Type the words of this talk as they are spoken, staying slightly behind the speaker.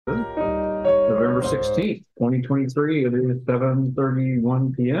November 16th, 2023. It is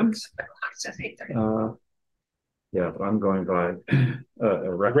 7:31 p.m. Uh, yeah, I'm going by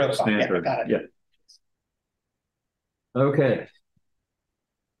a record standard. Got it. Yeah. Okay.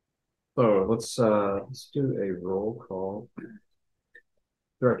 So let's do a roll call.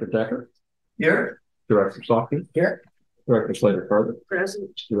 Director Decker, Here. Director Softy, Here. Director Slater Carter,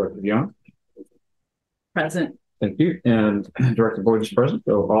 Present. Director Young. Present. Thank you. And Director Boyd is present.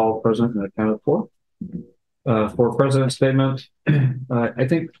 So all present and accounted for. For President's statement, I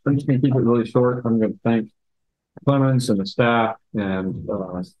think I'm just going to keep it really short. I'm going to thank Clemens and the staff and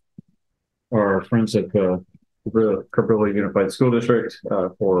our friends at the Cabrillo Unified School District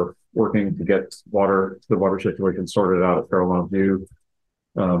for working to get the water situation sorted out at Carolina View.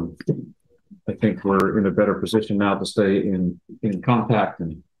 I think we're in a better position now to stay in contact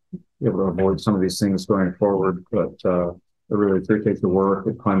and be able to avoid some of these things going forward. But I really appreciate the work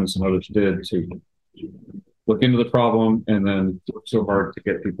that Clemens and others did to look into the problem and then work so hard to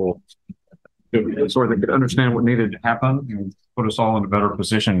get people so they could understand what needed to happen and put us all in a better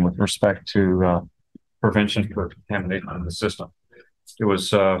position with respect to prevention for contamination in the system. It was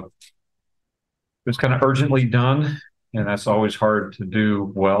kind of urgently done, and that's always hard to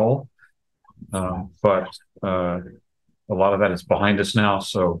do well. But a lot of that is behind us now.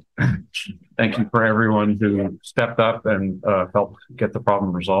 So thank you for everyone who stepped up and helped get the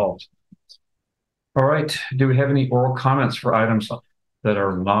problem resolved. All right. Do we have any oral comments for items that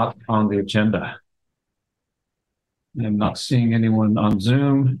are not on the agenda? I'm not seeing anyone on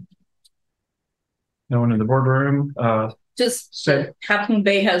Zoom. No one in the boardroom. Just Half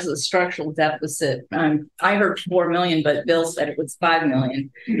Bay has a structural deficit. I heard 4 million, but Bill said it was 5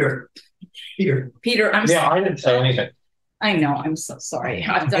 million. Peter, I'm Yeah, sorry. I didn't say anything. I know. I'm so sorry.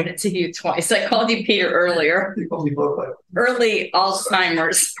 I've done it to you twice. I called you Peter earlier. Early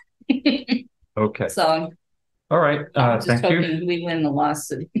Alzheimer's. Okay. So, all right. Thank you. We win the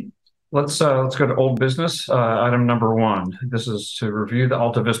lawsuit. Let's go to old business. Item number 1. This is to review the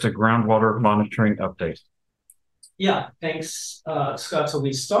Alta Vista groundwater monitoring update. Yeah, thanks, Scott. So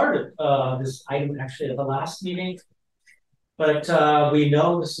we started this item actually at the last meeting, but we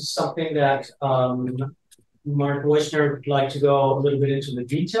know this is something that Mark Weissner would like to go a little bit into the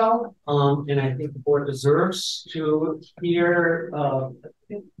detail, and I think the board deserves to hear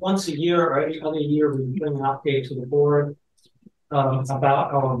once a year or every other year we bring an update to the board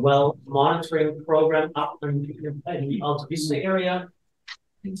about our well monitoring program up in the Alta Vista area.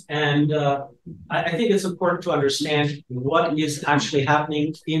 And I think it's important to understand what is actually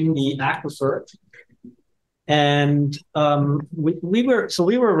happening in the aquifer. And we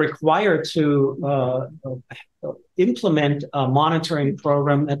were required to implement a monitoring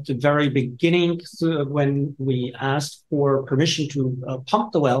program at the very beginning when we asked for permission to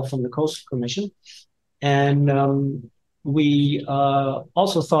pump the well from the Coastal Commission. And we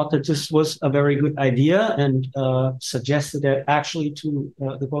also thought that this was a very good idea and suggested that actually to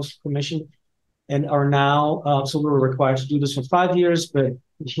the Coastal Commission, and are now, so we were required to do this for 5 years, but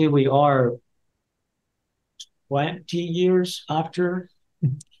here we are 20 years after,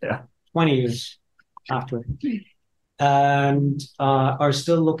 20 years after, and are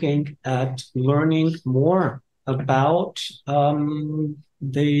still looking at learning more about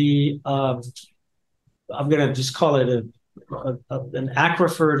I'm going to just call it an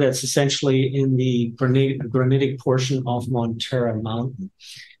aquifer that's essentially in the granitic portion of Montara Mountain.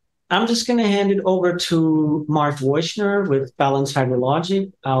 I'm just going to hand it over to Mark Weissner with Balance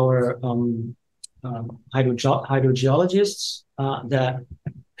Hydrologic, our hydrogeologists that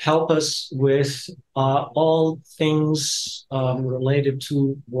help us with all things related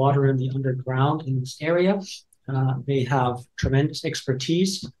to water in the underground in this area. They have tremendous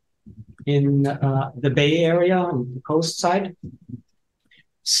expertise in the Bay Area on the coast side.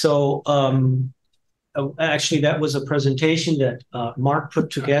 So actually that was a presentation that Mark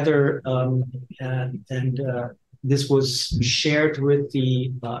put together, and this was shared with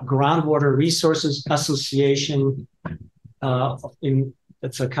the Groundwater Resources Association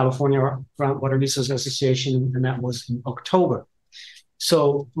it's a California Groundwater Resources Association, and that was in October.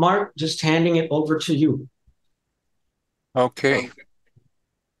 So Mark, just handing it over to you. Okay.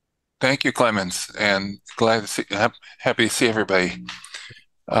 Thank you, Clemens, and glad to see, happy to see everybody.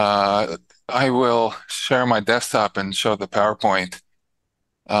 I will share my desktop and show the PowerPoint,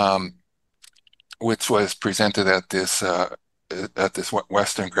 which was presented at this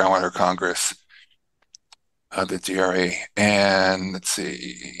Western Groundwater Congress, the GRA. And let's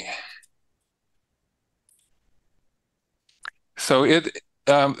see. So there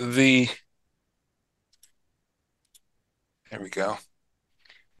we go.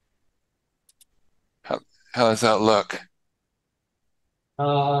 How does that look?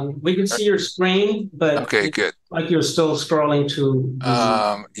 We can see your screen, but Okay, good. like you're still scrolling to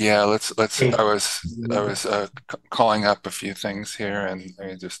the Yeah, let's I was calling up a few things here, and let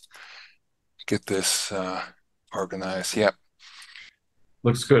me just get this organized. Yep.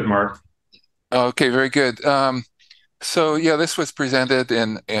 Looks good, Mark. Okay, very good. So yeah, this was presented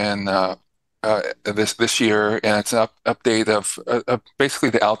in this year, and it's an update of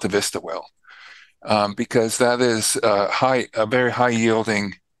basically the Alta Vista well, because that is a very high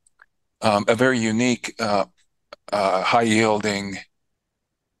yielding, a very unique high yielding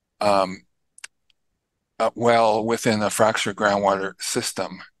um, well within a fractured groundwater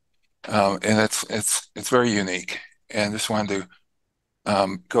system, and it's very unique. And just wanted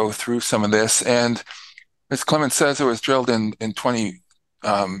to go through some of this. And as Clement says, it was drilled in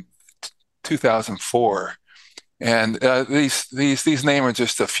 2004. And these names are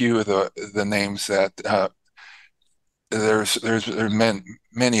just a few of the names that there's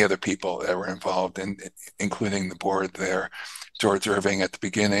many other people that were involved in, including the board there, George Irving at the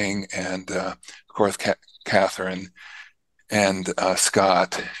beginning, and of course Catherine and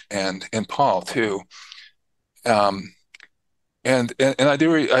Scott and Paul too. And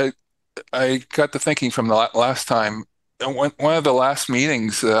I got to thinking from the last time, one of the last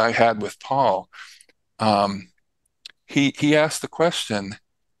meetings that I had with Paul, he asked the question,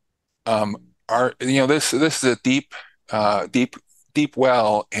 this is a deep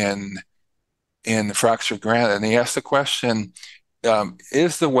well in fractured granite, and he asked the question,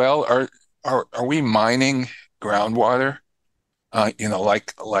 is the well are we mining groundwater?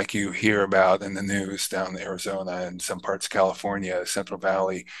 Like you hear about in the news down in Arizona and some parts of California, Central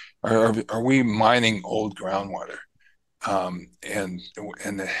Valley, are we mining old groundwater? And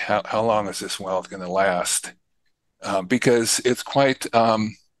how long is this well going to last? Because it's quite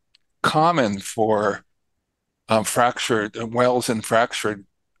common for fractured wells and fractured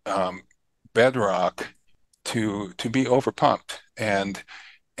bedrock to be overpumped, and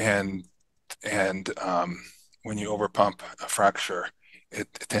when you overpump a fracture,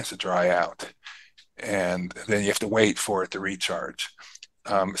 it tends to dry out, and then you have to wait for it to recharge.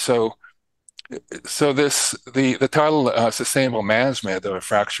 So the title "Sustainable Management of a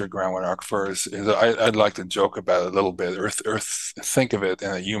Fractured Groundwater Aquifer" is I'd like to joke about it a little bit, or think of it in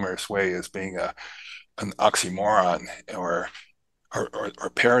a humorous way as being an oxymoron or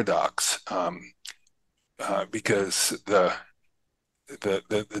paradox, because the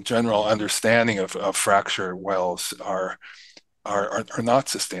general understanding of fracture wells are not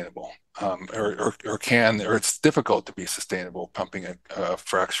sustainable, or it's difficult to be sustainable pumping a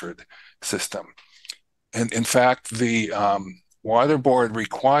fractured system. And in fact, the water board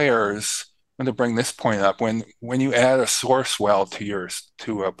requires, I'm going to bring this point up, when you add a source well to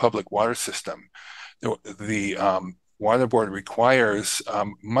a public water system, the water board requires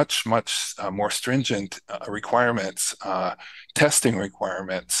much more stringent requirements, testing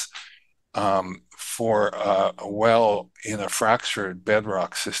requirements, for a well in a fractured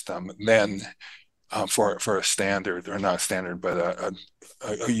bedrock system than for a standard, or not standard, but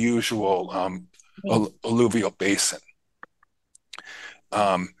a usual alluvial basin.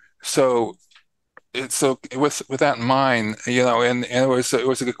 So with that in mind, and it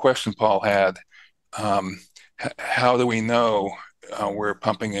was a good question Paul had. How do we know we're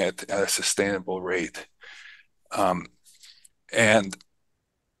pumping it at a sustainable rate? And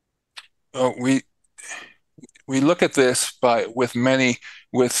we look at this with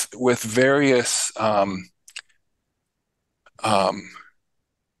various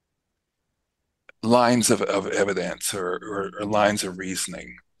lines of evidence, or lines of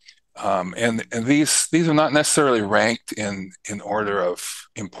reasoning. And these are not necessarily ranked in order of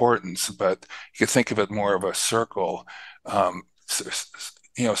importance, but you can think of it more of a circle.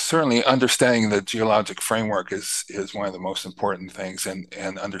 Certainly understanding the geologic framework is one of the most important things,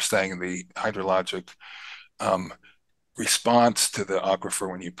 and understanding the hydrologic response to the aquifer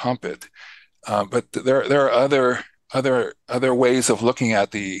when you pump it. But there are other ways of looking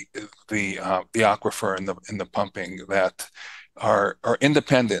at the aquifer and the pumping that are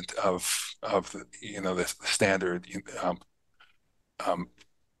independent of the standard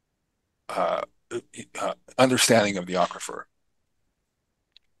understanding of the aquifer.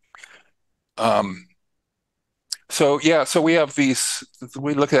 So we have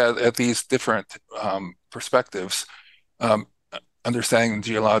we look at these different perspectives, understanding the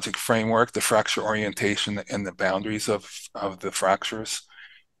geologic framework, the fracture orientation, and the boundaries of the fractures.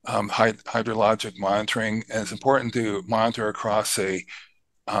 Hydrologic monitoring, and it's important to monitor across a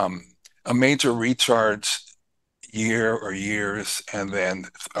major recharge year or years and then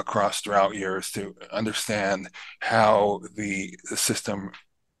across drought years to understand how the system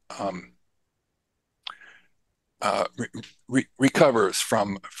recovers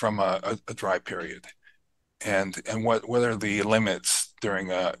from a dry period, and what are the limits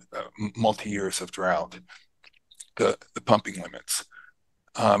during a multi-years of drought, the pumping limits.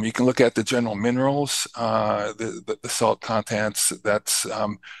 You can look at the general minerals, the salt contents. That's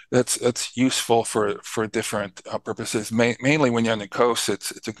useful for different purposes. Mainly when you're on the coast,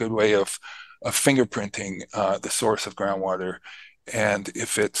 it's a good way of fingerprinting the source of groundwater, and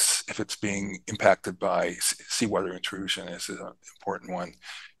if it's being impacted by seawater intrusion is an important one,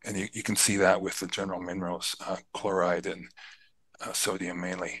 and you can see that with the general minerals, chloride and sodium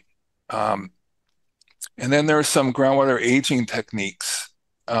mainly. And then there are some groundwater aging techniques.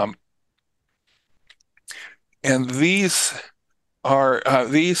 And these are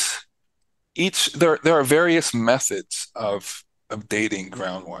there are various methods of dating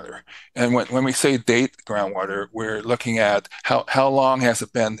groundwater. And when we say date groundwater, we're looking at how long has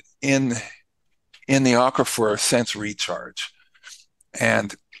it been in the aquifer since recharge.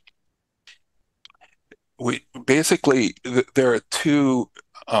 And we basically there are two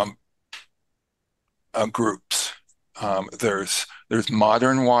groups. There's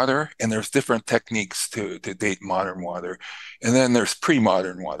modern water, and there's different techniques to date modern water, and then there's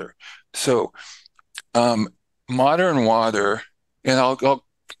pre-modern water. So modern water, and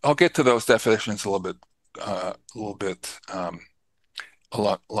I'll get to those definitions a little bit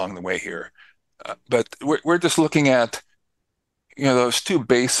along the way here, but we're just looking at those two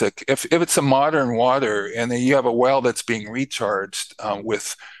basic. If it's a modern water and then you have a well that's being recharged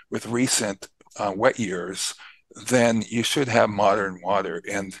with recent wet years, then you should have modern water.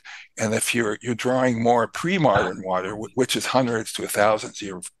 And if you're drawing more pre-modern water, which is hundreds to thousands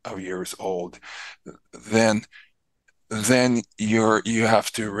of years old, then you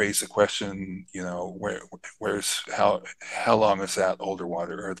have to raise the question, where's how long is that older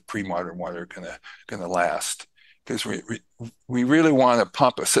water or the pre-modern water gonna last? Because we really want to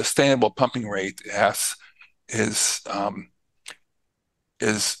pump a sustainable pumping rate is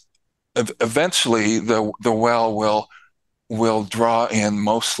eventually the well will draw in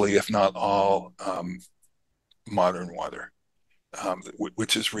mostly, if not all, modern water,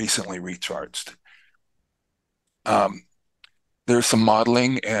 which is recently recharged. There's some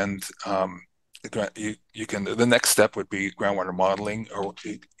modeling, and you can. The next step would be groundwater modeling, or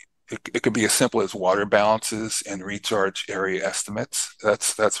it could be as simple as water balances and recharge area estimates.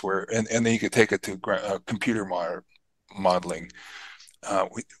 That's where, and then you could take it to computer modeling.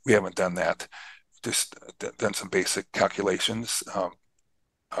 We haven't done that. Just done some basic calculations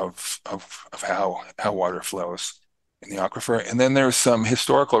of how water flows in the aquifer, and then there's some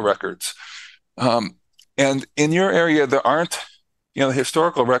historical records. And in your area, there aren't. The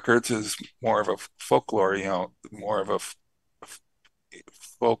historical records is more of a folklore. More of a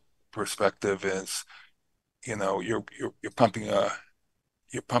folk perspective is, you're pumping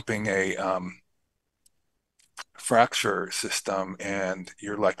a fracture system, and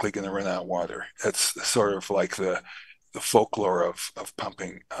you're likely going to run out of water. That's sort of like the folklore of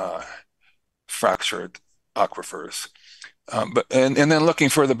pumping fractured aquifers. And then looking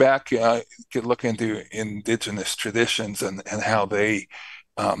further back, you could look into indigenous traditions and how they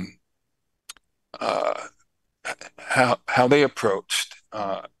approached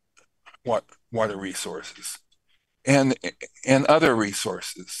water resources and other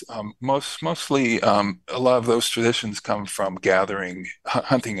resources. Mostly, a lot of those traditions come from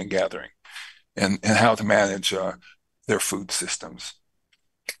hunting and gathering, and how to manage their food systems.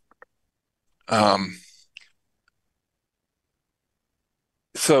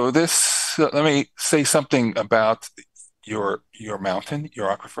 So let me say something about your mountain,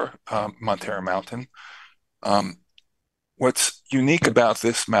 your aquifer, Montara Mountain. What's unique about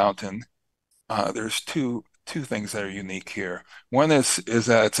this mountain, there's two things that are unique here. One is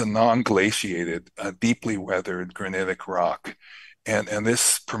that it's a non-glaciated, deeply weathered granitic rock, and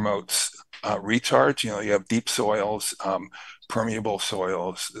this promotes recharge. You have deep soils, permeable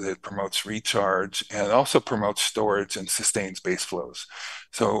soils. That promotes recharge, and it also promotes storage and sustains base flows.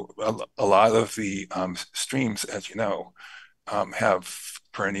 So a lot of the streams, as you know, have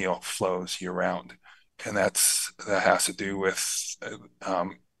perennial flows year round, and that has to do with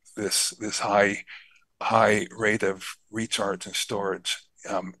this high rate of recharge and storage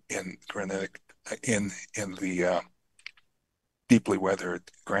in granitic in the deeply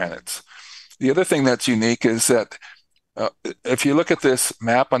weathered granites. The other thing that's unique is that if you look at this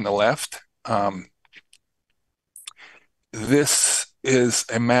map on the left, this is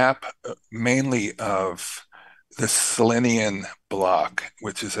a map mainly of the selenium block,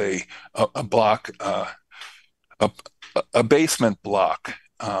 which is a block, a basement block,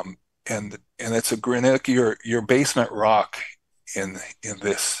 and it's a granitic. Your basement rock in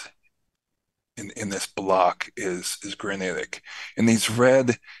this in this block is granitic, and these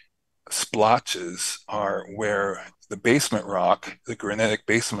red splotches are where the basement rock, the granitic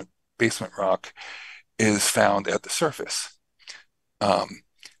basement rock, is found at the surface,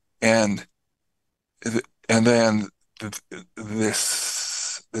 and and then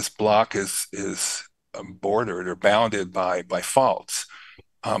this block is bordered or bounded by faults,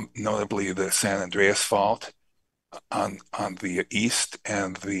 notably the San Andreas fault on the east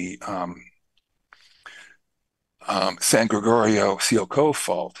and the San Gregorio Seal Cove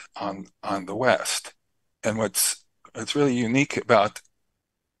fault on the west. And what's really unique about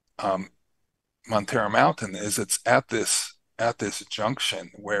Montara Mountain is it's at this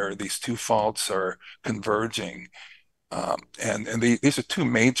junction where these two faults are converging, and these are two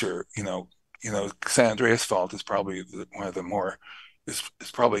major, San Andreas fault is probably one of the more is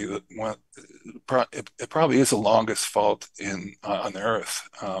probably the one. It probably is the longest fault on Earth,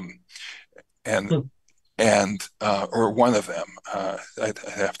 and or one of them. I'd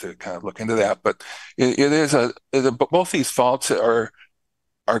have to kind of look into that, but it is both these faults are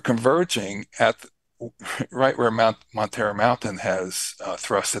converging at right where Montara Mountain has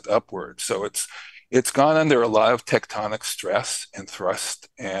thrusted upward. So it's gone under a lot of tectonic stress and thrust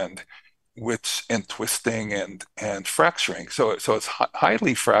and twisting and fracturing. So it's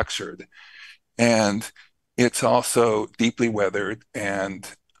highly fractured, and it's also deeply weathered and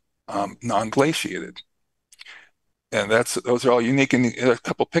non-glaciated. And those are all unique. And a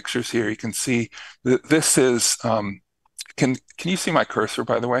couple pictures here, you can see this is. Can you see my cursor,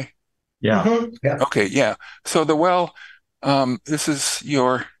 by the way? Yeah. Mhm. Yeah. Okay, yeah. So the well, this is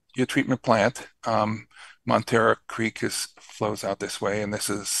your treatment plant. Montara Creek flows out this way, and this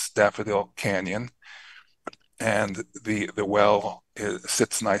is Daffodil Canyon. And the well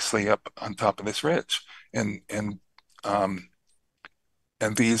sits nicely up on top of this ridge. And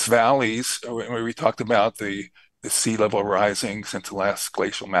these valleys, where we talked about the sea level rising since the last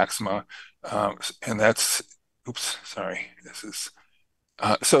glacial maxima, and that's, oops, sorry, this is.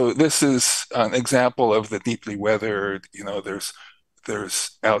 So this is an example of the deeply weathered.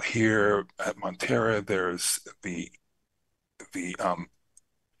 There's out here at Montara. There's the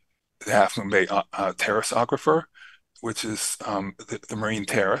Half Moon Bay terrace aquifer, which is the marine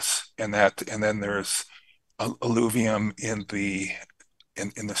terrace, and then there's alluvium in the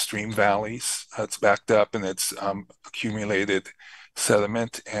stream valleys. It's backed up and it's accumulated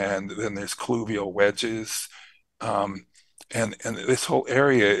sediment, and then there's colluvial wedges. And this whole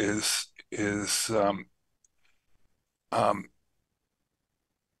area is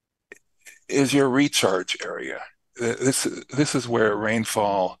your recharge area. This is where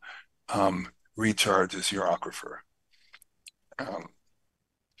rainfall recharges your aquifer.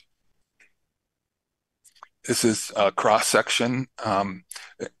 This is a cross section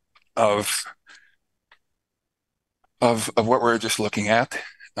of what we're just looking at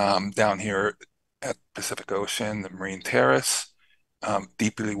down here at Pacific Ocean, the marine terrace,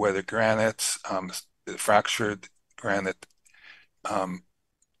 deeply weathered granites, fractured granite,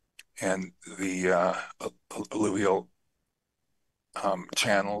 and the alluvial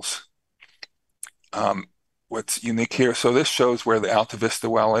channels. What's unique here, so this shows where the Alta Vista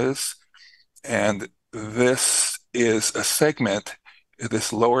well is, and this is a segment,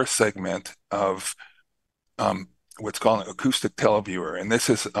 this lower segment of what's called an acoustic televiewer, and this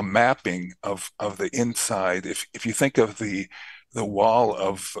is a mapping of the inside. If you think of the wall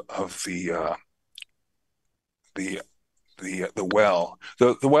of the well,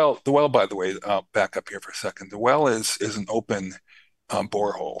 the well, by the way, back up here for a second. The well is an open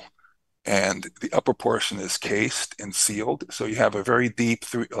borehole, and the upper portion is cased and sealed. So you have a very deep,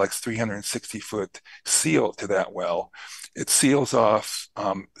 like 360-foot seal to that well. It seals off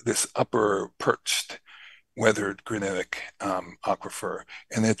this upper perched weathered granitic aquifer,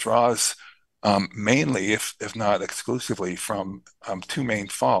 and it draws mainly, if not exclusively, from two main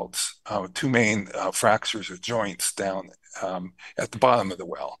faults, two main fractures or joints down at the bottom of the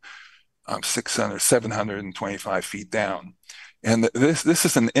well, 725 feet down. And this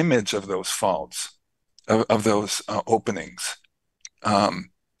is an image of those faults, of those openings.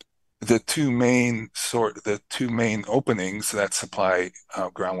 The two main openings that supply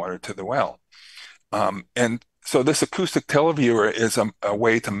groundwater to the well. And so this acoustic televiewer is a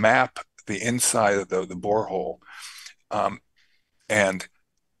way to map the inside of the borehole. And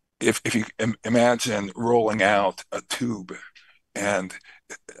if you imagine rolling out a tube, and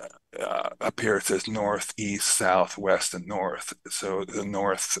up here it says north, east, south, west, and north. So the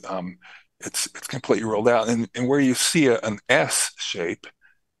north, it's completely rolled out. And where you see an S shape,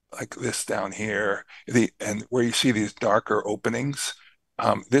 like this down here, and where you see these darker openings,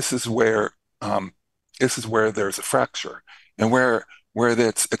 this is where there's a fracture, and where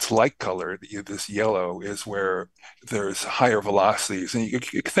it's light colored, this yellow is where there's higher velocities, and you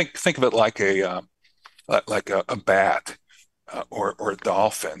think of it like a bat or a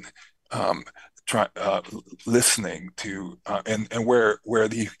dolphin. Um, Listening to and where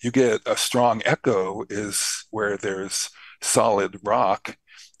you get a strong echo is where there's solid rock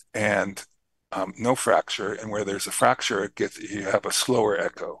and no fracture, and where there's a fracture, you have a slower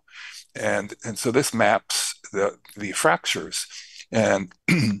echo, and so this maps the fractures, and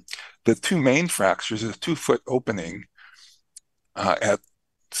the two main fractures is a 2-foot opening at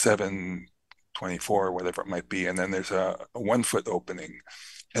 724 or whatever it might be, and then there's a 1-foot opening,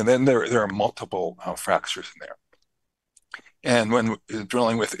 and then there are multiple fractures in there. And when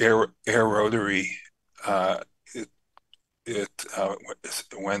drilling with air rotary,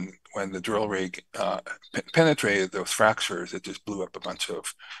 when the drill rig penetrated those fractures, it just blew up a bunch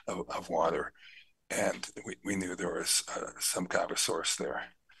of water, and we knew there was some kind of a source there.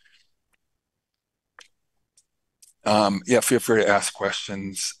 Yeah, feel free to ask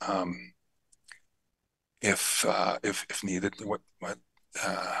questions if needed.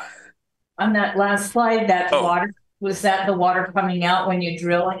 On that last slide, water, was that the water coming out when you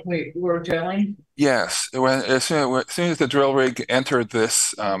drill? We were drilling. Yes, as soon as the drill rig entered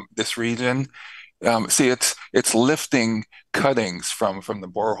this region, see it's lifting cuttings from the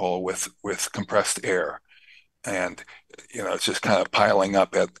borehole with compressed air, and it's just kind of piling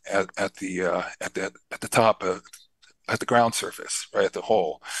up at the top at the ground surface, right at the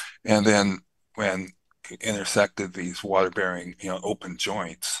hole, and then when it intersected these water-bearing open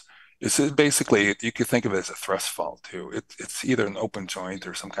joints. It's basically, you could think of it as a thrust fault too. It's either an open joint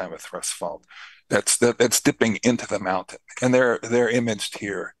or some kind of a thrust fault that's dipping into the mountain, and they're imaged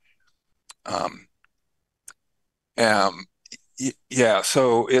here. Yeah,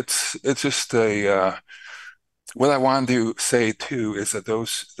 so it's just what I wanted to say too is that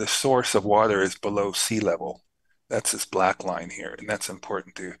the source of water is below sea level. That's this black line here, and that's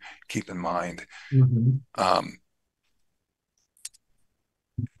important to keep in mind.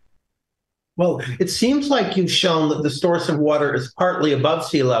 Well, it seems like you've shown that the source of water is partly above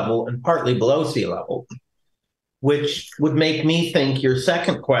sea level and partly below sea level, which would make me think your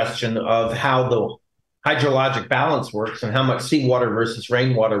second question of how the hydrologic balance works and how much seawater versus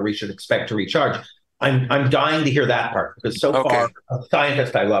rainwater we should expect to recharge. I'm dying to hear that part, because so far, a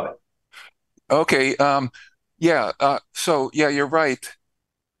scientist, I love it. Okay. Yeah. So yeah, you're right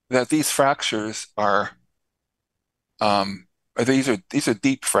that these fractures are these are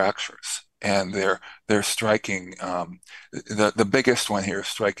deep fractures, and they're striking. The biggest one here is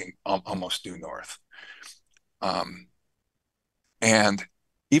striking almost due north, and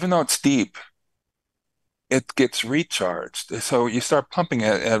even though it's deep, it gets recharged. So you start pumping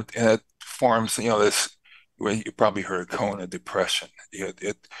it, and it forms this. Well, you probably heard of Kona depression.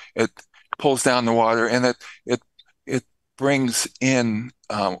 It pulls down the water, and it brings in,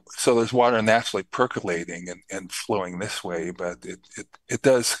 so there's water naturally percolating and flowing this way, but it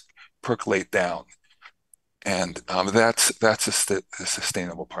does percolate down, and that's the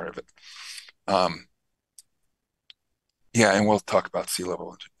sustainable part of it. Yeah, and we'll talk about sea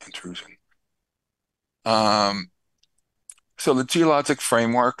level intrusion. So the geologic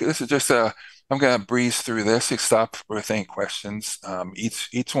framework, this is just I'm going to breeze through this. You stop with any questions.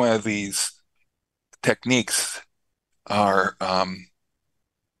 Each one of these techniques are a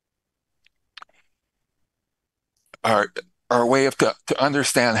way to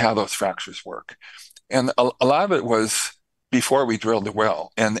understand how those fractures work. And a lot of it was before we drilled the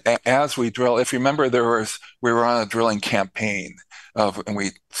well. And as we drill, if you remember, we were on a drilling campaign and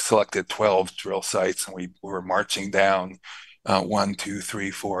we selected 12 drill sites, and we were marching down 1, 2,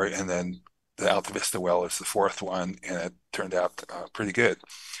 3, 4, and then the Alta Vista well is the 4th one, and it turned out pretty good.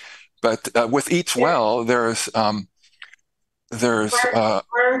 But with each well, there's Mark,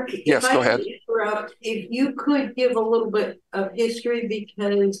 yes, go ahead. If you could give a little bit of history,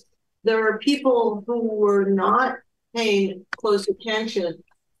 because there are people who were not paying close attention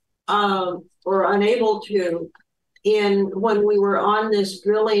or unable to when we were on this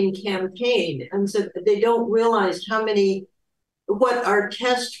drilling campaign, and so they don't realize what our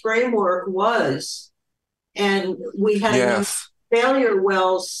test framework was, and we had failure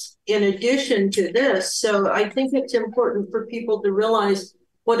wells in addition to this. So I think it's important for people to realize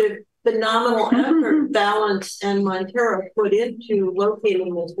what phenomenal effort Balance and Montara put into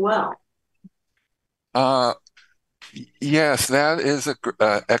locating this well. Yes, that is a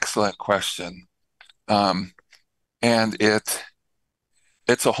excellent question. And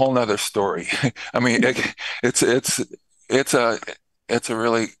it's a whole nother story. I mean, it's a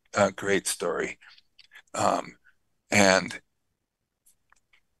really great story. And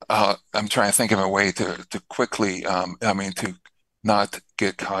I'm trying to think of a way to quickly, to not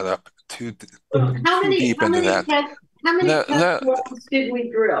get caught up too deep into that. How many test wells did we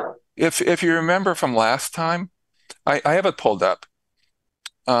drill? If you remember from last time, I have it pulled up.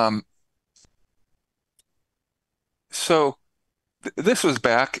 So this was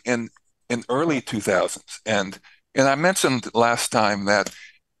back in early 2000s, and I mentioned last time that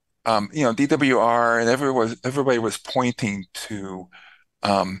DWR and everybody was pointing to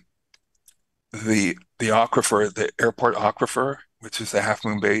the aquifer, the airport aquifer, which is the Half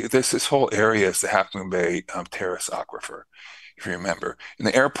Moon Bay. This whole area is the Half Moon Bay Terrace aquifer, if you remember. And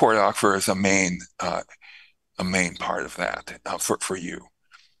the airport aquifer is a main part of that for you.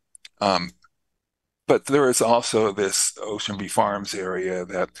 But there is also this Ocean View Farms area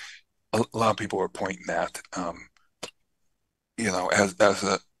that a lot of people were pointing at, as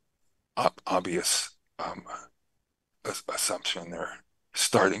a obvious assumption or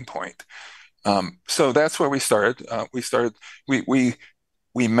starting point. So that's where we started.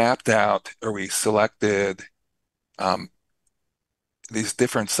 We mapped out, or we selected these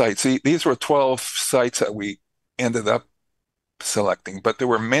different sites. These were 12 sites that we ended up selecting, but there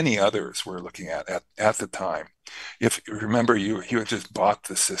were many others we're looking at the time. If you remember, you had just bought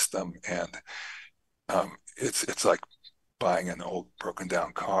the system, and it's like buying an old broken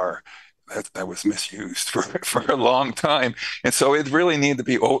down car that was misused for a long time, and so it really needed to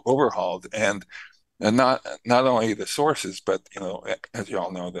be overhauled, and not only the sources, but as you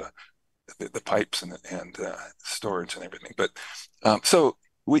all know, the pipes and storage and everything. But so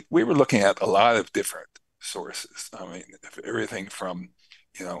we were looking at a lot of different sources. I mean, everything from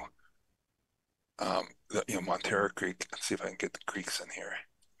Montara Creek. Let's see if I can get the creeks in here.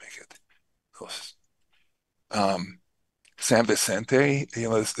 Make it close. San Vicente,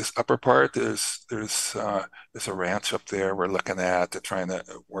 this upper part. There's a ranch up there we're looking at, trying to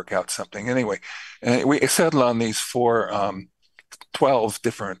work out something. Anyway, and we settled on these 12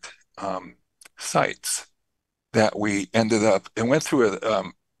 different sites that we ended up and went through a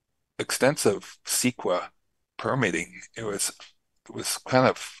extensive CEQA permitting. It was kind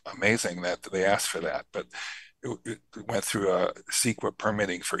of amazing that they asked for that, but it went through a CEQA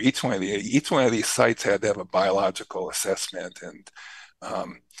permitting for each one of these sites had to have a biological assessment, and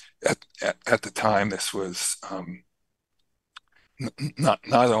at the time this was not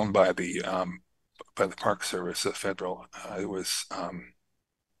owned by the Park Service, the federal. It was I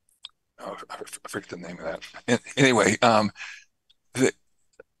forget the name of that. Anyway,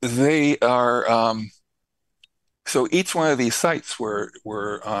 they are so each one of these sites were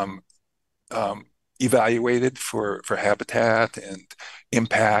evaluated for habitat and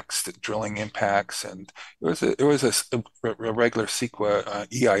impacts, the drilling impacts, and it was a regular CEQA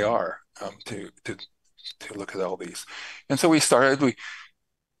EIR to look at all these. And so we started with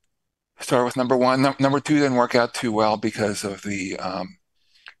number one. Number two didn't work out too well because of the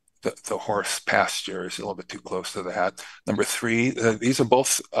horse pasture is a little bit too close to that. Number three, these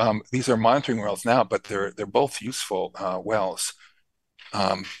are monitoring wells now, but they're both useful wells.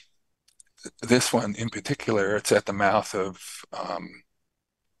 This one in particular, it's at the mouth of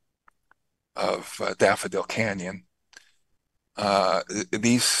Daffodil Canyon.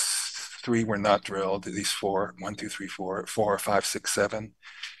 These three were not drilled. These four, 1, 2, 3, 4, 5, 6, 7.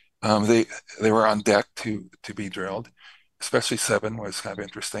 They were on deck to be drilled. Especially 7 was kind of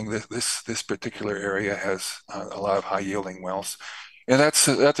interesting. This particular area has a lot of high yielding wells, and that's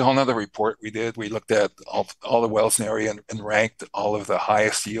a whole nother report we did. We looked at all the wells in the area and ranked all of the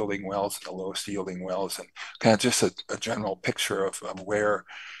highest yielding wells and the lowest yielding wells, and kind of just a general picture of where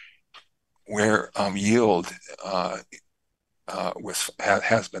yield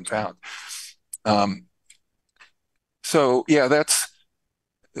has been found. So yeah,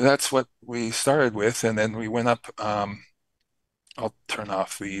 that's what we started with, and then we went up. I'll turn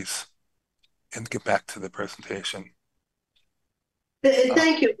off these and get back to the presentation.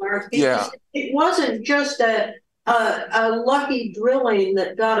 Thank you, Mark. Yeah. It wasn't just a lucky drilling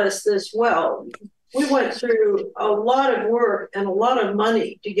that got us this well. We went through a lot of work and a lot of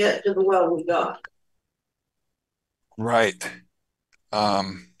money to get to the well we got. Right. Yeah,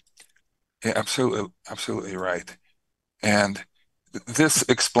 absolutely right. And this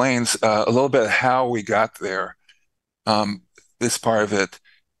explains a little bit how we got there. This part of it,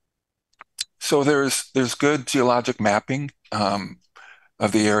 So there's good geologic mapping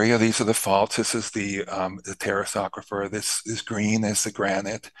of the area. These are the faults. This is the terrace aquifer. This is green is the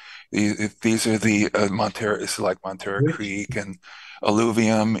granite. These are the Montara. It's like Montara Creek and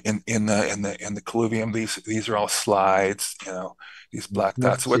alluvium in the colluvium. These are all slides. You know, these black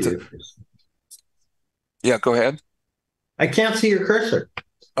dots. Yeah, go ahead. I can't see your cursor.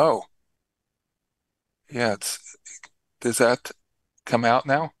 Oh, yeah. Does that come out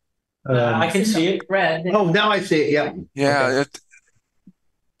now? I can see it. Red. Oh, now I see it. Yeah. Yeah.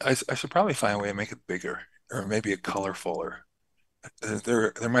 Okay. I should probably find a way to make it bigger, or maybe a colorfuler.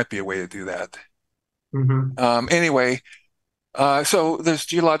 There might be a way to do that. Anyway, so there's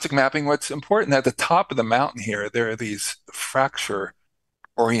geologic mapping. What's important at the top of the mountain here, there are these fracture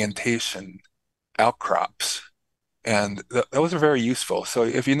orientation outcrops, and those are very useful. So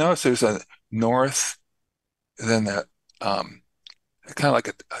if you notice, there's a north, then that kind of like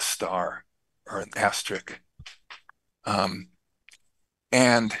a star or an asterisk.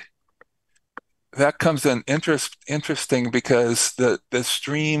 And that comes in interesting because the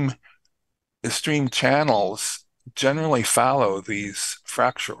stream channels generally follow these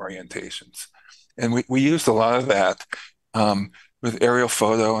fracture orientations. And we used a lot of that with aerial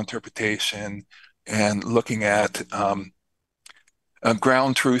photo interpretation and looking at ground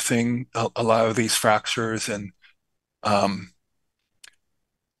truthing a lot of these fractures and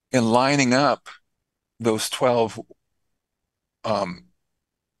lining up those 12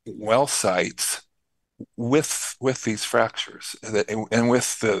 well sites with these fractures and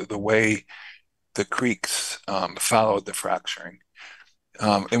with the way the creeks followed the fracturing.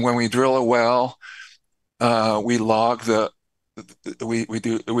 And when we drill a well, we log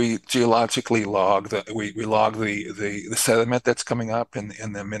we geologically log we log the sediment that's coming up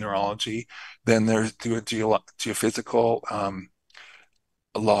in the mineralogy. Then there's geophysical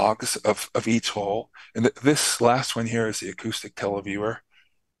logs of each hole. And this last one here is the acoustic televiewer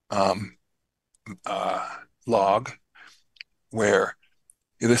log, where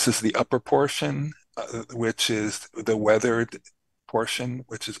this is the upper portion, which is the weathered portion,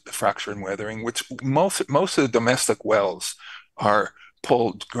 which is fracture and weathering, which most of the domestic wells are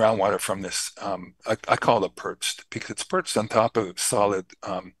pulled groundwater from this. I call it perched because it's perched on top of solid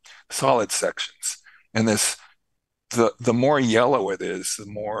sections. And the more yellow it is, the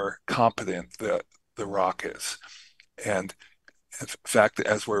more competent the rock is. And in fact,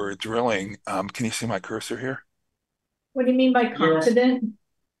 as we were drilling, can you see my cursor here? What do you mean by competent?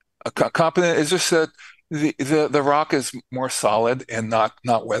 Competent is just that the rock is more solid and not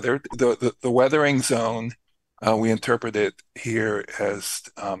weathered. The weathering zone, we interpret it here as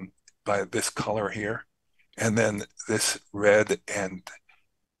by this color here, and then this red and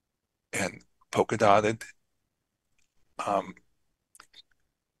polka dotted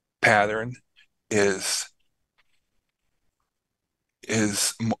pattern is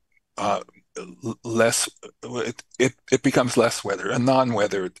less. It becomes less weathered, a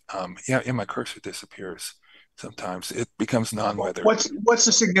non-weathered. Yeah, my cursor disappears. Sometimes it becomes non-weathered. What's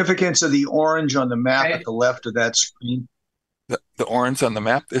the significance of the orange on the map at the left of that screen? The orange on the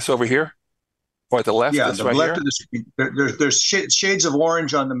map is over here, or at the left. Yeah, the left of the screen. There's shades of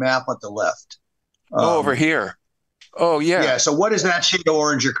orange on the map at the left. Over here. Oh yeah. Yeah. So what is that shade of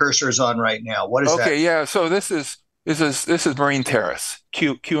orange your cursor is on right now? What is that? Okay. Yeah. So this is Marine Terrace,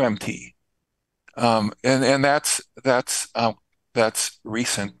 QMT, and that's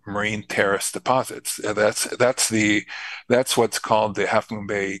recent Marine Terrace deposits. That's what's called the Half Moon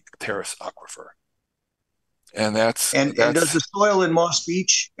Bay Terrace Aquifer, and does the soil in Moss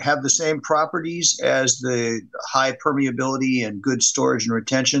Beach have the same properties as the high permeability and good storage and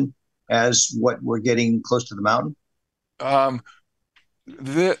retention as what we're getting close to the mountain? The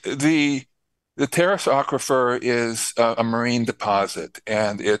terrace aquifer is a marine deposit,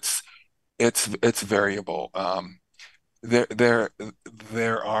 and it's variable. There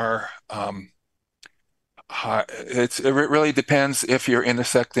are it really depends if you're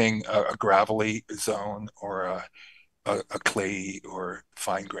intersecting a gravelly zone or a clay or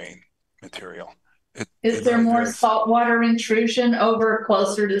fine grain material. Is there more saltwater intrusion over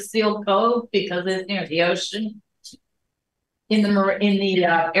closer to Seal Cove because it's near the ocean? In the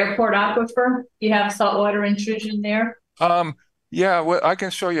airport aquifer, you have saltwater intrusion there? Yeah, well, I can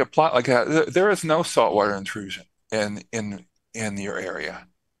show you a plot like that. There is no saltwater intrusion in your area.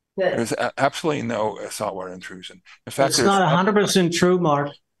 There's absolutely no saltwater intrusion. In fact, it's not 100% true,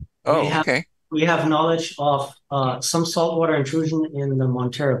 Mark. Okay. We have knowledge of some saltwater intrusion in the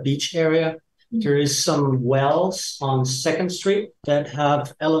Montara Beach area. There is some wells on 2nd Street that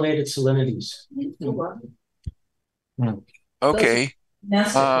have elevated salinities. Okay.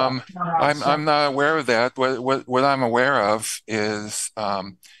 I'm not aware of that. What I'm aware of is,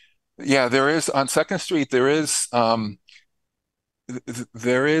 yeah, there is on Second Street. There is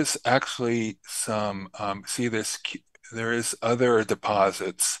actually some. See this? There is other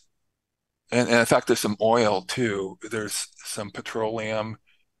deposits, and in fact, there's some oil too. There's some petroleum,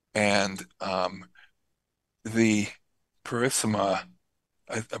 and the Purisima.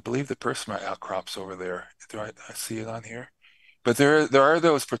 I believe the Purisima outcrops over there. Do I see it on here? But there are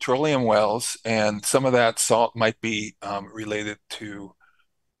those petroleum wells, and some of that salt might be related to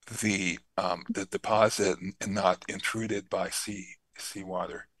the deposit and not intruded by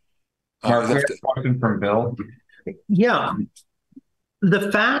seawater. Mark, we have a question from Bill. Yeah.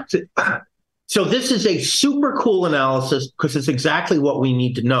 The fact, so this is a super cool analysis because it's exactly what we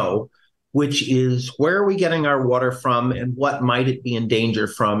need to know, which is where are we getting our water from and what might it be in danger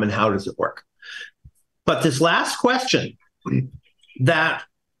from and how does it work? But this last question, that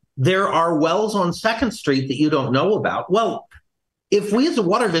there are wells on Second Street that you don't know about. Well, if we as a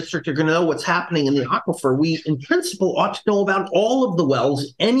water district are going to know what's happening in the aquifer, we in principle ought to know about all of the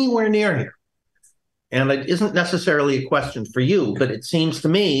wells anywhere near here. And it isn't necessarily a question for you, but it seems to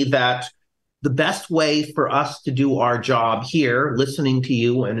me that the best way for us to do our job here, listening to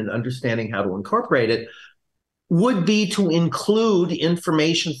you and understanding how to incorporate it, would be to include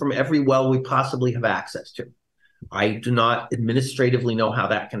information from every well we possibly have access to. I do not administratively know how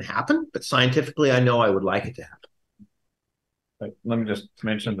that can happen, but scientifically, I know I would like it to happen. Let me just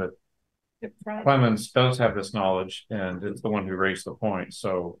mention that Clemens does have this knowledge, and it's the one who raised the point.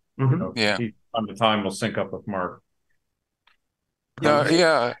 So, you know, he, on the time, will sync up with Mark.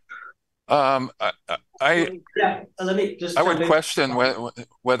 Yeah. Let me just. I would question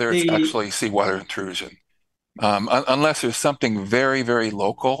whether it's actually seawater intrusion. Unless there's something very, very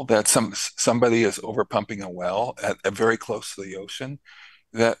local that somebody is overpumping a well at very close to the ocean,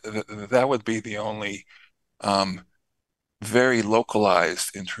 that would be the only very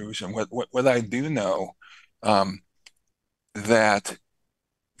localized intrusion. What I do know that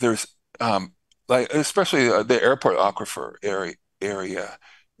there's like especially the airport aquifer area,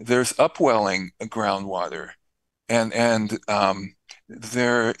 there's upwelling groundwater, and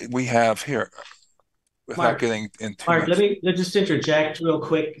there we have here. Without getting into Mark, let me just interject real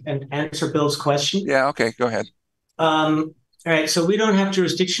quick and answer Bill's question. Yeah, okay, go ahead. All right, so we don't have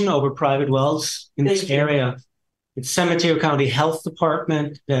jurisdiction over private wells in this area. It's San Mateo County Health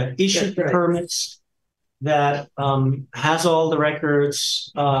Department that issued the permits, that has all the records,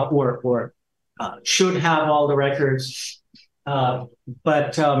 or should have all the records.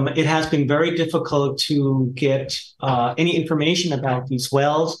 But it has been very difficult to get any information about these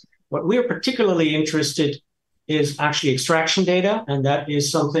wells. What we're particularly interested is actually extraction data, and that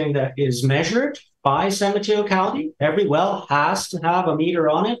is something that is measured by San Mateo County. Every well has to have a meter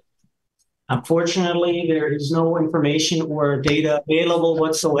on it. Unfortunately, there is no information or data available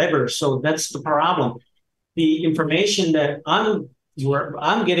whatsoever, so that's the problem. The information that I'm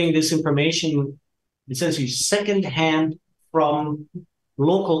getting this information essentially secondhand from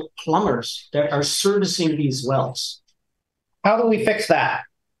local plumbers that are servicing these wells. How do we fix that?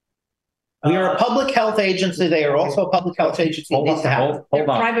 We are a public health agency. They are also a public health agency. Hold on.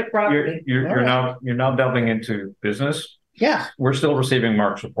 Private property. You're now delving into business. Yeah, we're still receiving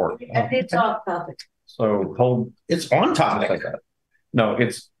Mark's report. And it's off topic. So hold. It's on topic. No,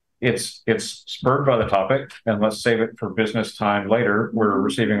 it's spurred by the topic, and let's save it for business time later. We're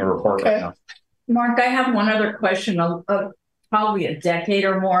receiving a report right now. Mark, I have one other question. Probably a decade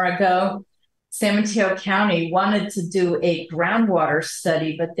or more ago, San Mateo County wanted to do a groundwater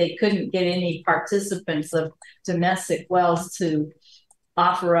study, but they couldn't get any participants of domestic wells to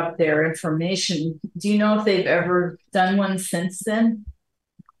offer up their information. Do you know if they've ever done one since then?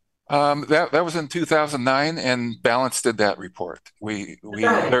 That was in 2009, and Balance did that report.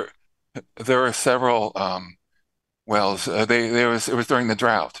 There are several wells. It was during the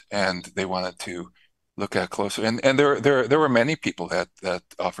drought, and they wanted to look at closer. And there were many people that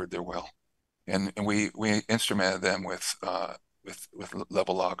offered their well. And we instrumented them with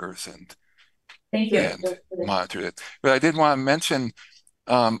level loggers and monitored it. But I did want to mention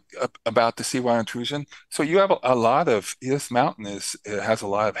about the seawater intrusion. So you have a lot of this mountain has a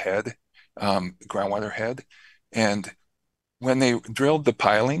lot of head, groundwater head, and when they drilled the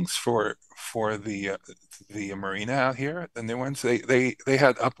pilings for the marina out here, the new ones, they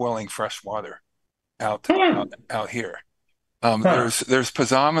had upwelling fresh water out here. There's a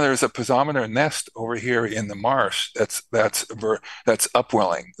piezometer nest over here in the marsh that's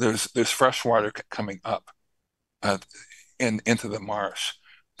upwelling. There's fresh water coming up into the marsh.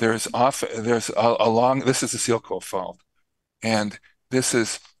 This is the Seal Cove Fault, and this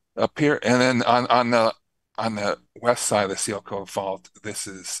is up here, and then on the west side of the Seal Cove Fault, this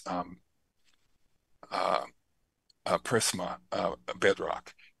is Prisma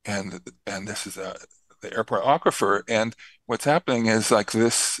bedrock, and this is the airport aquifer. And what's happening is like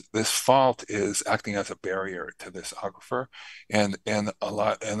this fault is acting as a barrier to this aquifer, and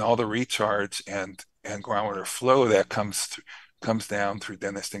all the recharge and groundwater flow that comes down through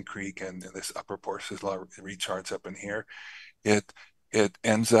Denniston Creek and this upper portion is a lot of recharge up in here. It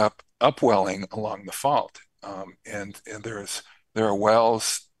ends up upwelling along the fault, and there are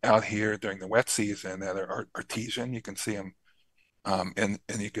wells out here during the wet season that are artesian. You can see them, and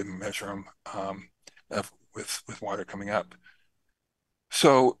you can measure them with water coming up.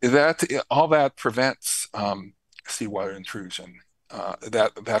 So all that prevents seawater intrusion.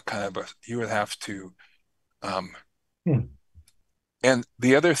 That kind of you would have to. And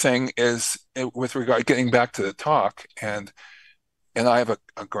the other thing is with regard getting back to the talk, and I have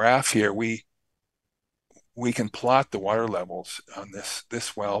a graph here. We can plot the water levels on this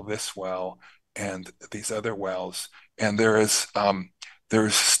well, and these other wells, and there's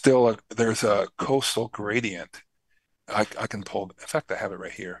a coastal gradient. I can pull. In fact, I have it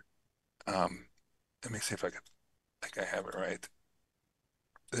right here. Let me see if I think I have it right.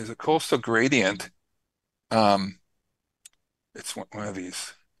 There's a coastal gradient. It's one of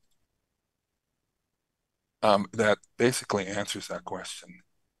these that basically answers that question.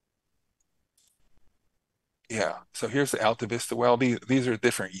 Yeah, so here's the Alta Vista well. These are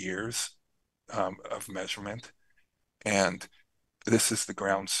different years of measurement, and this is the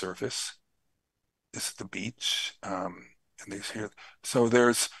ground surface. This is the beach, and these here. So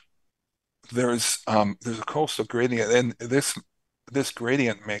there's a coastal gradient, and this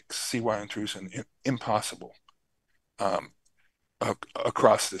gradient makes seawater intrusion impossible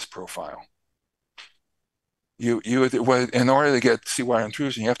across this profile. In order to get seawater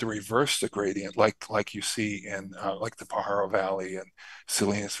intrusion, you have to reverse the gradient, like you see in like the Pajaro Valley and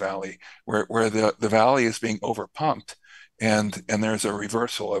Salinas Valley, where the valley is being overpumped, and there's a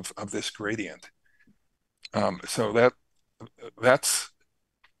reversal of this gradient. So that's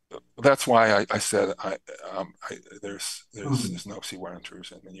why I said there's no seawater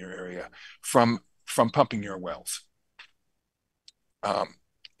intrusion in your area from pumping your wells.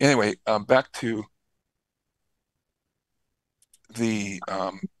 Anyway, back to the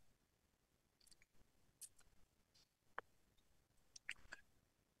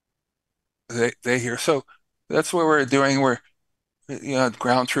they here. So that's what we're doing. We're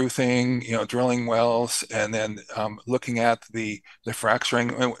ground truthing, drilling wells, and then looking at the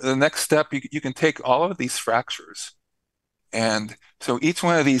fracturing. And the next step, you can take all of these fractures, and so each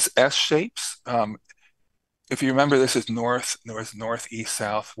one of these S shapes. If you remember, this is north, east,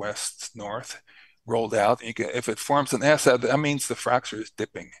 south, west, north, rolled out. If it forms an S, that means the fracture is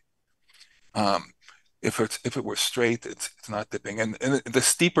dipping. If it were straight, it's not dipping. And the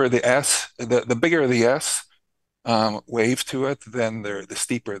steeper the S, the bigger the S wave to it, then the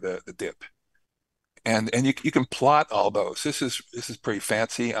steeper the dip. And you can plot all those. This is pretty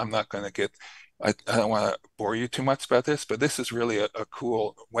fancy. I'm not going to get. I don't want to bore you too much about this, but this is really a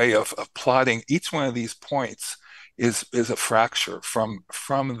cool way of plotting. Each one of these points is a fracture from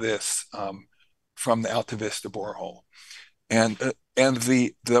this from the Alta Vista borehole, and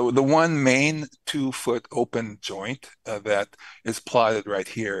the one main 2-foot open joint that is plotted right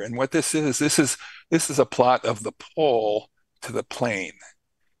here. And what this is a plot of the pole to the plane.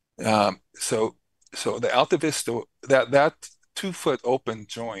 So the Alta Vista, that 2-foot open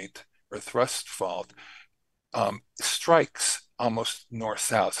joint or thrust fault strikes almost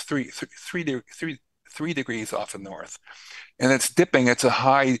north-south, three degrees off of north, and it's dipping.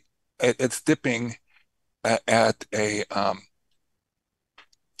 It's dipping at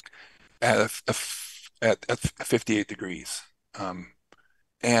 58 degrees.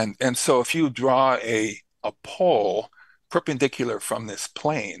 And so if you draw a pole perpendicular from this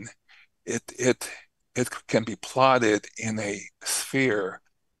plane, it can be plotted in a sphere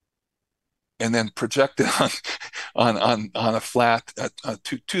and then projected on a flat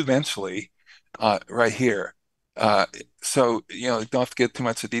two-dimensionally right here. So don't have to get too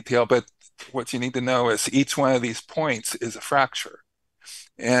much of detail, but what you need to know is each one of these points is a fracture,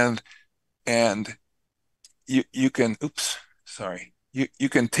 and you can you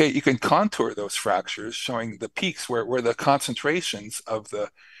can contour those fractures, showing the peaks where the concentrations of the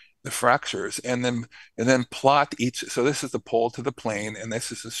fractures, and then plot each. So this is the pole to the plane, and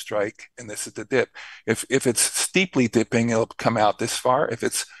this is the strike, and this is the dip. If it's steeply dipping, it'll come out this far. If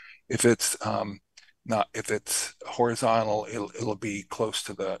it's not if it's horizontal, it'll be close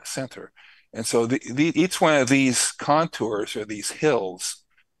to the center. And so each one of these contours or these hills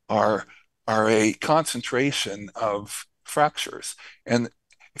are a concentration of fractures. And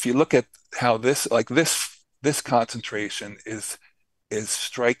if you look at how this concentration is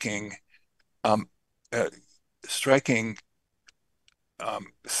striking um, uh, striking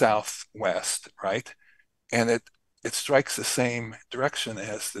southwest, right? And it strikes the same direction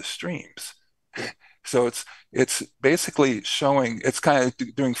as the streams. So it's basically showing, it's kind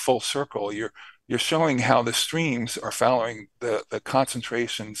of doing full circle. You're showing how the streams are following the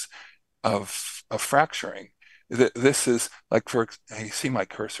concentrations of fracturing. This is like, you see my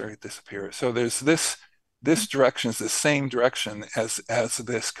cursor disappear. So there's this direction is the same direction as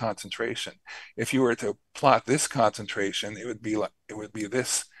this concentration. If you were to plot this concentration, it would be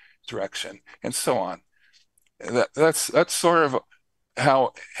this direction, and so on. That's sort of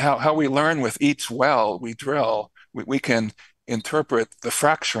how we learn with each well we drill. We can interpret the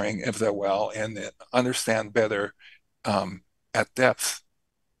fracturing of the well and understand better at depth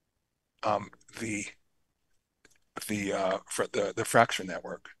the fracture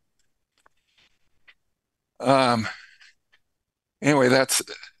network. Anyway, that's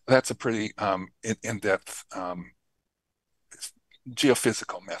a pretty in-depth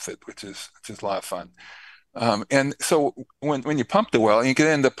geophysical method, which is a lot of fun. And so when you pump the well, you get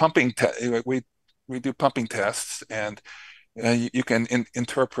into pumping. We do pumping tests, and you can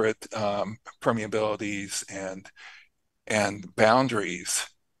interpret permeabilities and boundaries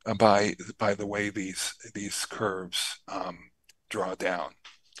by the way these curves draw down.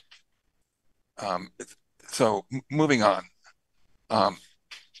 So moving on.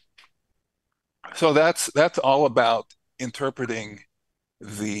 So that's all about interpreting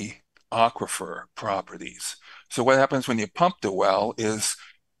the aquifer properties. So what happens when you pump the well is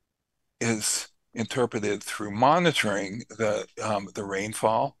interpreted through monitoring the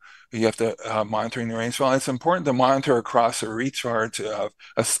rainfall. You have to monitoring the rainfall. It's important to monitor across a recharge of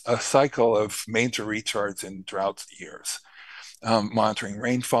a cycle of major recharge in drought years. Monitoring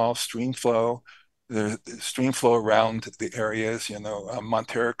rainfall, stream flow, the stream flow around the areas,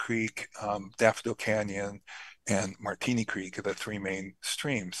 Montara Creek, Daffodil Canyon, and Martini Creek are the three main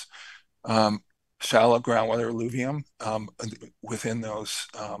streams. Shallow groundwater alluvium within those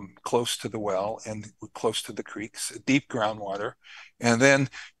close to the well and close to the creeks, deep groundwater. And then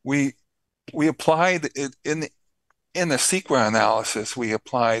we applied it in the CEQA analysis, we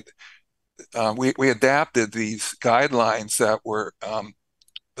adapted these guidelines that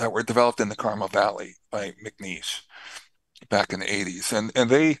were developed in the Carmel Valley by McNeish back in the 80s. And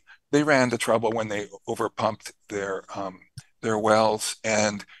they ran into trouble when they overpumped their wells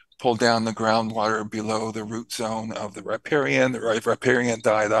and pulled down the groundwater below the root zone of the riparian. The riparian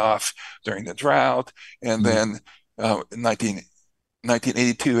died off during the drought. And then in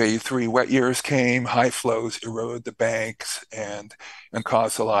 1982, 83 wet years came, high flows eroded the banks and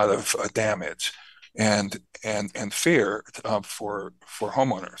caused a lot of damage and fear for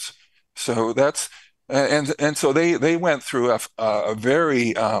homeowners. So that's and so they went through a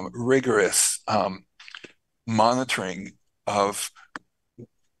very rigorous monitoring of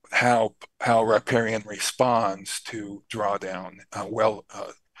how riparian responds to drawdown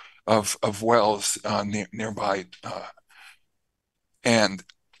of wells nearby, and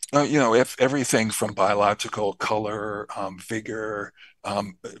if everything from biological color, vigor,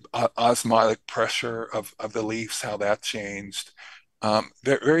 osmotic pressure of the leaves, how that changed.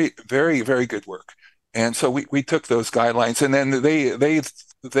 Very, very, very good work. And so we took those guidelines, and then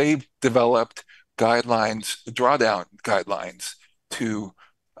they developed guidelines, drawdown guidelines to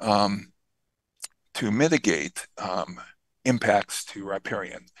mitigate impacts to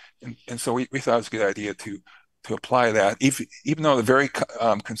riparian. And so we thought it was a good idea to apply that, even though they're very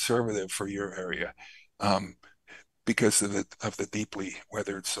conservative for your area, because of the deeply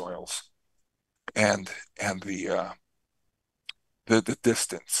weathered soils and the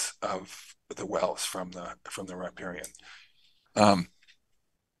distance of the wells from the riparian.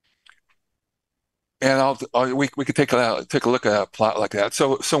 And we could take a look at a plot like that.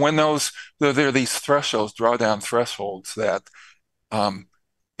 So when there are these thresholds, drawdown thresholds that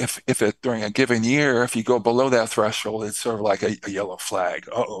if it during a given year, if you go below that threshold, it's sort of like a yellow flag.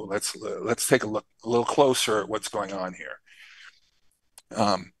 Uh-oh, let's take a little closer at what's going on here.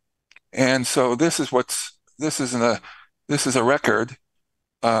 And so this is a record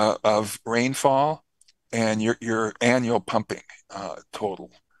of rainfall and your annual pumping total.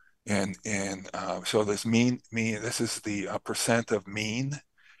 And so this this is the percent of mean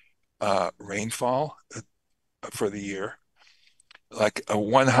rainfall for the year. like a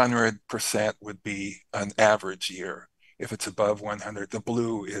 100% would be an average year. If it's above 100, the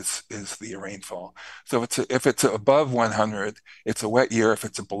blue is the rainfall. So if it's above 100, it's a wet year. If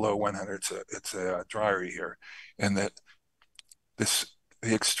it's below 100, it's a drier year. And the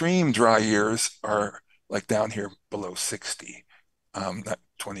extreme dry years are like down here below 60. That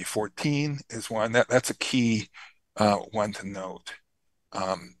 2014 is one that's a key one to note.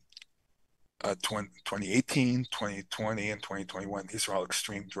 2018, 2020, and 2021, these are all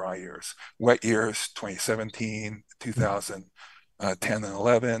extreme dry years. Wet years, 2017, 2010 and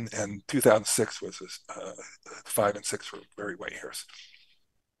 11, and 2006 was 5 and 6 were very wet years.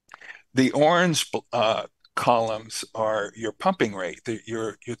 The orange columns are your pumping rate,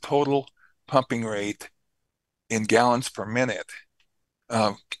 your total pumping rate in gallons per minute.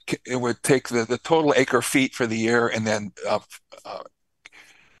 It would take the total acre feet for the year and then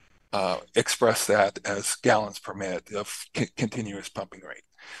express that as gallons per minute of continuous pumping rate.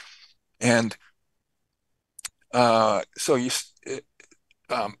 And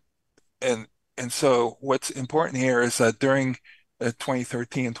so what's important here is that during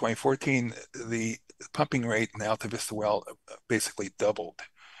 2013 and 2014, the pumping rate in the Alta Vista well basically doubled,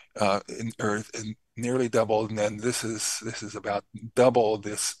 or nearly doubled, and then this is about double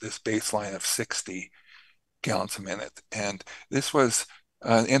this baseline of 60 gallons a minute. And this was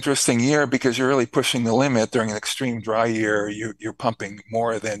an interesting year because you're really pushing the limit. During an extreme dry year, you're pumping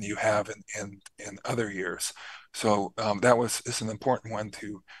more than you have in other years. So it's an important one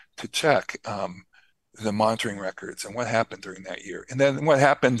to check, the monitoring records and what happened during that year. And then what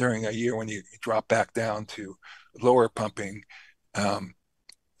happened during a year when you drop back down to lower pumping, and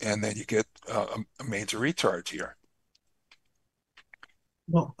then you get a major recharge year.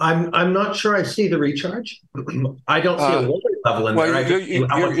 Well, I'm not sure I see the recharge. I don't see a water level in there.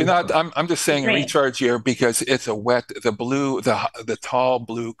 You're not. I'm just saying a recharge year because it's a wet. The blue, the tall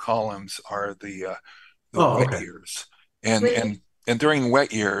blue columns are the wet years, and during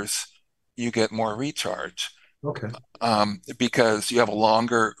wet years you get more recharge. Okay. Because you have a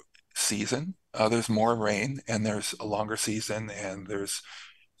longer season. There's more rain, and there's a longer season, and there's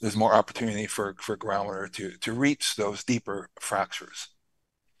more opportunity for groundwater to reach those deeper fractures.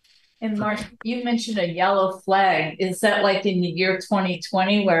 And Mark, you mentioned a yellow flag. Is that like in the year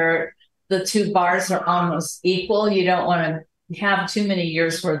 2020 where the two bars are almost equal? You don't want to have too many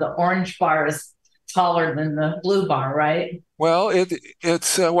years where the orange bar is taller than the blue bar, right? Well, it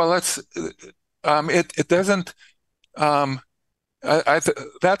doesn't. That's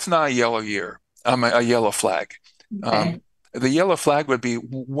not a yellow year. A yellow flag. Okay. The yellow flag would be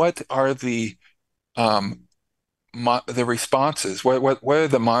what are the responses? What are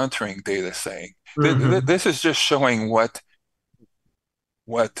the monitoring data saying? Mm-hmm. This is just showing what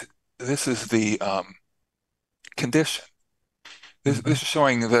this is the condition. This is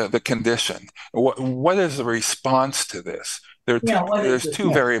showing the condition. What is the response to this? There's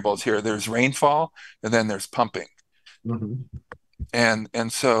two variables here. There's rainfall, and then there's pumping. Mm-hmm.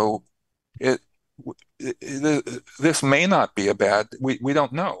 And so this may not be a bad. We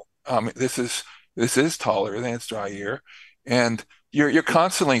don't know. This is taller than its dry year, and you're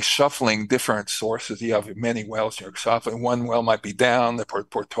constantly shuffling different sources. You have many wells. You're shuffling. One well might be down. The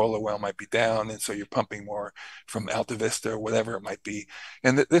Portola well might be down, and so you're pumping more from Alta Vista or whatever it might be.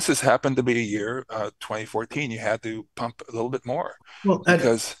 And this has happened to be a year, 2014. You had to pump a little bit more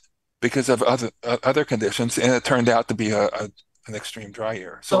because of other conditions, and it turned out to be an extreme dry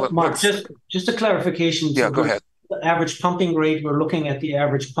year. So Mark, just a clarification. Yeah, go ahead. The average pumping rate, we're looking at the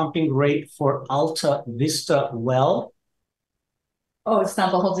average pumping rate for Alta Vista well. Oh, it's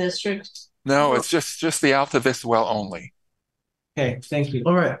not the whole district? No, it's just the Alta Vista well only. Okay, thank you.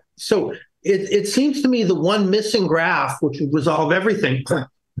 All right. So it seems to me the one missing graph, which would resolve everything,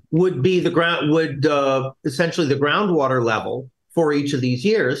 would be essentially the groundwater level for each of these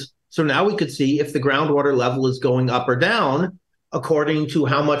years. So now we could see if the groundwater level is going up or down according to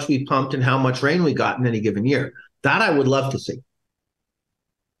how much we pumped and how much rain we got in any given year. That I would love to see.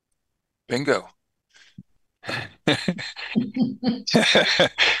 Bingo. I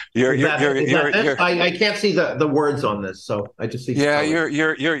can't see the words on this, so I just see. Yeah,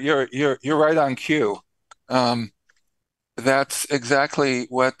 you're right on cue. That's exactly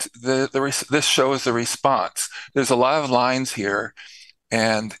what this shows the response. There's a lot of lines here,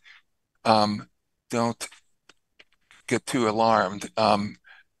 and don't get too alarmed.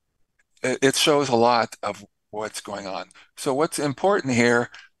 It shows a lot of what's going on. So what's important here,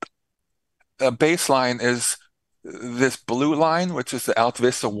 a baseline is this blue line, which is the Alta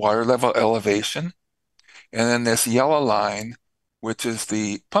Vista water level elevation, and then this yellow line, which is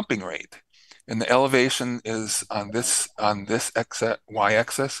the pumping rate. and the elevation is on this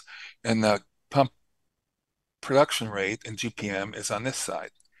y-axis, and the pump production rate in GPM is on this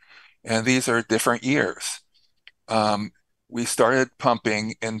side. And these are different years. We started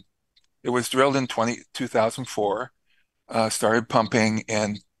pumping in, it was drilled in 2004, started pumping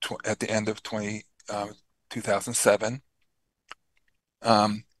at the end of 2007.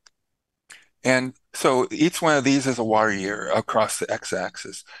 And so each one of these is a water year across the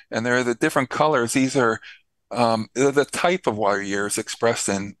x-axis. And there are the different colors. These are the type of water years expressed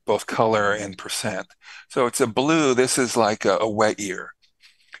in both color and percent. So it's a blue, this is like a wet year.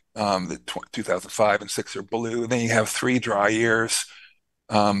 The 2005 and 6 are blue. Then you have 3 dry years.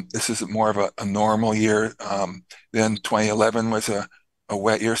 This is more of a normal year. Then 2011 was a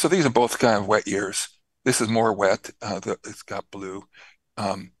wet year. So these are both kind of wet years. This is more wet. It's got blue.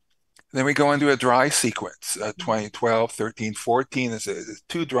 Then we go into a dry sequence. 2012, 13, 14 is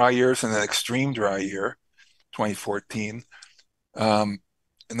 2 dry years and an extreme dry year. 2014,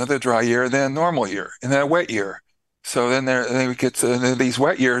 another dry year, then a normal year, and then a wet year. So then we get to these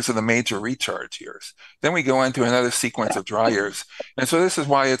wet years are the major recharge years. Then we go into another sequence of dry years. And so this is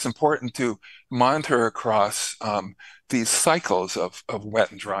why it's important to monitor across these cycles of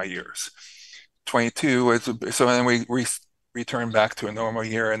wet and dry years. 22 is, so then we return back to a normal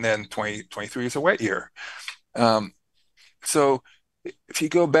year, and then 2023 is a wet year. So if you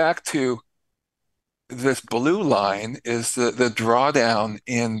go back to this blue line is the drawdown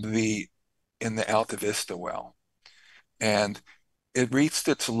in the Alta Vista well. And it reached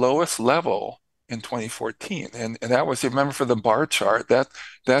its lowest level in 2014. And that was, remember for the bar chart,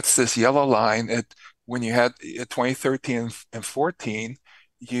 that's this yellow line. When you had 2013 and 14,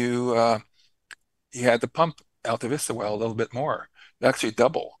 you had to pump Alta Vista well a little bit more, actually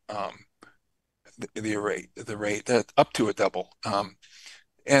double the rate up to a double.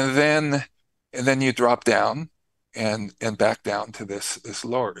 And then you drop down and back down to this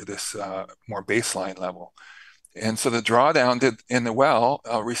more baseline level. And so the drawdown in the well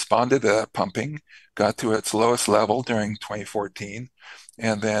responded to pumping, got to its lowest level during 2014.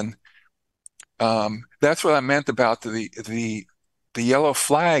 And then that's what I meant about the yellow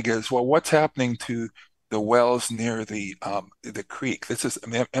flag is, well, what's happening to the wells near the creek? This is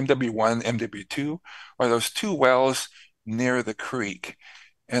MW1, MW2, are those 2 wells near the creek.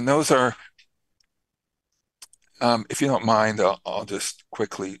 And those are, if you don't mind, I'll just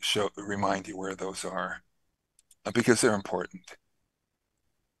quickly remind you where those are, because they're important.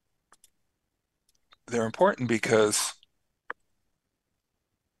 They're important because,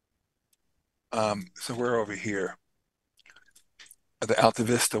 so we're over here, the Alta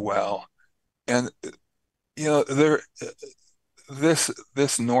Vista well, and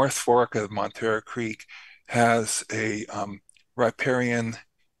this North Fork of Montara Creek has a riparian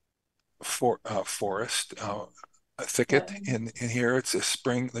forest, a thicket in here. It's a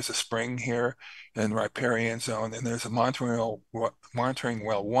spring. There's a spring here in riparian zone, and there's a monitoring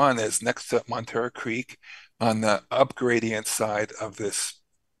well 1 is next to Montara Creek on the up gradient side of this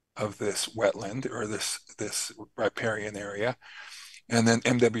wetland or this riparian area, and then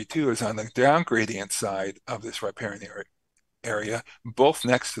MW2 is on the down gradient side of this riparian area, both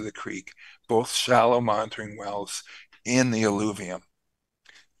next to the creek, both shallow monitoring wells in the alluvium.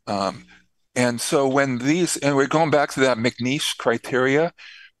 And so when these, and we're going back to that McNeish criteria,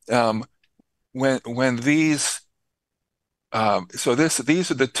 when these, so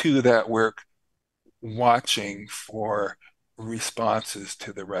these are the 2 that we're watching for responses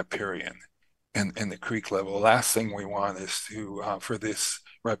to the riparian and the creek level. The last thing we want is for this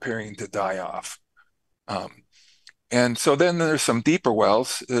riparian to die off. And so then there's some deeper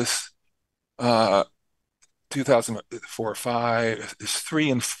wells. This 2004, 5 is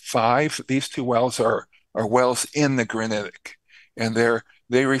 3 and 5. These 2 wells are wells in the granitic, and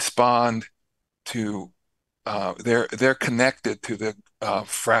they respond to they're connected to the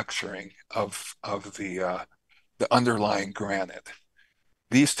fracturing of the underlying granite.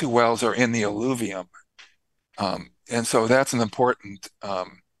 These 2 wells are in the alluvium, and so that's an important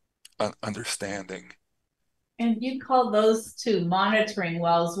understanding. And you call those 2 monitoring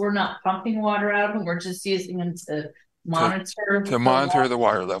wells. We're not pumping water out of them. We're just using them to monitor the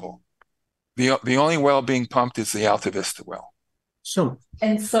water level. The only well being pumped is the Alta Vista well. So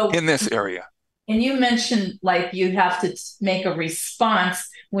in this area. And you mentioned like you have to make a response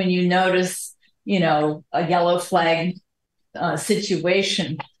when you notice, a yellow flag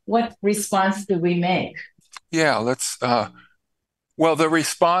situation. What response do we make? Yeah, let's. Well, the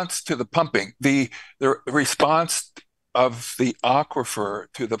response to the pumping, the response of the aquifer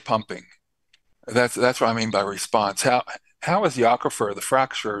to the pumping. That's what I mean by response. how is the aquifer, the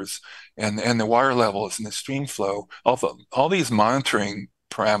fractures, and the water levels and the stream flow, all these monitoring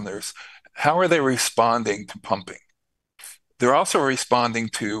parameters, how are they responding to pumping? They're also responding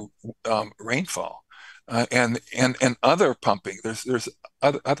to rainfall and other pumping. There's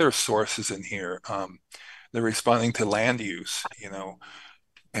other sources in here. They're responding to land use,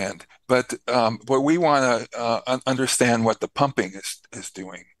 but we want to understand what the pumping is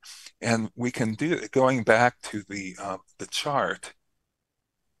doing, and we can do it going back to the chart.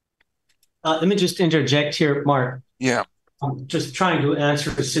 Let me just interject here, Mark. Yeah. I'm just trying to answer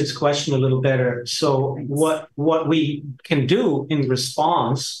Sid's question a little better. So what we can do in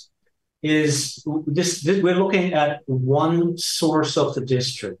response is this we're looking at one source of the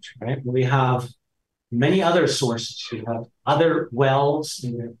district, right? We have many other sources. We have other wells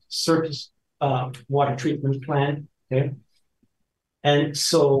in the surface water treatment plant. Okay. And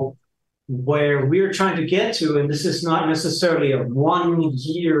so where we're trying to get to, and this is not necessarily a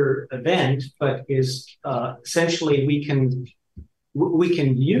 1-year event, but is essentially we can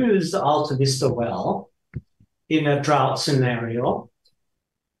use the Alta Vista well in a drought scenario.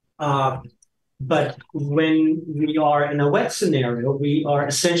 But when we are in a wet scenario, we are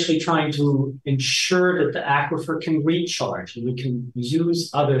essentially trying to ensure that the aquifer can recharge and we can use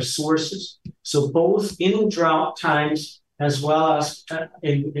other sources. So both in drought times as well as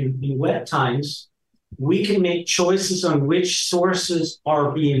in wet times, we can make choices on which sources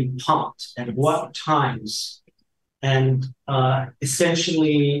are being pumped at what times, and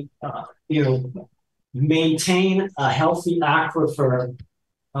essentially, maintain a healthy aquifer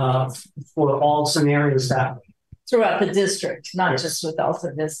for all scenarios that way. Throughout the district, not just with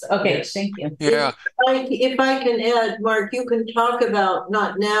Alta Vista. Okay, yes. Thank you. Yeah. If I can add, Mark, you can talk about,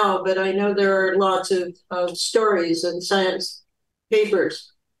 not now, but I know there are lots of stories and science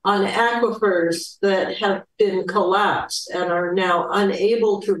papers on aquifers that have been collapsed and are now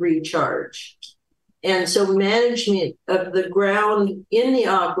unable to recharge. And so management of the ground in the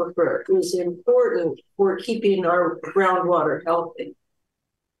aquifer is important for keeping our groundwater healthy.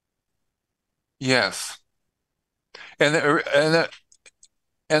 Yes. And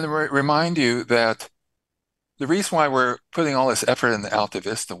remind you that the reason why we're putting all this effort in the Alta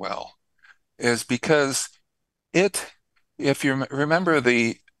Vista well is because if you remember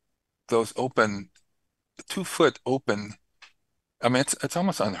those 2-foot open, I mean, it's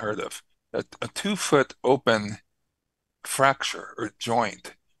almost unheard of, a 2-foot open fracture or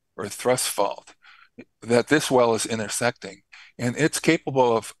joint or thrust fault that this well is intersecting, and it's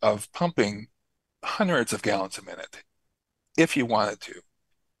capable of pumping hundreds of gallons a minute if you wanted to,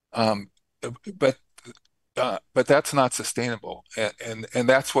 but that's not sustainable, and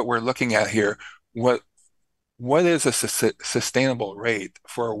that's what we're looking at here. What is a sustainable rate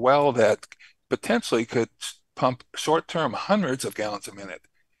for a well that potentially could pump short-term hundreds of gallons a minute?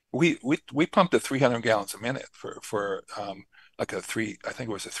 We pumped at 300 gallons a minute for like I think it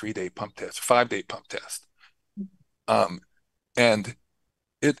was a 3-day pump test, 5-day pump test, and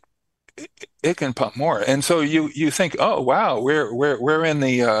it can pump more. And so you think, oh wow, we're in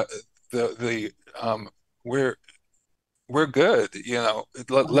we're good,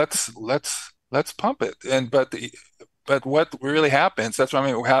 let's pump it. But what really happens, that's what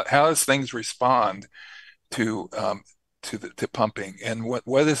I mean, how does things respond to pumping, and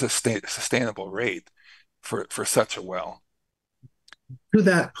what is a sustainable rate for such a well? To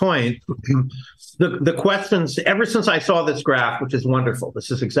that point, the questions, ever since I saw this graph, which is wonderful,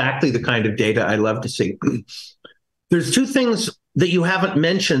 this is exactly the kind of data I love to see. There's two things that you haven't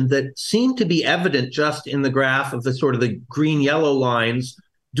mentioned that seem to be evident just in the graph of the sort of the green-yellow lines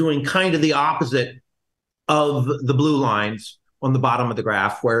doing kind of the opposite of the blue lines on the bottom of the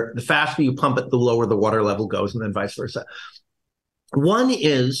graph, where the faster you pump it, the lower the water level goes, and then vice versa. One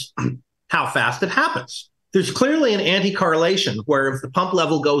is how fast it happens. There's clearly an anti-correlation where if the pump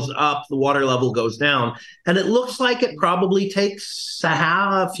level goes up, the water level goes down. And it looks like it probably takes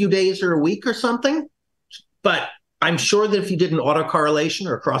a few days or a week or something. But I'm sure that if you did an autocorrelation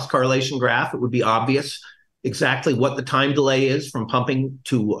or a cross-correlation graph, it would be obvious exactly what the time delay is from pumping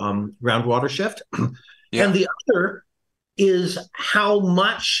to groundwater shift. Yeah. And the other is how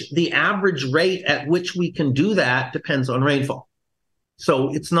much the average rate at which we can do that depends on rainfall.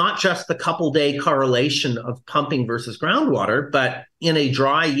 So it's not just the couple-day correlation of pumping versus groundwater, but in a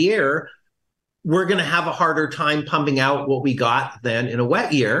dry year, we're going to have a harder time pumping out what we got than in a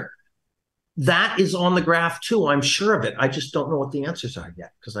wet year. That is on the graph too. I'm sure of it. I just don't know what the answers are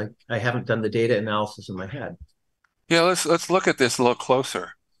yet because I haven't done the data analysis in my head. Yeah, let's look at this a little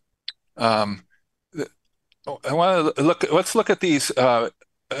closer. I want to let's look at these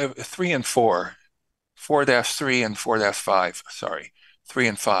 3 and 4 4-3 and 4-5, sorry, 3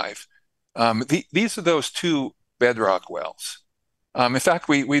 and 5. These are those two bedrock wells. In fact,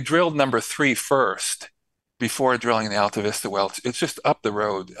 we drilled number 3 first before drilling the Alta Vista well. It's just up the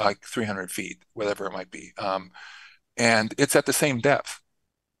road, like 300 feet, whatever it might be. And it's at the same depth.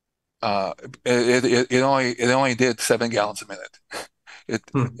 It only did 7 gallons a minute. It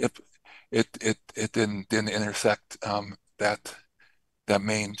didn't intersect that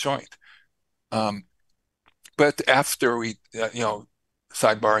main joint. But after we,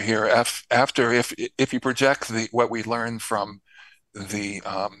 sidebar here, after if you project what we learned from the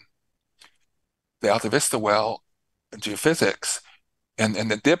Alta Vista well geophysics and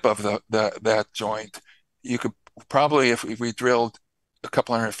the dip of that joint, you could probably, if we drilled a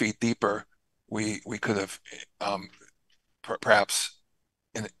couple hundred feet deeper, we could have perhaps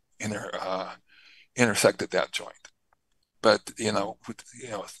intersected that joint. But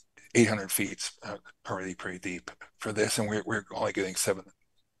 800 feet's already pretty deep for this, and we're only getting 7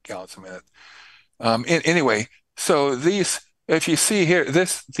 gallons a minute. Anyway, so if you see here, the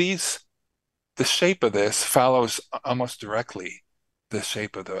shape of this follows almost directly the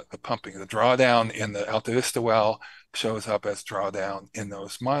shape of the pumping. The drawdown in the Alta Vista well shows up as drawdown in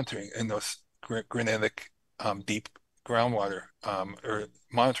those granitic deep groundwater or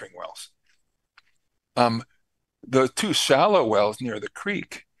monitoring wells. The two shallow wells near the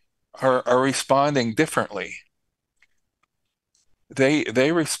creek are responding differently.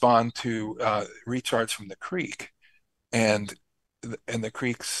 They respond to recharge from the creek and the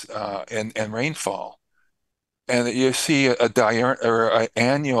creeks and rainfall, and you see a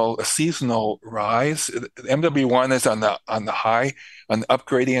seasonal rise. MW1 is on the high, on the up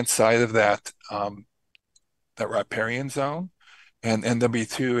gradient side of that riparian zone, and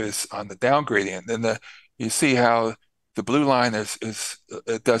MW2 is on the down gradient. And you see how the blue line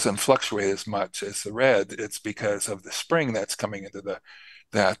it doesn't fluctuate as much as the red. It's because of the spring that's coming into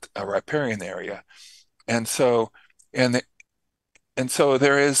that riparian area, and so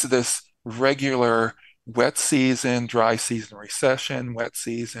there is this regular wet season, dry season recession, wet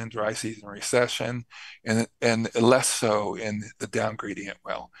season, dry season recession, and less so in the down gradient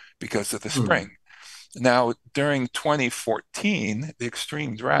well because of the spring. Now, during 2014, the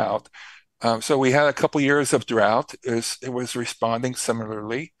extreme drought, so we had a couple years of drought. It was responding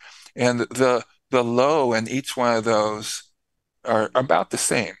similarly, and the low in each one of those are about the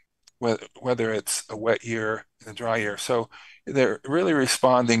same, whether it's a wet year and a dry year. So they're really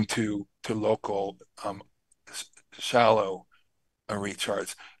responding to local shallow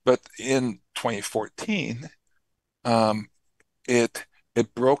recharge. But in 2014, it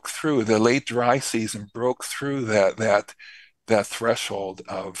broke through, the late dry season broke through that threshold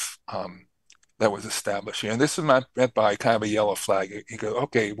of that was established here. And this is meant by kind of a yellow flag. You go,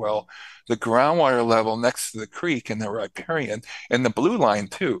 okay, well, the groundwater level next to the creek in the riparian, and the blue line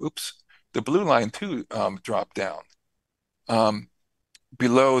too, dropped down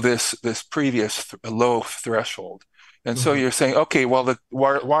below this previous low threshold. And so you're saying, okay, well, the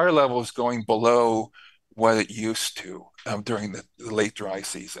water level is going below what it used to during the late dry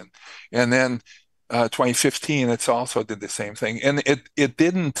season. And then 2015, it's also did the same thing. And it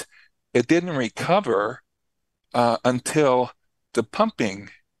didn't recover until the pumping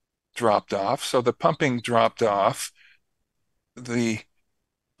dropped off. So the pumping dropped off,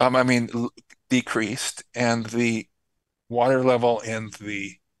 decreased, and the water level in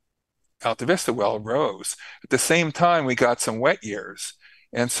the Alta Vista well rose. At the same time, we got some wet years.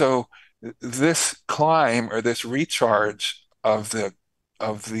 And so this climb or this recharge of the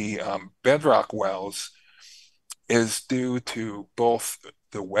bedrock wells is due to both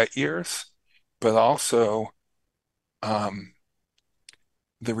the wet years, but also the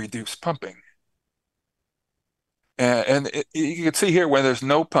reduced pumping. And you can see here when there's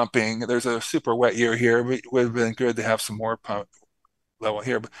no pumping, there's a super wet year here. It would have been good to have some more pump level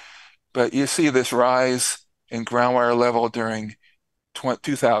here. But you see this rise in groundwater level during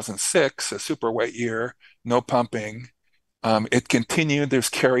 2006, a super wet year, no pumping. It continued. There's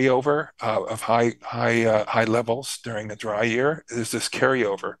carryover of high levels during a dry year. There's this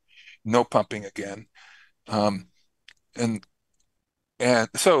carryover, no pumping again, and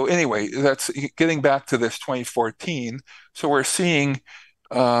so anyway, that's getting back to this 2014. So we're seeing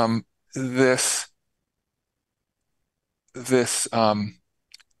this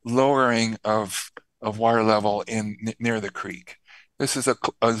lowering of water level near the creek. This is a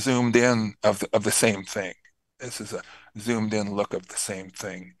zoomed in of the same thing. This is a zoomed in look of the same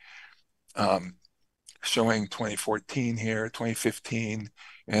thing, showing 2014 here, 2015,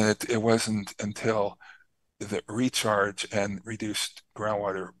 and it wasn't until the recharge and reduced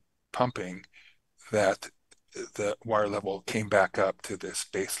groundwater pumping that the water level came back up to this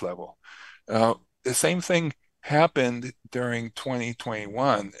base level. The same thing happened during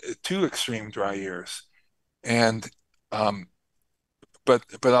 2021, 2 extreme dry years, and but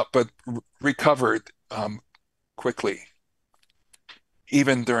recovered quickly,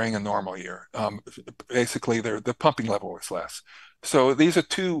 even during a normal year. Basically, the pumping level was less. So these are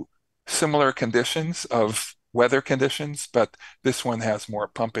 2 similar conditions of weather conditions, but this one has more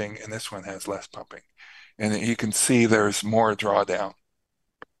pumping and this one has less pumping. And you can see there's more drawdown.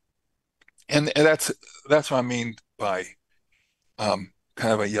 And that's what I mean by kind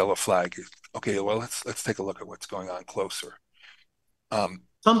of a yellow flag. Okay, well, let's take a look at what's going on closer.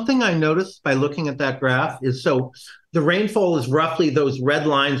 Something I noticed by looking at that graph is, so the rainfall is roughly those red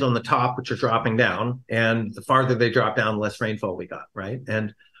lines on the top, which are dropping down, and the farther they drop down, the less rainfall we got, right?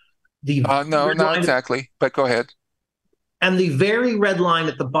 And the no, not exactly, but go ahead. And the very red line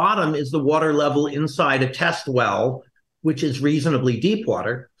at the bottom is the water level inside a test well, which is reasonably deep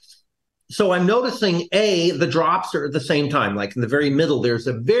water. So I'm noticing, the drops are at the same time. Like in the very middle, there's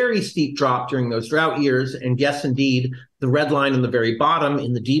a very steep drop during those drought years. And yes, indeed, the red line in the very bottom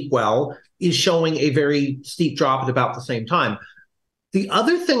in the deep well is showing a very steep drop at about the same time. The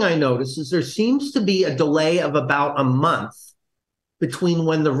other thing I notice is there seems to be a delay of about a month between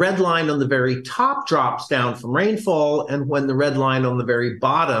when the red line on the very top drops down from rainfall and when the red line on the very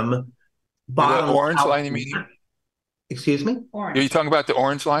bottom the orange line, you mean? Excuse me? Orange. Are you talking about the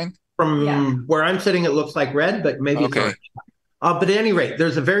orange line? From where I'm sitting, it looks like red, but maybe it's orange. But at any rate,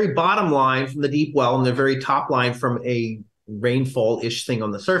 there's a very bottom line from the deep well and the very top line from a rainfall-ish thing on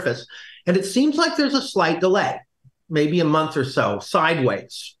the surface. And it seems like there's a slight delay, maybe a month or so,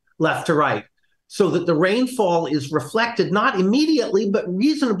 sideways, left to right, so that the rainfall is reflected not immediately, but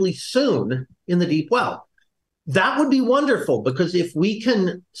reasonably soon in the deep well. That would be wonderful, because if we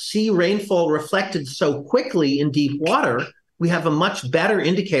can see rainfall reflected so quickly in deep water, we have a much better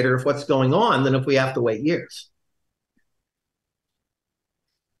indicator of what's going on than if we have to wait years.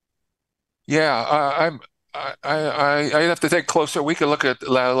 Yeah, I'd have to take closer. We could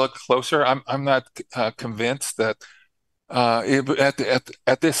look closer. I'm not convinced that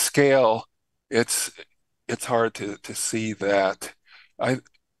at this scale, it's hard to see that. I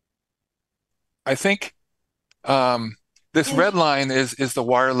think this red line is the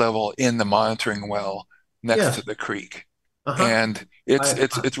water level in the monitoring well next to the creek. And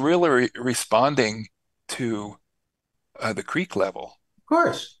it's really responding to the creek level. Of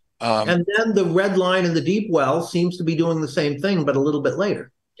course. And then the red line in the deep well seems to be doing the same thing, but a little bit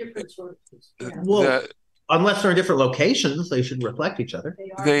later. Different sources. Yeah. Well, unless they're in different locations, they should reflect each other.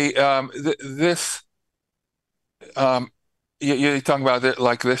 You're talking about it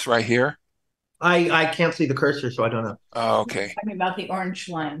like this right here? I can't see the cursor, so I don't know. Oh, okay. Talking about the orange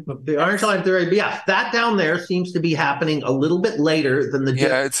line. The orange line, yeah, that down there seems to be happening a little bit later than the.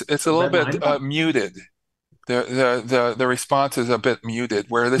 Yeah, it's a little bit muted. The response is a bit muted,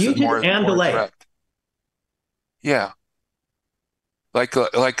 where this is more direct. Yeah, like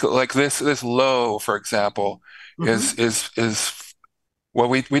this low, for example, is well,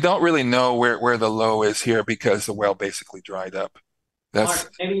 we don't really know where the low is here because the well basically dried up. That's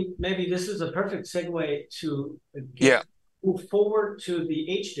Mark, maybe this is a perfect segue to move forward to the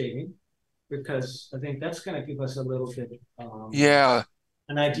H dating, because I think that's going to give us a little bit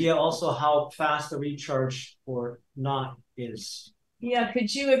an idea also how fast the recharge or not is. Yeah,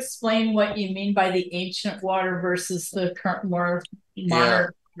 could you explain what you mean by the ancient water versus the current more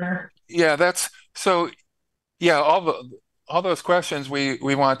modern water? Yeah, that's so. Yeah, all those questions we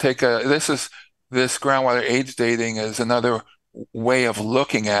want to take. This groundwater age dating is another way of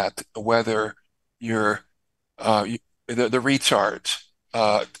looking at whether the recharge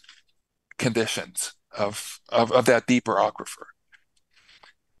conditions of that deeper aquifer.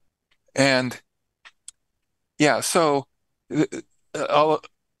 And yeah, so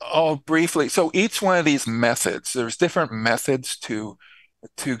I'll briefly, so each one of these methods, there's different methods to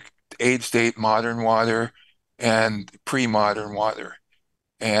age date modern water and pre-modern water.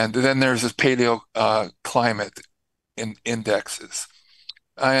 And then there's this paleoclimate indexes.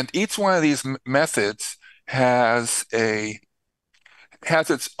 And each one of these methods has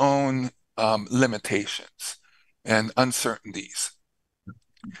its own limitations and uncertainties.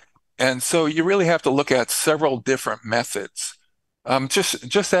 And so you really have to look at several different methods.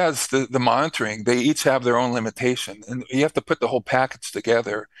 Just as the monitoring, they each have their own limitation, and you have to put the whole package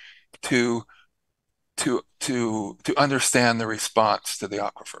together to understand the response to the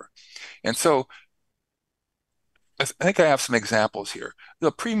aquifer. And so I think I have some examples here.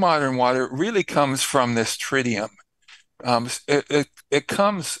 The pre-modern water really comes from this tritium. It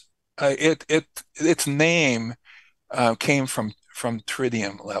comes its name came from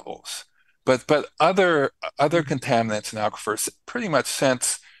tritium levels, but other contaminants in aquifers pretty much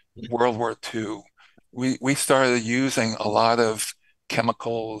since World War II, we started using a lot of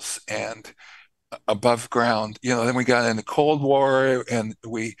chemicals and above ground. Then we got into Cold War, and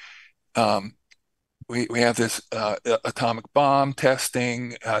we have this atomic bomb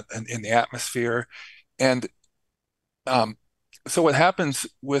testing in the atmosphere, and so what happens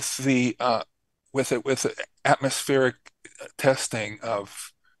with the atmospheric testing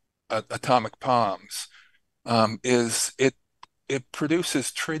of atomic bombs is it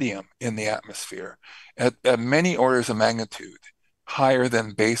produces tritium in the atmosphere at many orders of magnitude higher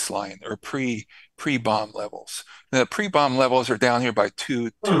than baseline or pre-bomb levels. The pre-bomb levels are down here by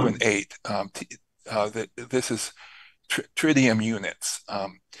 2 and 8. This is tritium units,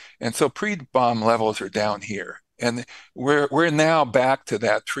 and so pre-bomb levels are down here, and we're now back to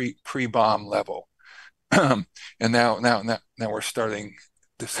that pre-bomb level. And now we're starting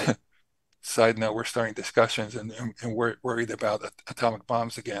this. Side note, we're starting discussions and we're worried about atomic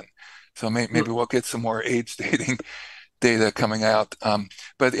bombs again. So maybe we'll get some more age dating data coming out.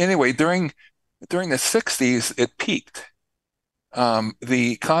 But anyway, during the 60s, it peaked.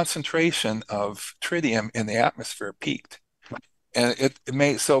 The concentration of tritium in the atmosphere peaked. And it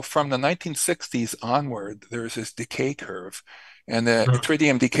made, so from the 1960s onward, there's this decay curve. And the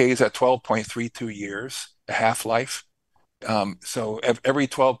tritium decays at 12.32 years, a half-life. So every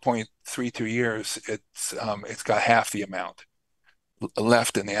 12.32 years, it's got half the amount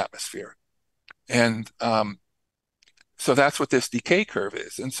left in the atmosphere. And so that's what this decay curve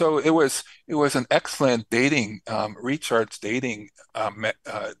is. And so it was an excellent dating, recharge dating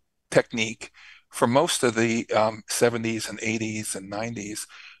technique for most of the 70s and 80s and 90s.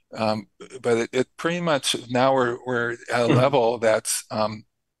 But it pretty much, now we're at a level that's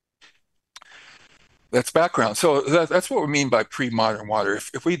background. So that's what we mean by pre-modern water.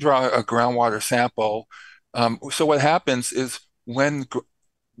 If we draw a groundwater sample, so what happens is when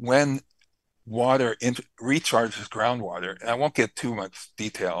water recharges groundwater, and I won't get too much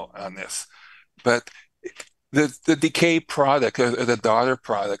detail on this, but the decay product, or the daughter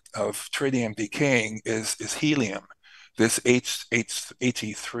product of tritium decaying is helium, this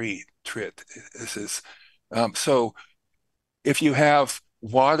He3 trit. This is so if you have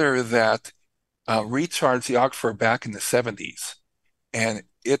water that recharged the aquifer back in the 70s, and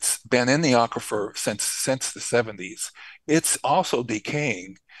it's been in the aquifer since the 70s, it's also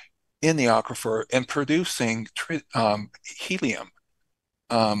decaying in the aquifer and producing helium,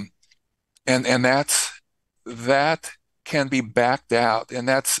 and that can be backed out, and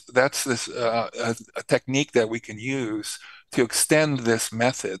that's this a technique that we can use to extend this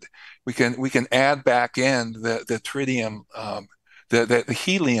method. We can add back in the tritium, the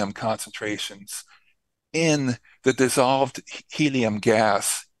helium concentrations in the dissolved helium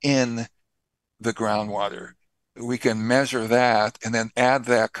gas in the groundwater. We can measure that and then add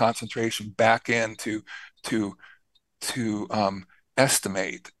that concentration back in to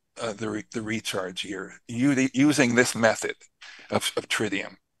estimate the recharge year using this method of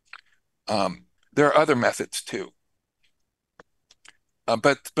tritium. There are other methods too,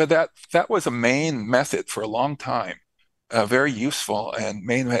 but that was a main method for a long time. Very useful and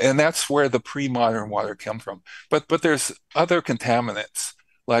that's where the pre-modern water came from. But there's other contaminants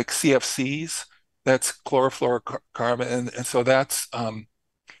like CFCs, that's chlorofluorocarbon, and so that's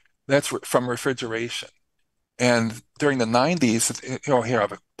from refrigeration. And during the 90s, here I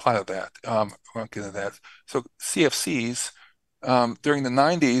have a plot of that. I won't get into that. So CFCs during the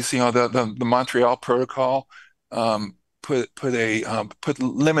 90s, the Montreal Protocol put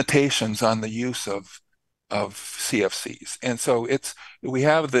limitations on the use of CFCs, and so we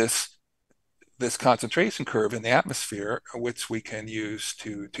have this concentration curve in the atmosphere, which we can use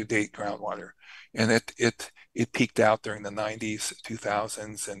to date groundwater, and it peaked out during the 90s,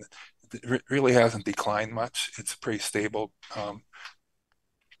 2000s, and it really hasn't declined much. It's a pretty stable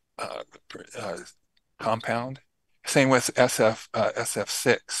compound. Same with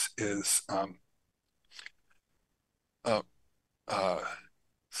SF6 is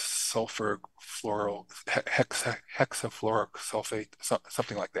sulfur hexafluoric sulfate,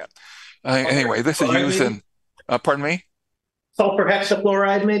 something like that. Anyway, this is used in, pardon me? Sulfur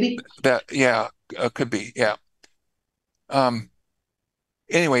hexafluoride, maybe? Yeah, could be, yeah.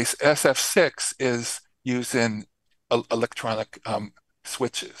 Anyways, SF6 is used in electronic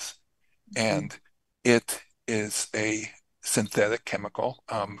switches, and it is a synthetic chemical,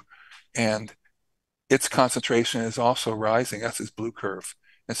 and its concentration is also rising. That's this blue curve.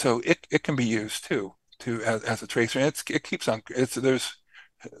 And so it can be used too as a tracer. And it keeps on. There's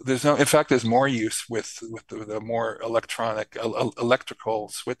in fact, there's more use with the more electrical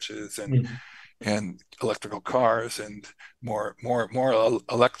switches and electrical cars, and more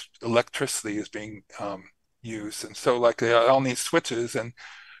electricity is being used, and so like they all need switches, and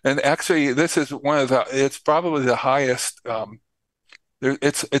actually this is it's probably the highest.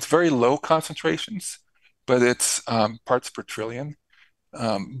 It's very low concentrations, but it's parts per trillion,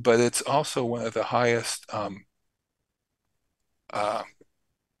 but it's also one of the highest uh,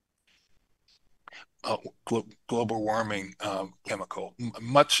 global warming chemical,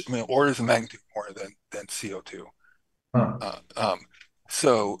 orders of magnitude more than CO2. Huh.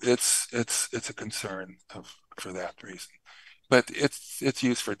 So it's a concern for that reason. But it's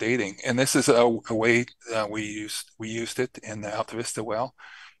used for dating, and this is a way we used it in the Alta Vista well.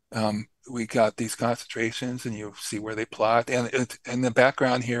 We got these concentrations, and you see where they plot. And in the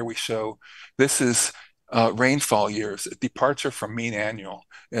background here, we show this is rainfall years, a departure from mean annual,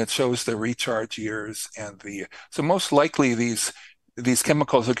 and it shows the recharge years so most likely these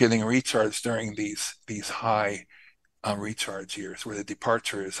chemicals are getting recharged during these high recharge years where the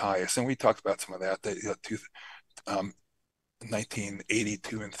departure is highest. And we talked about some of that.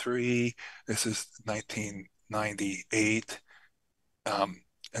 1982 and 3. This is 1998,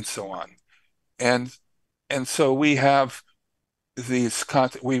 and so on. And so we have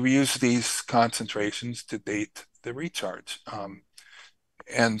we use these concentrations to date the recharge,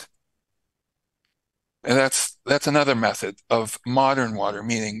 and that's another method of modern water,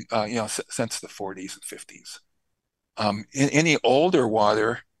 meaning since the 40s and 50s. In any older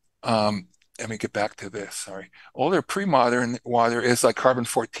water, let me get back to this. Sorry, older pre-modern water is like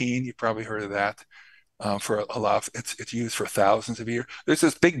carbon-14. You probably heard of that. For a lot, it's used for thousands of years. There's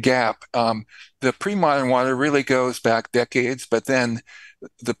this big gap. The pre-modern water really goes back decades, but then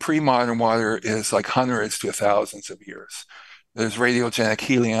the pre-modern water is like hundreds to thousands of years. There's radiogenic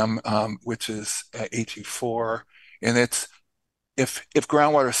helium, which is He4, and if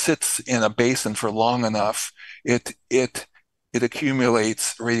groundwater sits in a basin for long enough, it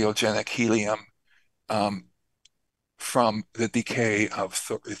accumulates radiogenic helium from the decay of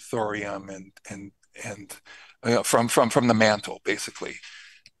thorium and from the mantle, basically.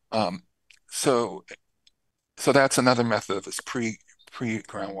 So that's another method of this pre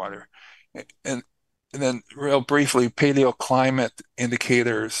groundwater, and then real briefly, paleoclimate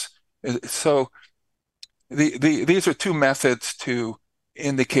indicators. So these are two methods to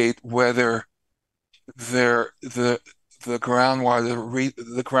indicate whether the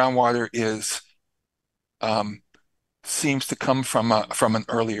groundwater is seems to come from an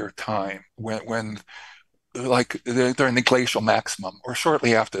earlier time when like during the glacial maximum or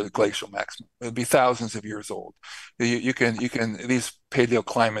shortly after the glacial maximum. It'd be thousands of years old. You can these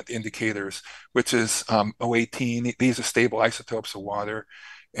paleoclimate indicators, which is O18. These are stable isotopes of water,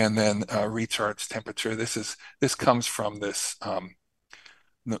 and then recharge temperature. This comes from this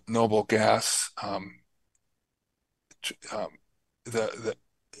noble gas. I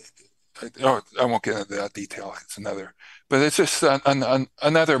won't get into that detail. It's but it's just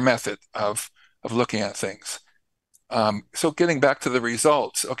another method of looking at things. So getting back to the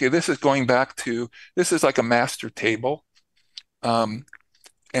results. Okay, this is like a master table. And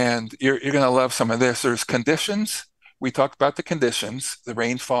you're going to love some of this. There's conditions. We talked about the conditions, the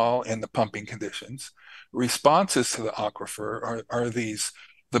rainfall and the pumping conditions. Responses to the aquifer are these,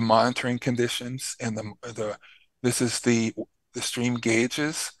 the monitoring conditions, and this is the stream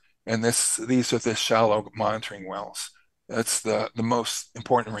gauges, and these are the shallow monitoring wells. That's the most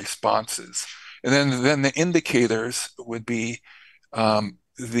important responses. And then the indicators would be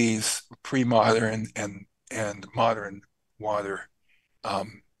these pre-modern and modern water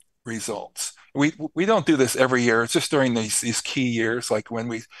results. We don't do this every year. It's just during these key years, like when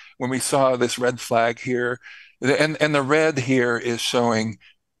we saw this red flag here, and the red here is showing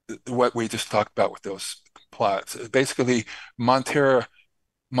what we just talked about with those plots. Basically, Montara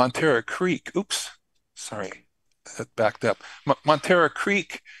Creek. Oops, sorry, that backed up. Montara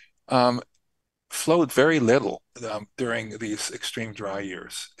Creek flowed very little during these extreme dry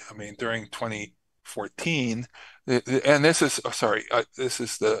years. I mean, during 2014, and this is this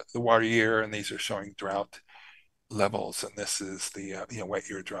is the water year, and these are showing drought levels, and this is the wet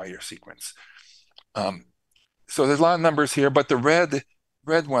year, dry year sequence. So there's a lot of numbers here, but the red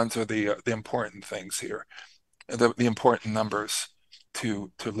ones are the important things here, the important numbers to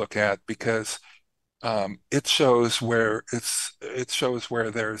look at, because it shows where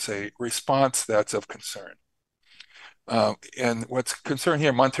there's a response that's of concern. And what's concerned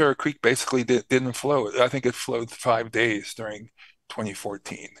here, Montara Creek basically didn't flow. I think it flowed 5 days during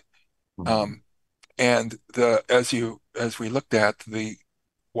 2014. And as we looked at, the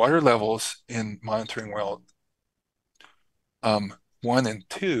water levels in monitoring well 1 and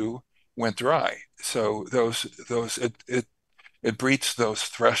 2 went dry. So it breached those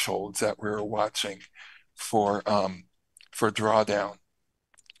thresholds that we were watching for drawdown.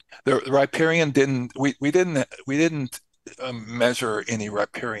 The riparian we didn't measure any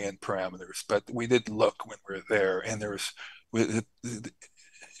riparian parameters, but we did look when we were there, and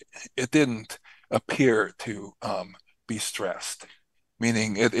it didn't appear to be stressed,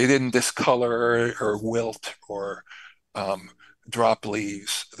 meaning it didn't discolor or wilt or drop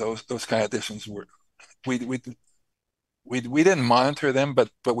leaves. Those kind of conditions were we didn't monitor them, but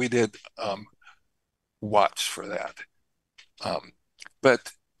we did watch for that.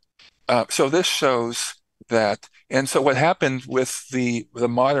 So this shows that, and so what happened with the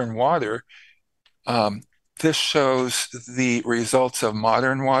modern water, this shows the results of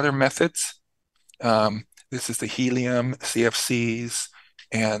modern water methods. This is the helium, CFCs,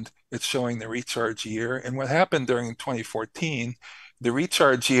 and it's showing the recharge year. And what happened during 2014, the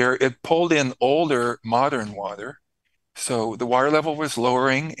recharge year, it pulled in older modern water. So the water level was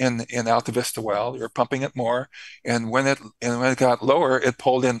lowering in Alta Vista well. We were pumping it more, and when it got lower, it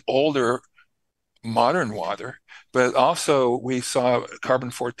pulled in older modern water. But also we saw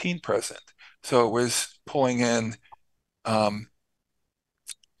carbon-14 present, so it was pulling in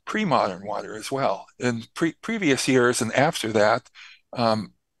pre-modern water as well. In previous years and after that,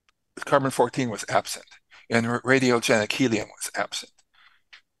 carbon-14 was absent, and radiogenic helium was absent.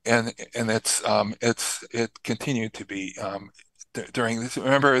 And it continued to be during this.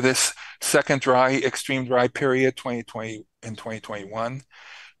 Remember this second extreme dry period, 2020 and 2021.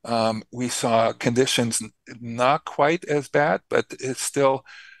 We saw conditions not quite as bad, but it's still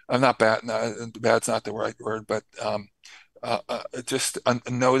not bad. Bad's not the right word, but just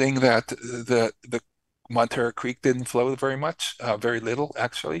noting that the Montara Creek didn't flow very much, very little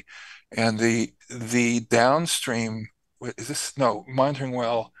actually, and the downstream. Is this monitoring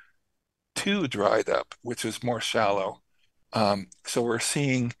well 2 dried up, which is more shallow. So we're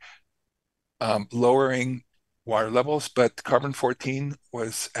seeing lowering water levels, but carbon-14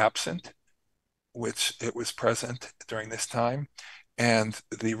 was absent, which it was present during this time, and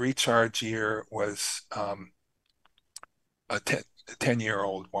the recharge year was a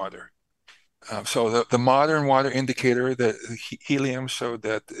 10-year-old water. So the modern water indicator, the helium, showed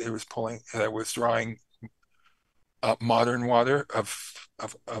that it was drawing modern water of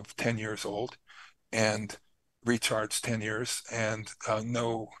 10 years old and recharged 10 years, and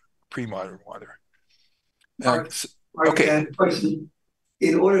no pre-modern water. Okay. Question.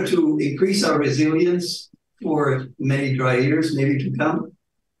 In order to increase our resilience for many dry years, maybe to come,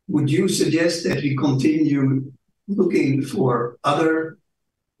 would you suggest that we continue looking for other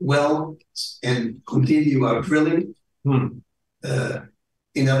wells and continue our drilling? In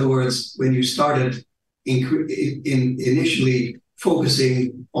other words, when you started initially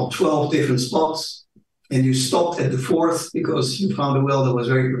focusing on 12 different spots, and you stopped at the 4th because you found a well that was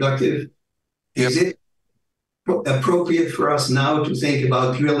very productive. Yep. Is it appropriate for us now to think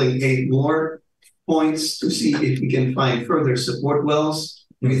about drilling 8 more points to see if we can find further support wells?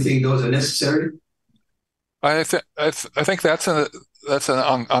 Do you think those are necessary? I think that's an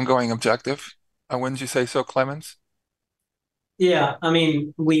ongoing objective. Wouldn't you say so, Clemens? Yeah, I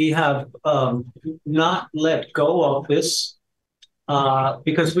mean, we have not let go of this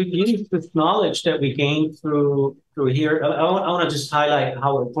because we use this knowledge that we gained through here. I want to just highlight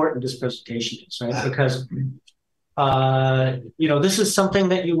how important this presentation is, right? Because this is something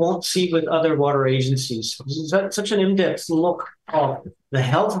that you won't see with other water agencies. This is such an in-depth look of the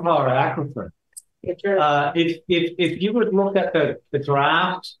health of our aquifer. If you would look at the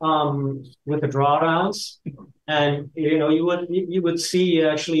draft with the drawdowns, and you would see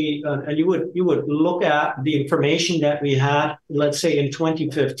actually, and you would look at the information that we had, let's say in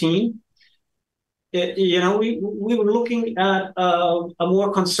 2015. We were looking at a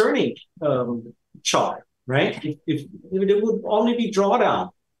more concerning chart, right? If it would only be drawdown,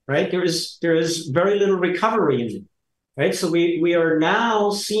 right? There is very little recovery in it. Right, so we are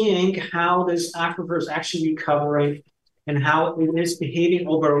now seeing how this aquifer is actually recovering and how it is behaving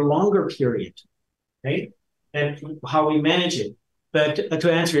over a longer period, right? And how we manage it. But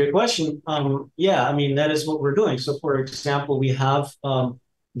to answer your question, yeah, I mean, that is what we're doing. So, for example, we have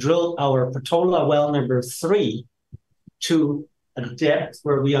drilled our Patola well number 3 to a depth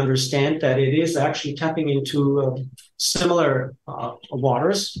where we understand that it is actually tapping into similar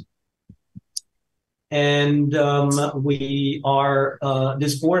waters. And we are,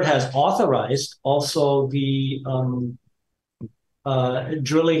 this board has authorized also the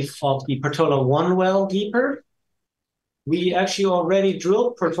drilling of the Patola 1 well deeper. we actually already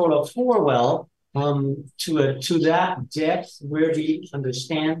drilled Portola 4 well to that depth where we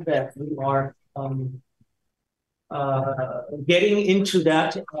understand that we are getting into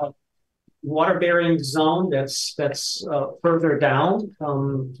that water-bearing zone that's further down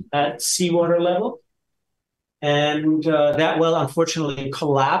at seawater level. And that well, unfortunately,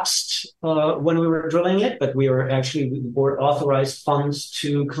 collapsed when we were drilling it, but we were actually, the board authorized funds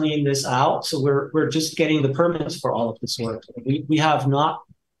to clean this out. So we're just getting the permits for all of this work. We have not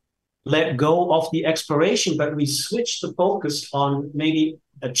let go of the exploration, but we switched the focus on maybe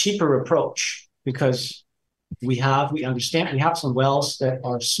a cheaper approach because we understand we have some wells that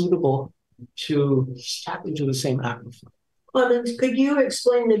are suitable to tap into the same aquifer. Clemens, could you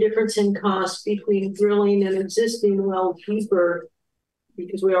explain the difference in cost between drilling an existing well deeper,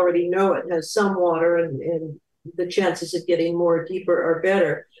 because we already know it has some water and the chances of getting more deeper are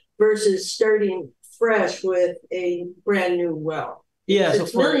better, versus starting fresh with a brand new well? Yeah,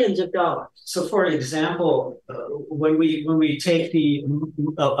 it's millions of dollars. So, for example, when we take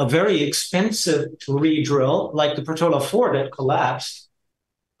a very expensive re-drill like the Portola 4 that collapsed,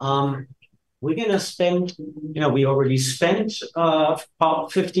 we're going to spend, we already spent about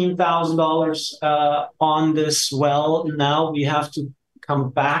 $15,000 on this well. Now we have to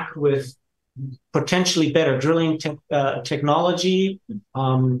come back with potentially better drilling technology.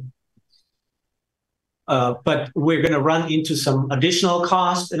 But we're going to run into some additional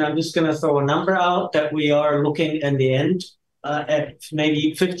costs. And I'm just going to throw a number out that we are looking in the end at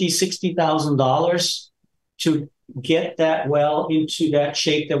maybe $50,000, $60,000 to get that well into that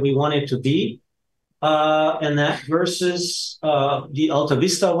shape that we want it to be. And that versus the Alta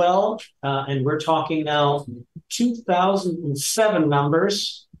Vista well. And we're talking now 2007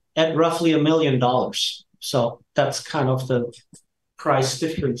 numbers at roughly $1 million. So that's kind of the price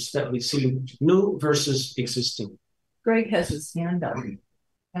difference that we see new versus existing. Greg has his hand up.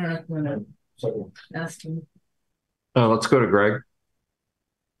 I don't know if you want to ask him. Let's go to Greg.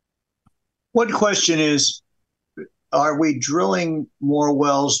 One question is, are we drilling more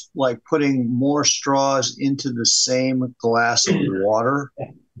wells, like putting more straws into the same glass of water,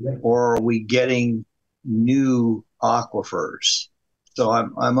 or are we getting new aquifers? So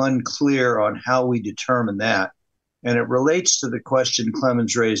I'm unclear on how we determine that. And it relates to the question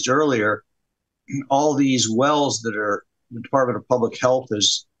Clemens raised earlier. All these wells that the Department of Public Health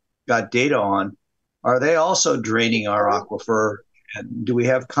has got data on, are they also draining our aquifer? And do we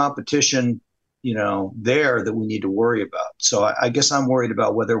have competition, there that we need to worry about? So I guess I'm worried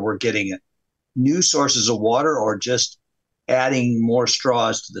about whether we're getting new sources of water or just adding more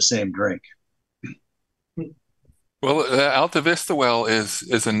straws to the same drink. Well, the Alta Vista well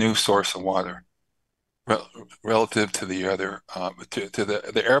is a new source of water relative to the other. To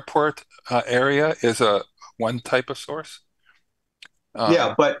the airport area is one type of source.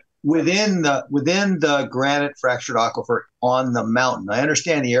 Yeah, but within the granite fractured aquifer on the mountain, I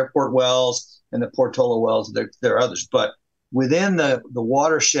understand the airport wells and the Portola wells. There are others, but within the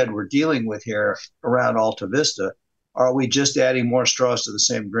watershed we're dealing with here around Alta Vista, are we just adding more straws to the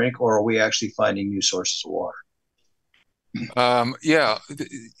same drink, or are we actually finding new sources of water? Yeah,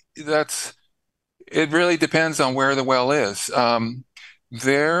 it really depends on where the well is.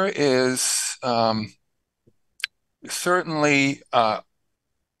 There is certainly an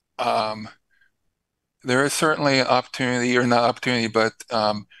opportunity, or not opportunity, but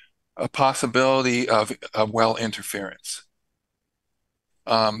a possibility of well interference.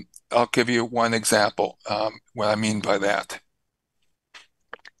 I'll give you one example, what I mean by that.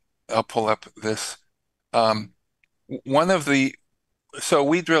 I'll pull up this. So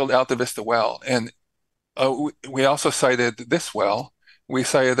we drilled Alta Vista well, and we also cited this well. We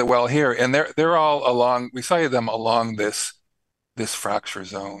cited the well here, and they're all along. We cited them along this fracture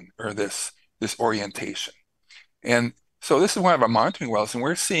zone, or this orientation. And so this is one of our monitoring wells, and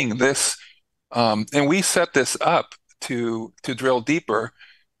we're seeing this. And we set this up to drill deeper,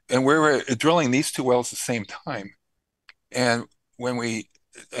 and we were drilling these two wells at the same time. And when we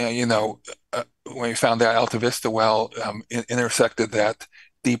when we found that Alta Vista well intersected that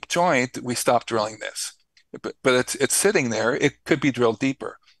deep joint, we stopped drilling this. But it's sitting there. It could be drilled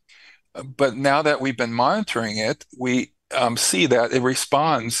deeper. But now that we've been monitoring it, we see that it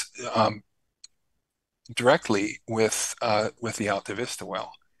responds directly with the Alta Vista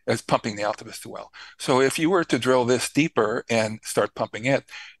well, as pumping the Alta Vista well. So if you were to drill this deeper and start pumping it,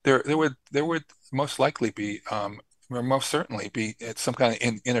 there would most likely be or most certainly be some kind of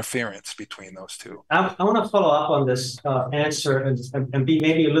interference between those two. I want to follow up on this answer and be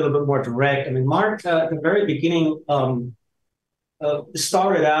maybe a little bit more direct. I mean, Mark, at the very beginning,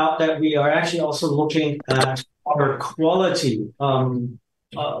 started out that we are actually also looking at water quality.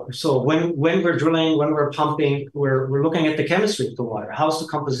 So when we're drilling, when we're pumping, we're looking at the chemistry of the water. How's the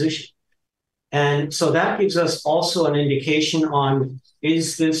composition? And so that gives us also an indication on,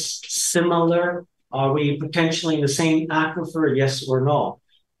 is this similar? Are we potentially in the same aquifer, yes or no?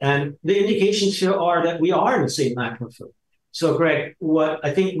 And the indications here are that we are in the same aquifer. So Greg, what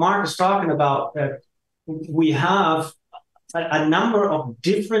I think Mark is talking about, that we have a number of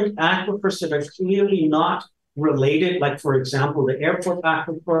different aquifers that are clearly not related. Like, for example, the airport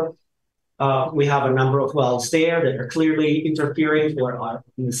aquifer, we have a number of wells there that are clearly interfering or are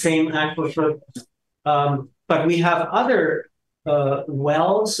in the same aquifer. But we have other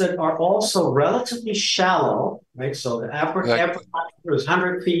wells that are also relatively shallow, right? So the airport aquifer is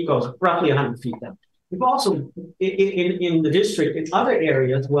 100 feet, goes roughly 100 feet down. We've also, in the district, in other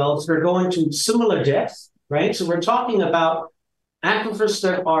areas, wells that are going to similar depths, right? So we're talking about aquifers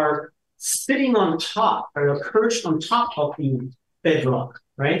that are sitting on top, or perched on top of the bedrock,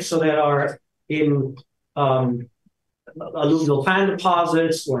 right? So that are in alluvial fan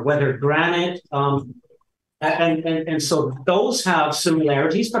deposits or weathered granite. And so those have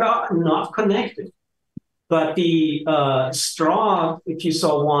similarities, but are not connected. But the straw, if you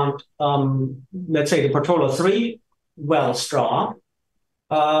so want, let's say the Portola 3 well straw,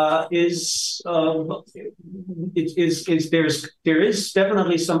 there is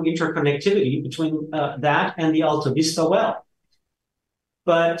definitely some interconnectivity between that and the Alta Vista well.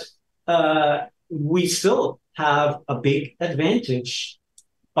 But we still have a big advantage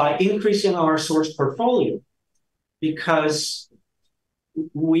by increasing our source portfolio, because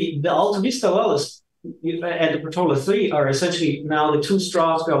the Alta Vista well is, and the Portola 3 are essentially now the two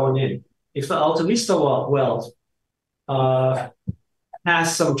straws going in. If the Alta Vista well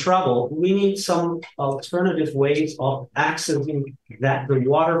has some trouble, we need some alternative ways of accessing the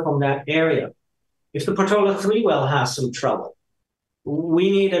water from that area. If the Portola 3 well has some trouble, we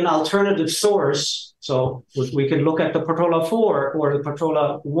need an alternative source. So we can look at the Portola 4 or the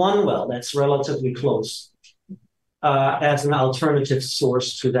Portola 1 well that's relatively close as an alternative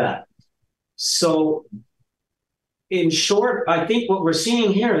source to that. So in short, I think what we're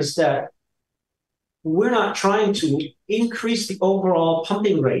seeing here is that we're not trying to increase the overall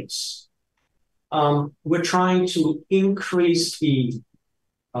pumping rates. We're trying to increase the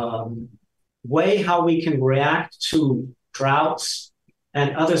way how we can react to droughts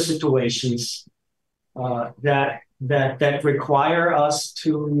and other situations that require us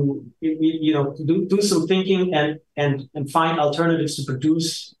to do some thinking and find alternatives to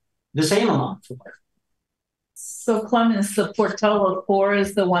produce the same amount of water. So Clemens, the Portola 4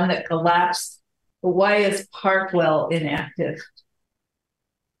 is the one that collapsed. Why is Parkwell inactive?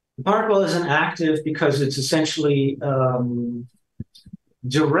 Parkwell is inactive because it's essentially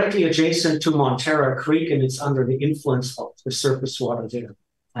directly adjacent to Montara Creek, and it's under the influence of the surface water there.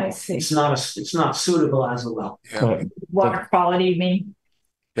 I see. It's not suitable as a well. Yeah. Water quality, you mean?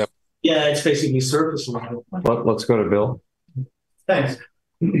 Yep. Yeah, it's basically surface water. Let's go to Bill. Thanks.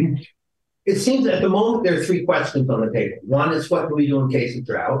 It seems at the moment there are three questions on the table. One is, what do we do in case of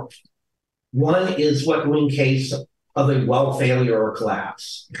drought? One is, what do we do in case of a well failure or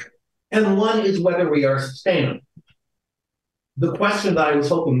collapse? And one is whether we are sustainable. The question that I was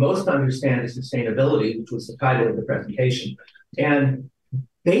hoping most to understand is sustainability, which was the title of the presentation. And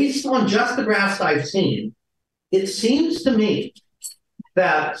based on just the graphs I've seen, it seems to me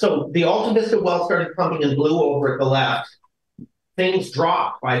that, so the Alta Vista well started pumping in blue over at the left. Things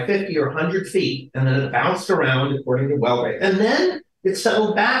dropped by 50 or 100 feet, and then it bounced around according to well rate. And then it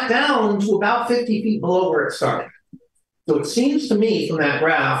settled back down to about 50 feet below where it started. So it seems to me from that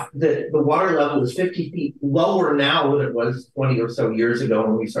graph that the water level is 50 feet lower now than it was 20 or so years ago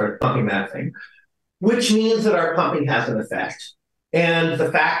when we started pumping that thing, which means that our pumping has an effect. And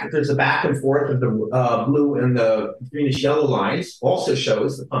the fact that there's a back and forth of the blue and the greenish yellow lines also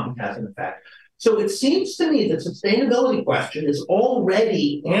shows the pumping has an effect. So it seems to me that sustainability question is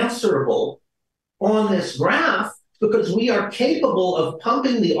already answerable on this graph, because we are capable of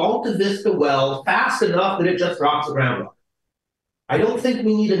pumping the Alta Vista well fast enough that it just drops the groundwater. I don't think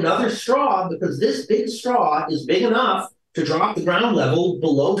we need another straw, because this big straw is big enough to drop the ground level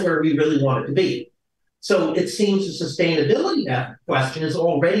below where we really want it to be. So it seems the sustainability question is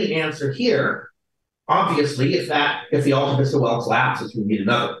already answered here. Obviously, if the Alta Vista well collapses, we need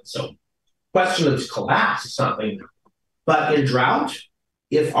another one. So question of collapse is something, but in drought,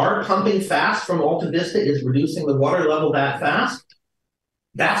 if our pumping fast from Alta Vista is reducing the water level that fast,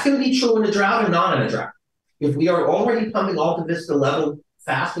 that's going to be true in a drought and not in a drought. If we are already pumping Alta Vista level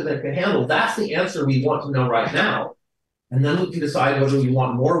faster than it can handle, that's the answer we want to know right now. And then we can decide whether we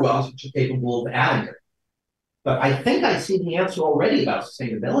want more wells which are capable of adding it. But I think I see the answer already about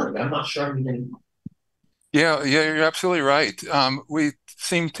sustainability. I'm not sure anything. Yeah, you're absolutely right. We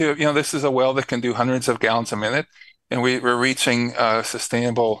seem to, this is a well that can do hundreds of gallons a minute, and we're reaching a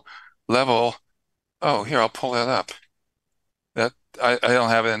sustainable level. Oh, here, I'll pull that up. That I don't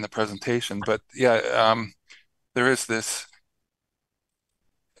have it in the presentation, but yeah, there is this.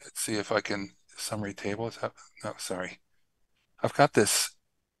 Let's see if I can summary table. No, sorry. I've got this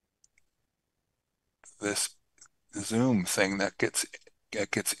Zoom thing that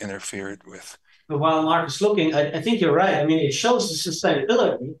gets interfered with. But while Mark is looking, I think you're right. I mean, it shows the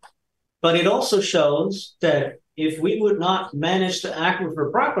sustainability, but it also shows that if we would not manage the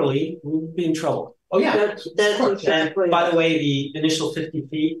aquifer properly, we would be in trouble. Oh yeah, that's exactly. And by the way, the initial 50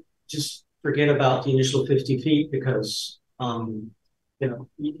 feet, just forget about the initial 50 feet because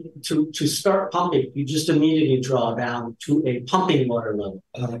to start pumping, you just immediately draw down to a pumping water level.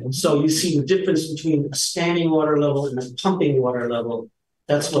 So you see the difference between a standing water level and a pumping water level.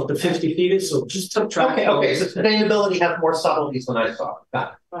 That's what the 50 feet is. So just took track. Okay. So sustainability has more subtleties than I thought.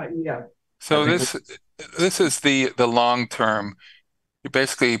 Yeah. So this is the long term.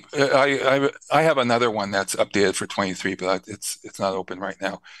 Basically, I have another one that's updated for 23, but it's not open right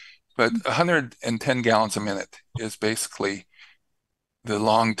now. But 110 gallons a minute is basically the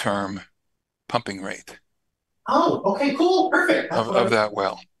long-term pumping rate. Oh, okay, cool, perfect. Of that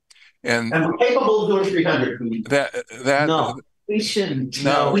well, and we're capable of doing 300. That no, we shouldn't.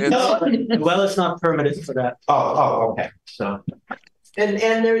 No, well, it's not permitted for that. Oh, okay. So,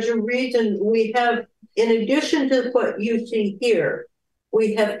 and there's a reason we have, in addition to what you see here,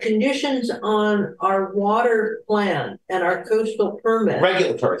 we have conditions on our water plan and our coastal permit,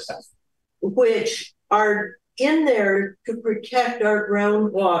 regulatory stuff, which are in there to protect our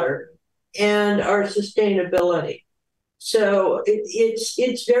groundwater and our sustainability. So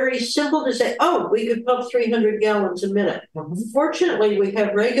it's very simple to say, oh, we could pump 300 gallons a minute. Fortunately, we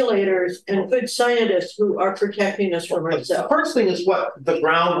have regulators and good scientists who are protecting us from ourselves. The first thing is what the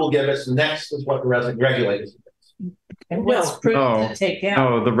ground will give us. Next is what the regulators give us. And what's prudent to take out?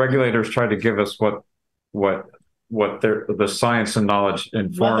 No, the regulators try to give us what the science and knowledge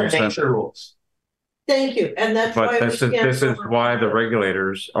informs them. Nature rules. Thank you, and that's but why this is why the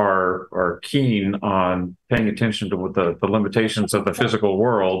regulators are keen on paying attention to what the limitations of the physical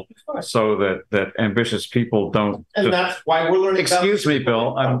world, so that ambitious people don't. And that's why we're learning. Excuse me,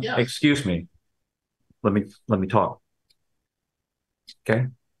 Bill. Excuse me. Let me talk. Okay.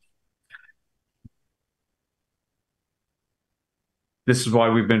 This is why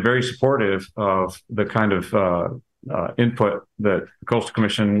we've been very supportive of the kind of input that the Coastal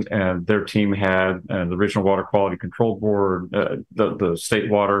Commission and their team had, and the Regional Water Quality Control Board, the state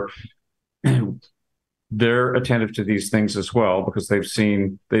water. They're attentive to these things as well, because they've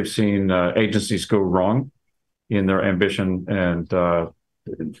seen agencies go wrong in their ambition, and the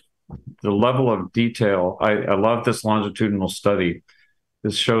level of detail. I love this longitudinal study.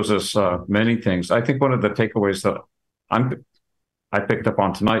 This shows us many things. I think one of the takeaways that I picked up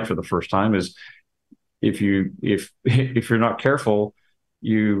on tonight for the first time is, if you're not careful,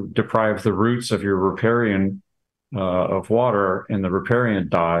 you deprive the roots of your riparian of water, and the riparian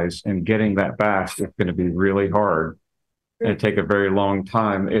dies, and getting that back is going to be really hard and take a very long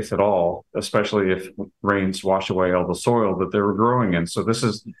time, if at all, especially if rains wash away all the soil that they were growing in. So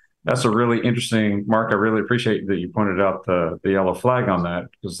that's a really interesting, Mark. I really appreciate that you pointed out the yellow flag on that,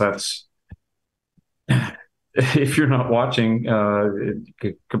 because that's if you're not watching, it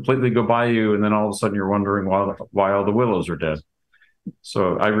could completely go by you, and then all of a sudden you're wondering why all the willows are dead.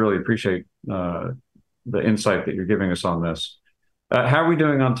 So I really appreciate the insight that you're giving us on this. How are we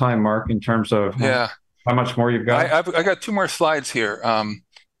doing on time, Mark, in terms of how much more you've got? I got 2 more slides here, and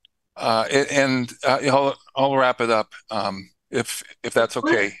I'll wrap it up if that's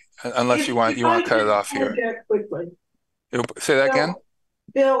okay, unless you want to cut it off here. Quickly. Say that again,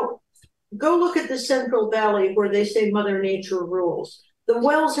 Bill. Go look at the Central Valley where they say Mother Nature rules. The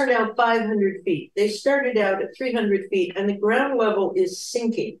wells are now 500 feet. They started out at 300 feet, and the ground level is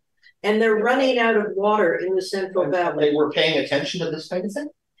sinking. And they're running out of water in the Central Valley. They were paying attention to this kind of thing?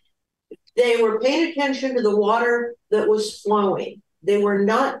 They were paying attention to the water that was flowing. They were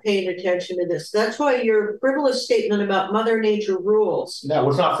not paying attention to this. That's why your frivolous statement about Mother Nature rules. No, it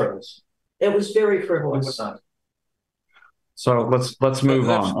was not frivolous. It was very frivolous. It was not. So let's move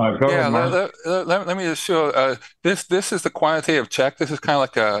on. Go ahead, Mark. Let me just show. This is the quantitative check. This is kind of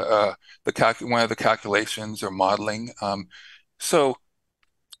like one of the calculations or modeling. So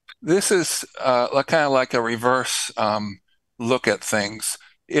this is kind of like a reverse look at things.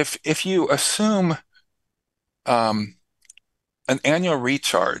 If you assume an annual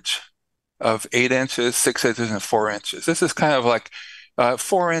recharge of 8 inches, 6 inches, and 4 inches. This is kind of like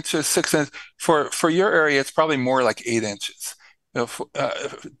 4 inches, 6 inches. For your area, it's probably more like 8 inches.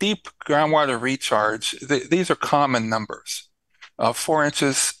 Deep groundwater recharge, these are common numbers. 4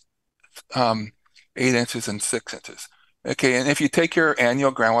 inches, 8 inches, and 6 inches. Okay, and if you take your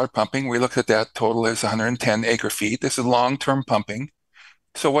annual groundwater pumping, we looked at that total is 110 acre feet. This is long-term pumping.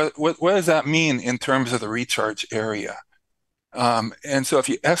 So what does that mean in terms of the recharge area? And so if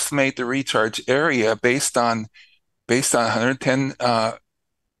you estimate the recharge area based on 110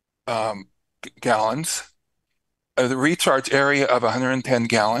 gallons, the recharge area of 110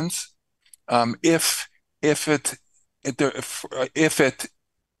 gallons, if it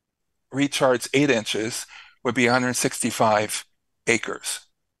recharged 8 inches, would be 165 acres.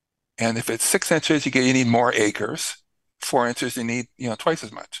 And if it's 6 inches, you need more acres. 4 inches, you need twice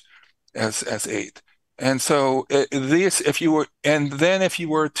as much as 8. And so if you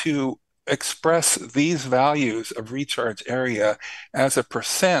were to express these values of recharge area as a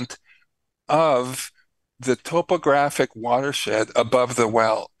percent of the topographic watershed above the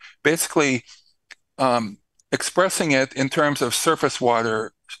well, basically expressing it in terms of surface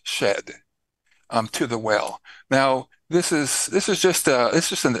watershed to the well. Now, this is just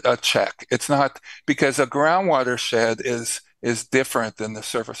a check. It's not, because a groundwater shed is different than the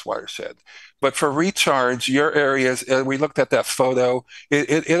surface watershed. But for recharge, your areas, we looked at that photo,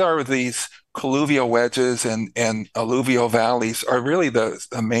 it are these colluvial wedges and alluvial valleys are really the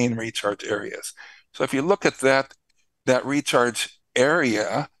main recharge areas. So if you look at that recharge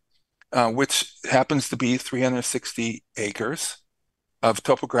area, which happens to be 360 acres of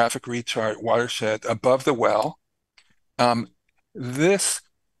topographic recharge watershed above the well, this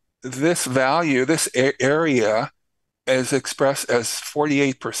value, this area is expressed as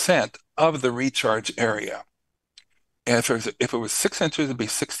 48% of the recharge area. And if it was 6 inches, it'd be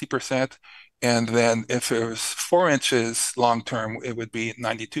 60%. And then if it was 4 inches long-term, it would be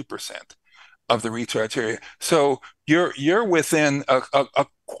 92% of the recharge area. So you're within a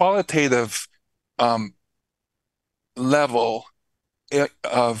qualitative level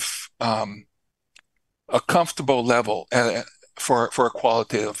of a comfortable level for a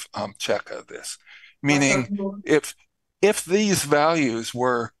qualitative check of this. Meaning, if these values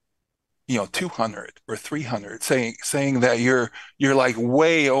were 200 or 300, saying that you're like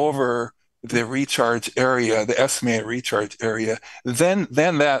way over the recharge area, the estimated recharge area, then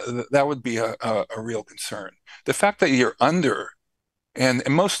that would be a real concern. The fact that you're under, and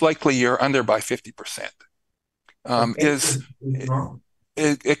most likely you're under by 50%, is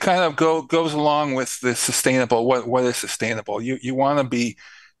it kind of goes along with the sustainable. What is sustainable? You want to be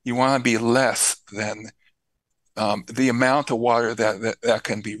less than the amount of water that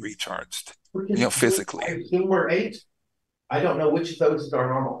can be recharged, physically. I assume we're 8. I don't know which of those are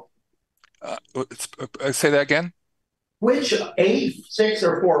normal. Say that again. Which 8, 6,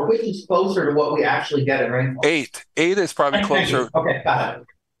 or 4? Which is closer to what we actually get in rainfall? 8 is probably closer. Okay, got it.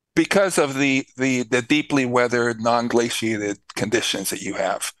 Because of the deeply weathered, non-glaciated conditions that you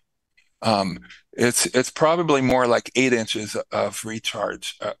have. It's probably more like 8 inches of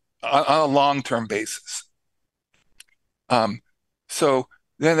recharge on a long-term basis. So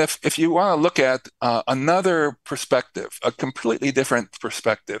then if you want to look at another perspective, a completely different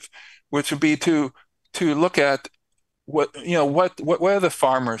perspective, which would be to look at what are the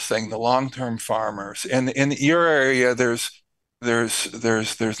farmers saying, the long-term farmers. And in your area, there's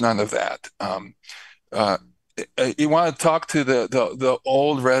none of that. You want to talk to the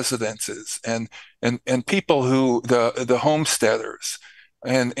old residences and people who the homesteaders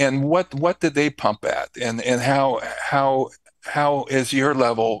and what did they pump at and how is your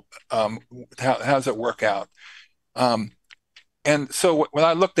level, how does it work out? And so what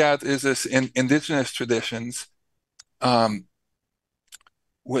I looked at is this indigenous traditions,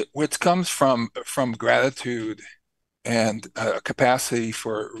 which comes from gratitude and capacity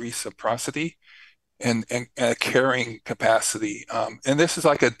for reciprocity and a caring capacity. And this is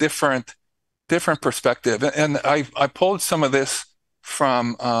like a different perspective. And I pulled some of this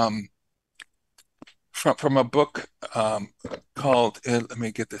from a book called, let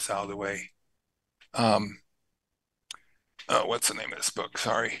me get this out of the way. What's the name of this book?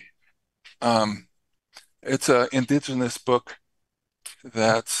 Sorry. It's an indigenous book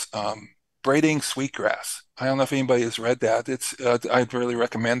that's Braiding Sweetgrass. I don't know if anybody has read that. I'd really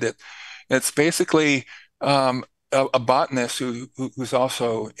recommend it. It's basically a botanist who's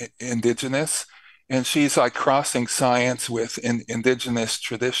also indigenous, and she's like crossing science with indigenous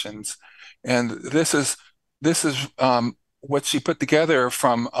traditions. And this is what she put together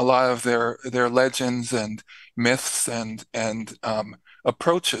from a lot of their legends and myths and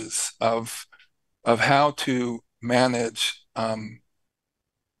approaches of how to manage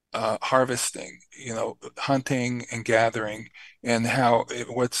harvesting, hunting and gathering, and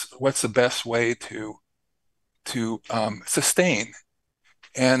what's the best way to sustain.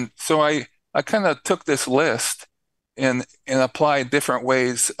 And so I kind of took this list and applied different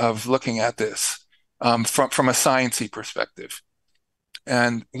ways of looking at this from a sciencey perspective.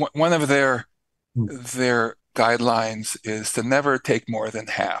 And one of their guidelines is to never take more than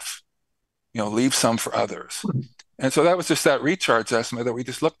half. Leave some for others. And so that was just that recharge estimate that we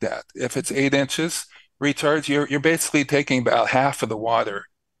just looked at. If it's 8 inches recharge, you're basically taking about half of the water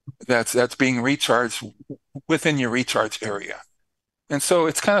that's being recharged within your recharge area. And so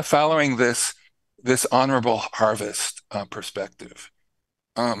it's kind of following this honorable harvest perspective,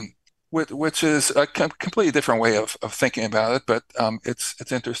 which is a completely different way of thinking about it, but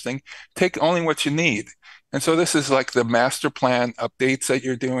it's interesting. Take only what you need. And so this is like the master plan updates that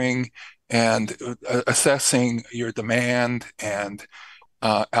you're doing and assessing your demand and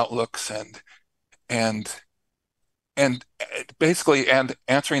outlooks and basically and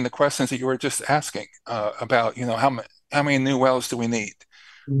answering the questions that you were just asking about, how many new wells do we need?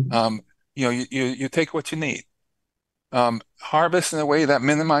 Mm-hmm. You take what you need. Harvest in a way that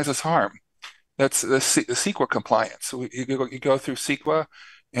minimizes harm. That's the CEQA compliance. So you go through CEQA,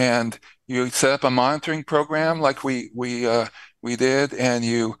 and you set up a monitoring program like we did, and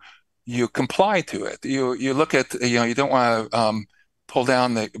you comply to it. You look at you don't want to pull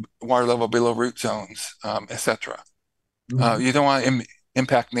down the water level below root zones, etc. Mm-hmm. You don't want to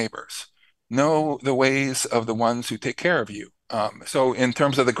impact neighbors. Know the ways of the ones who take care of you. So in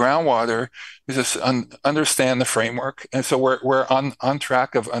terms of the groundwater, you just understand the framework. And so we're on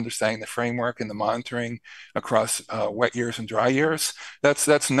track of understanding the framework and the monitoring across wet years and dry years.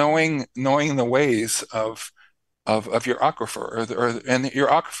 That's knowing the ways of your aquifer, and your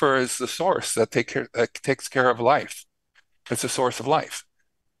aquifer is the source that takes care of life. It's a source of life.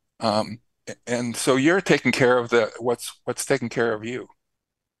 And so you're taking care of what's taking care of you.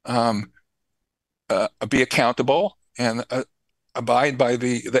 Be accountable and abide by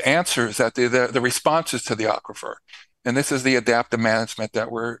the answers that the responses to the aquifer. And this is the adaptive management that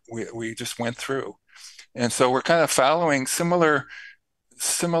we just went through. And so we're kind of following similar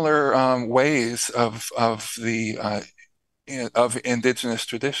ways of indigenous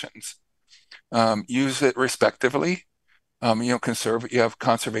traditions. Use it respectively. You have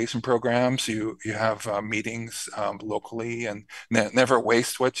conservation programs. You have meetings locally, and never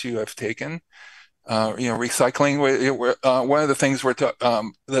waste what you have taken. Recycling. One of the things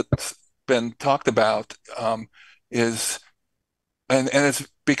that's been talked about is, and it's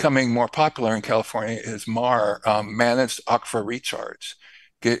becoming more popular in California, is MAR, managed aquifer recharge,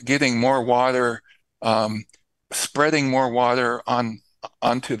 getting more water, spreading more water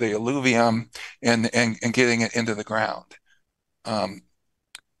onto the alluvium, and getting it into the ground,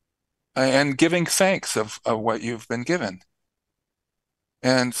 and giving thanks of what you've been given.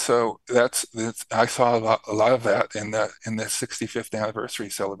 And so I saw a lot of that in the 65th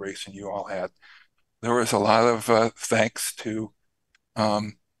anniversary celebration you all had. There was a lot of thanks to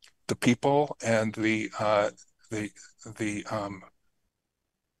the people and the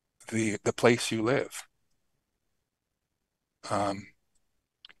place you live. And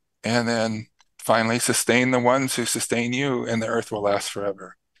then finally, sustain the ones who sustain you, and the earth will last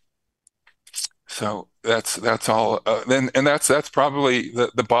forever. So that's all. And that's probably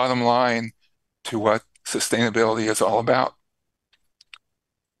the bottom line to what sustainability is all about.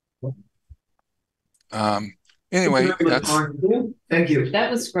 Anyway, thank you.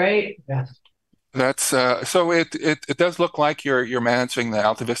 That was great. Yeah. That's so it does look like you're managing the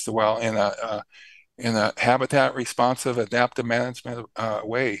Alta Vista well in a habitat responsive, adaptive management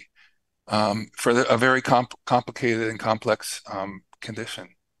way for a very complicated and complex condition.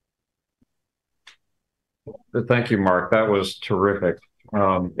 Thank you, Mark. That was terrific.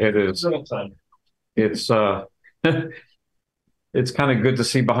 It's it's kind of good to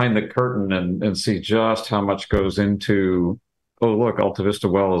see behind the curtain and see just how much goes into, oh, look, Alta Vista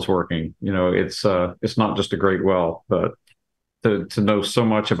well is working. It's not just a great well, but to know so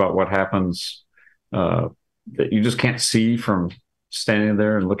much about what happens that you just can't see from standing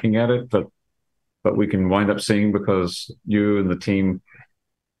there and looking at it, but we can wind up seeing because you and the team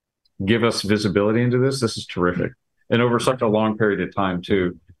give us visibility into this. This is terrific. And over such a long period of time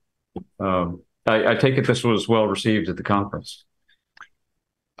too. I take it this was well received at the conference.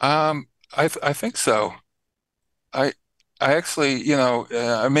 I think so. I actually,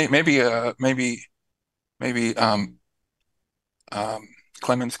 maybe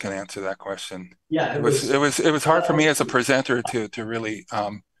Clemens can answer that question. Yeah, it was hard for me as a presenter to really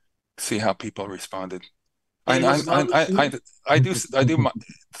see how people responded. I do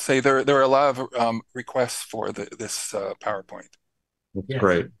say there are a lot of requests for this PowerPoint. That's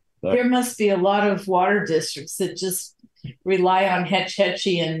great. There must be a lot of water districts that just rely on Hetch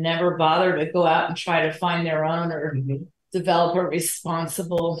Hetchy and never bother to go out and try to find their own or develop a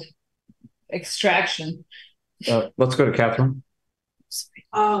responsible extraction. Let's go to Catherine.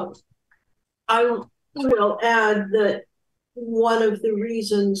 I will add that one of the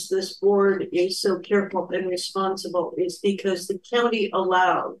reasons this board is so careful and responsible is because the county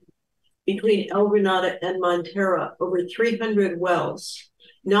allowed between El Granada and Montara over 300 wells,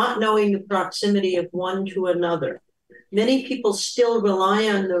 not knowing the proximity of one to another. Many people still rely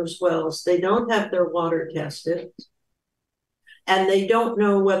on those wells. They don't have their water tested, and they don't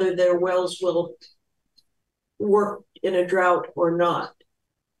know whether their wells will work in a drought or not.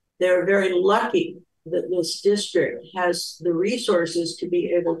 They're very lucky that this district has the resources to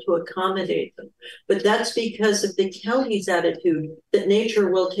be able to accommodate them. But that's because of the county's attitude that nature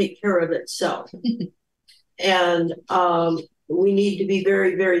will take care of itself. And we need to be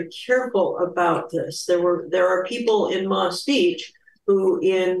very, very careful about this. There are people in Moss Beach who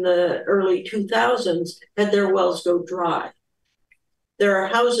in the early 2000s had their wells go dry. There are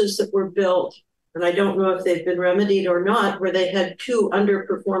houses that were built, and I don't know if they've been remedied or not, where they had two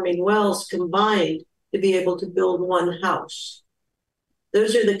underperforming wells combined to be able to build one house.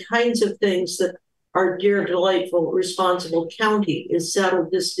 Those are the kinds of things that our dear, delightful, responsible county is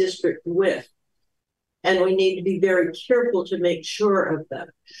saddled this district with. And we need to be very careful to make sure of that.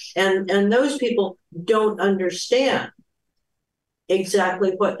 And those people don't understand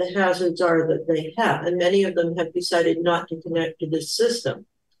exactly what the hazards are that they have. And many of them have decided not to connect to this system.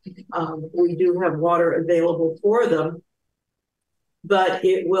 We do have water available for them, but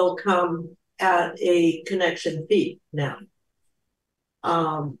it will come at a connection fee now.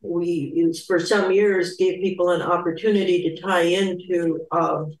 We, for some years, gave people an opportunity to tie into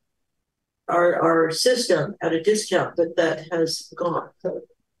our system at a discount, but that has gone.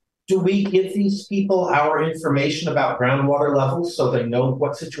 Do we give these people our information about groundwater levels so they know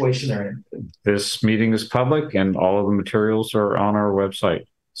what situation they're in? This meeting is public and all of the materials are on our website.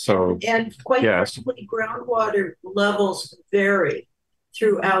 So, and quite frankly, groundwater levels vary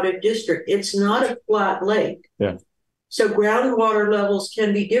throughout a district. It's not a flat lake. Yeah. So groundwater levels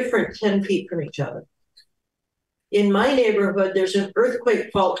can be different 10 feet from each other. In my neighborhood, there's an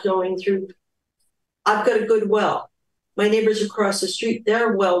earthquake fault going through. I've got a good well. My neighbors across the street,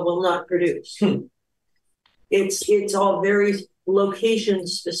 their well will not produce. It's all very location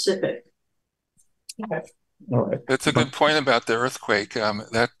specific. Okay. All right. That's a good point about the earthquake.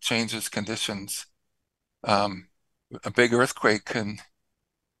 That changes conditions. A big earthquake can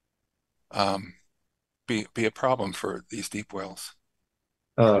be a problem for these deep wells.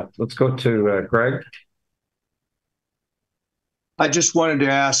 Let's go to Greg. I just wanted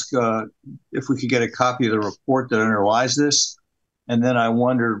to ask if we could get a copy of the report that underlies this, and then I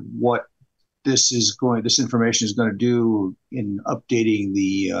wondered what this information is going to do in updating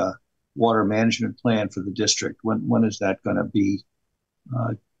the water management plan for the district. When is that going to be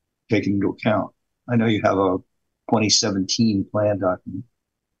taken into account? I know you have a 2017 plan document.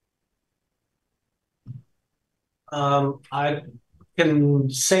 I can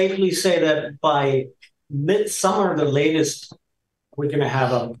safely say that by midsummer, the latest, we're going to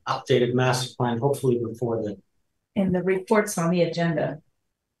have an updated master plan, hopefully before then. And the report's on the agenda.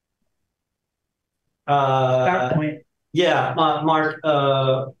 PowerPoint. Yeah, Mark,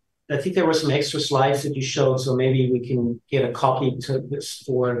 I think there were some extra slides that you showed, so maybe we can get a copy to this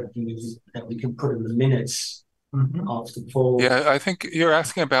that we can put in the minutes of the full. Yeah, I think you're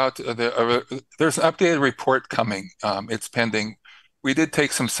asking about there's an updated report coming. It's pending. We did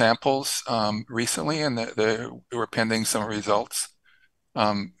take some samples recently, and they were pending some results.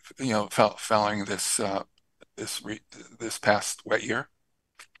 Following this past wet year,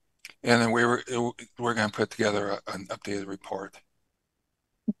 and then we're going to put together an updated report.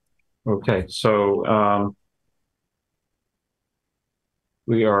 Okay, so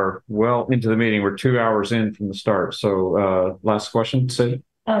we are well into the meeting. We're 2 hours in from the start. So last question, Sid.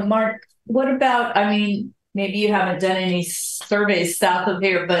 Mark, what about, I mean, maybe you haven't done any surveys south of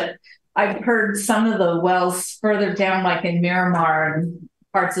here, but I've heard some of the wells further down, like in Miramar and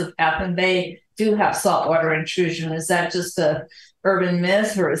parts of Appin Bay, do have saltwater intrusion. Is that just a urban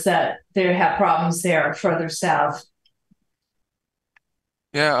myth, or is that they have problems there further south?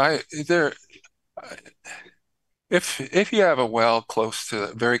 Yeah, if you have a well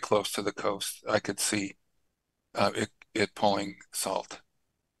very close to the coast, I could see it pulling salt.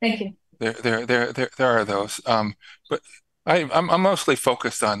 Thank you. There are those, but I'm mostly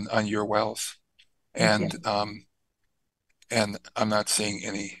focused on your wells, and I'm not seeing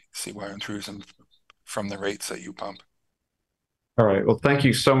any seawater intrusion from the rates that you pump. All right. Well, thank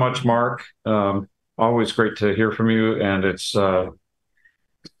you so much, Mark. Always great to hear from you, and it's.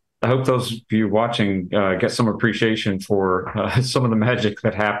 I hope those of you watching get some appreciation for some of the magic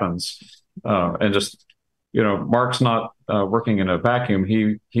that happens, and just, Mark's not working in a vacuum.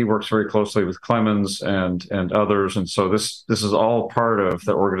 He works very closely with Clemens and others, and so this is all part of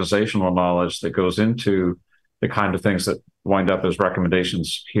the organizational knowledge that goes into the kind of things that wind up as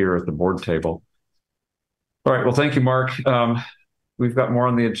recommendations here at the board table. All right. Well, thank you, Mark. We've got more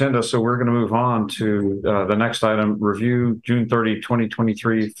on the agenda, so we're going to move on to the next item: review June 30,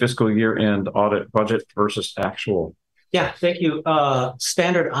 2023 fiscal year end audit budget versus actual. Yeah, thank you.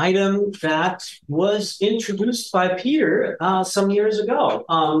 Standard item that was introduced by Peter some years ago.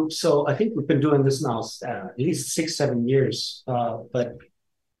 So I think we've been doing this now at least 6-7 years. But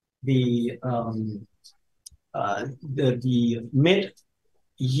the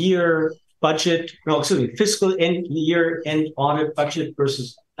mid-year budget, fiscal end year end audit budget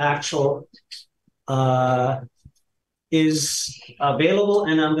versus actual is available,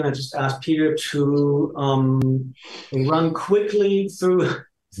 and I'm going to just ask Peter to run quickly through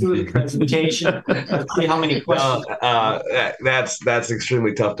the presentation. See how many questions. That's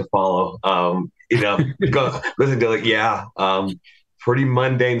extremely tough to follow. Listen to pretty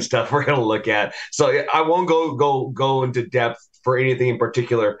mundane stuff we're going to look at. So I won't go into depth for anything in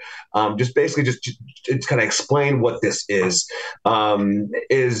particular. Just basically just kind of explain what this is on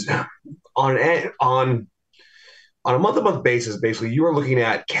a month-to-month basis. Basically, you are looking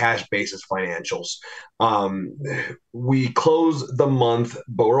at cash basis financials. We close the month,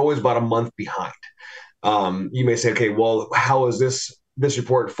 but we're always about a month behind. You may say, okay, well, how is this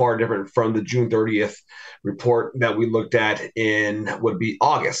report far different from the June 30th report that we looked at would be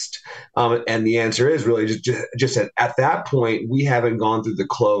August? And the answer is really just at that point, we haven't gone through the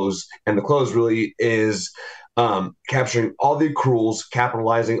close, and the close really is capturing all the accruals,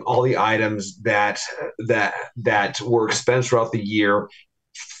 capitalizing all the items that were expensed throughout the year,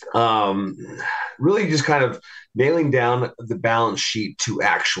 really just kind of nailing down the balance sheet to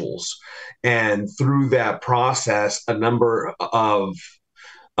actuals. And through that process, a number of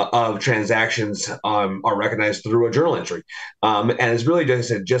transactions are recognized through a journal entry. And it's really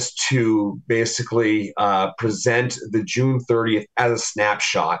just to basically present the June 30th as a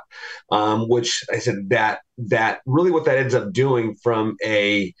snapshot, which I said that really what that ends up doing from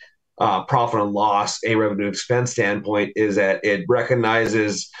a profit and loss, a revenue expense standpoint, is that it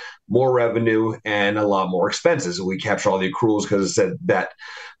recognizes more revenue and a lot more expenses. We capture all the accruals because it said that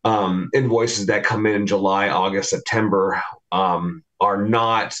invoices that come in July, August, September are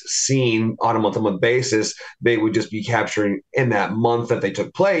not seen on a month-to-month basis. They would just be capturing in that month that they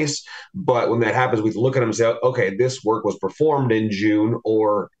took place. But when that happens, we look at them and say, okay, this work was performed in June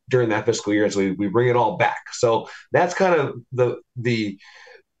or during that fiscal year. So we bring it all back. So that's kind of the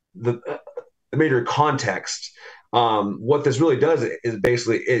major context. What this really does is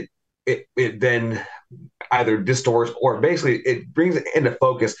basically it then either distorts or basically it brings into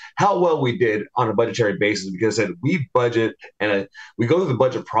focus how well we did on a budgetary basis, because we budget and we go through the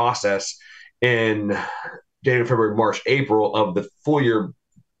budget process in January, February, March, April of the full year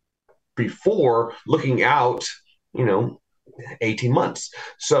before looking out, 18 months.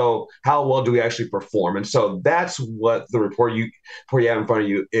 So how well do we actually perform? And so that's what the report you have in front of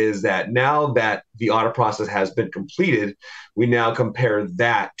you is, that now that the audit process has been completed, we now compare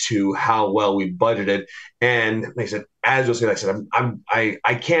that to how well we budgeted. And like I said, as you'll see, like I said,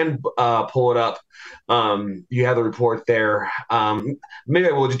 I can pull it up. You have the report there. Maybe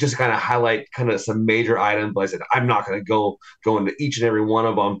I will just kind of highlight kind of some major items, but I said I'm not going to go into each and every one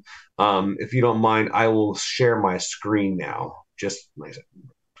of them. If you don't mind, I will share my screen now. Just like I said,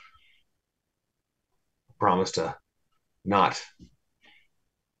 promise to not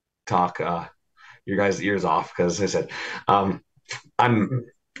talk your guys' ears off, because I said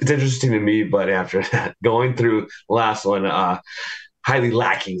it's interesting to me, but after that, going through the last one, highly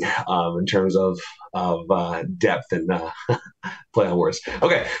lacking in terms of depth and play on words.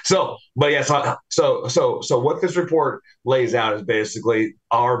 Okay, so what this report lays out is basically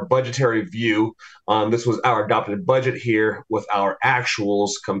our budgetary view. This was our adopted budget here with our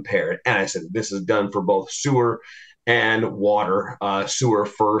actuals compared, and I said this is done for both sewer and water. Sewer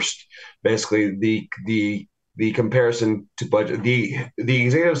first, basically the comparison to budget. The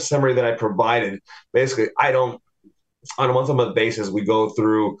executive summary that I provided, basically I don't on a month-to-month basis, we go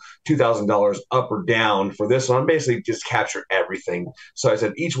through $2,000 up or down for this one. Basically, just capture everything. So I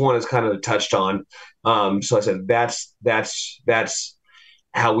said each one is kind of touched on. So I said that's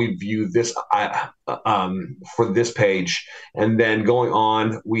how we view this for this page. And then going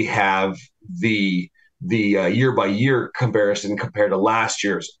on, we have the year by year comparison compared to last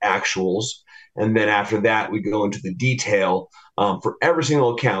year's actuals. And then after that, we go into the detail for every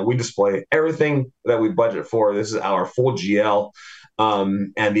single account. We display everything that we budget for. This is our full GL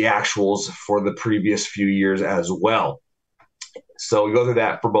and the actuals for the previous few years as well. So we go through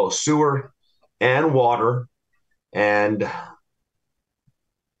that for both sewer and water. And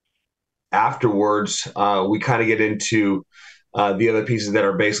afterwards, we kind of get into the other pieces that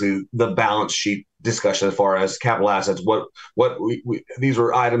are basically the balance sheet discussion as far as capital assets. These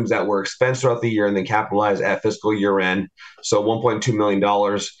were items that were expensed throughout the year and then capitalized at fiscal year end. So $1.2 million,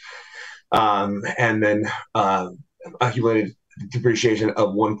 and then accumulated depreciation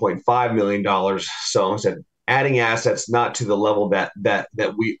of $1.5 million. So I said adding assets not to the level that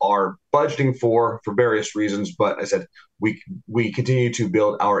we are budgeting for various reasons, but I said we continue to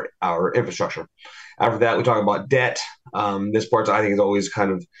build our infrastructure. After that, we talk about debt. This part I think is always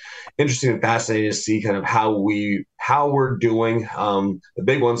kind of interesting and fascinating to see kind of how we're doing. The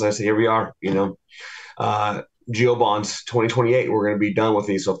big ones, I say, here we are, Geo bonds 2028. We're going to be done with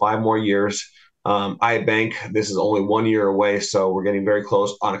these, so 5 more years. iBank, this is only 1 year away, so we're getting very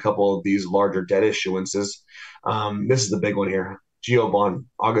close on a couple of these larger debt issuances. This is the big one here. Geo bond,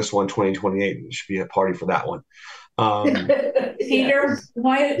 August 1, 2028. It should be a party for that one. Peter,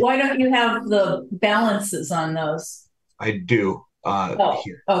 why don't you have the balances on those? I do.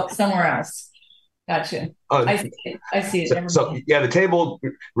 Here. Somewhere else. Gotcha. I see it. So yeah, the table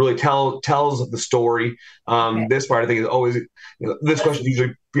really tells the story. Okay. This part I think is always, this question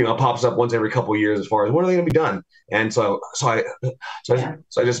usually pops up once every couple of years as far as when are they going to be done. And so I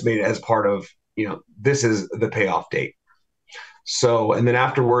just made it as part of this is the payoff date. So and then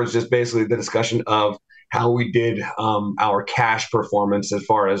afterwards, just basically the discussion of how we did our cash performance as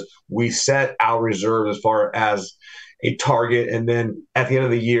far as we set our reserve as far as a target. And then at the end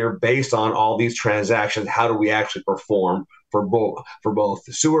of the year, based on all these transactions, how do we actually perform for both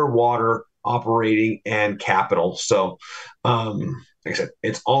sewer, water, operating, and capital? So like I said,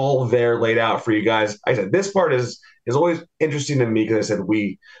 it's all there laid out for you guys. Like I said, this part is always interesting to me because I said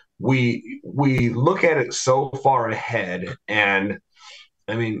we look at it so far ahead. And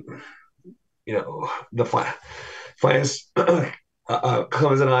I mean, the finance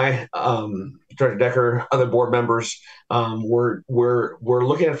Clemens and I, Director Decker, other board members, we're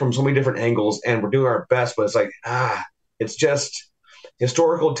looking at it from so many different angles, and we're doing our best. But it's like it's just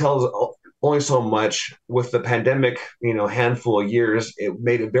historical tells only so much. With the pandemic, handful of years, it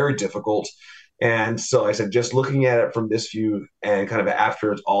made it very difficult. And so I said, just looking at it from this view, and kind of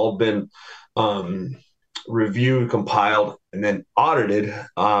after it's all been reviewed, compiled, and then audited,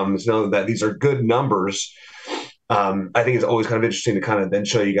 so that these are good numbers. I think it's always kind of interesting to kind of then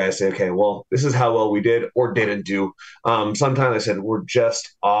show you guys, say, okay, well, this is how well we did or didn't do. Sometimes I said we're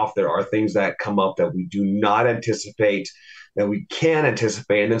just off. There are things that come up that we do not anticipate, that we can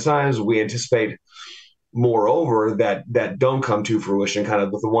anticipate, and then sometimes we anticipate moreover that don't come to fruition. Kind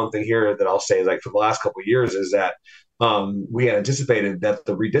of the one thing here that I'll say is, like, for the last couple of years is that we had anticipated that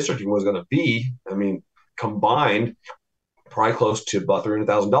the redistricting was going to be, combined, probably close to about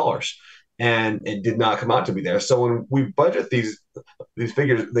 $300,000, and it did not come out to be there. So when we budget these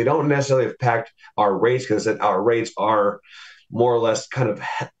figures, they don't necessarily impact our rates, because our rates are more or less kind of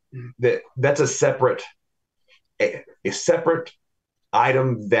that's a separate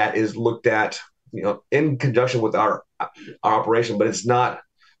item that is looked at, in conjunction with our operation, but it's not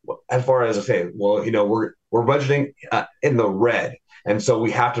as far as, okay, well, we're budgeting in the red, and so we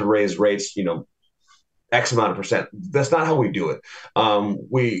have to raise rates, X amount of percent. That's not how we do it.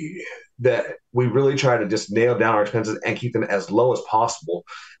 We really try to just nail down our expenses and keep them as low as possible,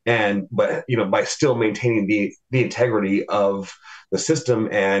 but by still maintaining the integrity of the system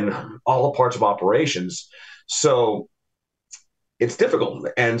and all the parts of operations. So it's difficult.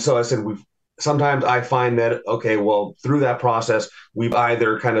 And so I said, sometimes I find that, okay, well, through that process, we've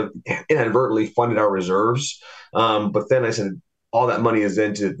either kind of inadvertently funded our reserves, but then I said all that money is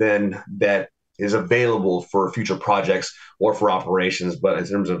that is available for future projects or for operations. But in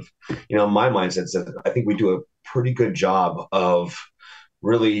terms of, my mindset, I think we do a pretty good job of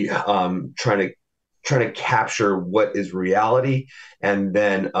really trying to capture what is reality, and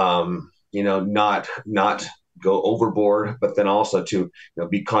then not go overboard, but then also to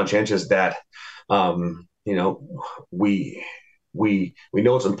be conscientious that we know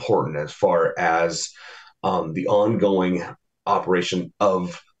it's important as far as the ongoing operation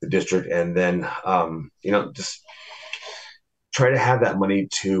of the district, and then just try to have that money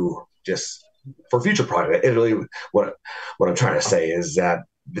to just for future projects. It really what I'm trying to say is that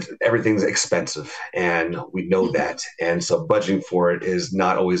everything's expensive, and we know that, and so budgeting for it is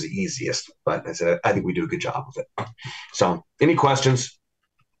not always the easiest. But I think we do a good job of it. So, any questions?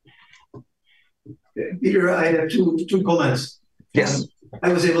 Peter, I have two comments. Yes.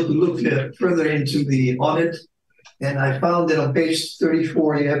 I was able to look further into the audit, and I found that on page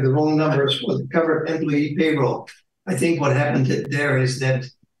 34, you have the wrong numbers for the covered employee payroll. I think what happened there is that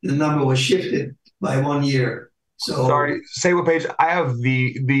the number was shifted by 1 year. So sorry, say what page? I have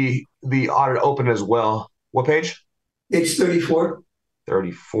the audit open as well. What page? Page 34.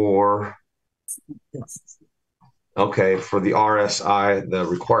 34. Okay, for the RSI, the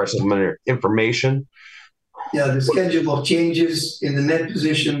required supplementary information. Yeah, the schedule of changes in the net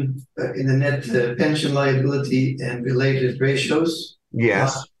position, in the net pension liability and related ratios.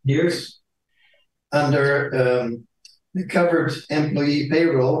 Yes. Years. Under the covered employee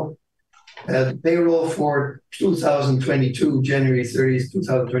payroll, the payroll for 2022, January 30th,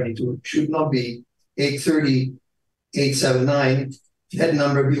 2022, should not be 830,879. That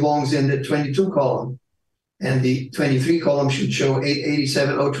number belongs in the 22 column. And the 23 column should show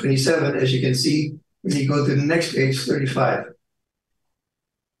 887,027, as you can see when you go to the next page, 35.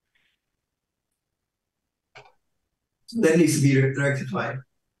 So that needs to be rectified.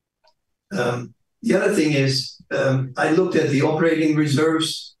 The other thing is, I looked at the operating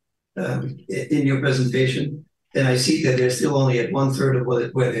reserves in your presentation, and I see that they're still only at 1/3 of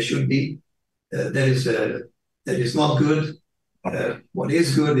where they should be. That is not good. What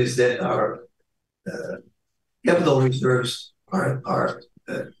is good is that our capital reserves are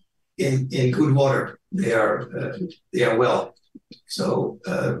in good water. They are well. So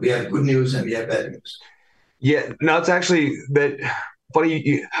we have good news and we have bad news. Yeah, no, it's actually that funny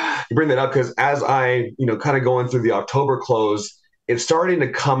you bring that up, because as I kind of going through the October close, it's starting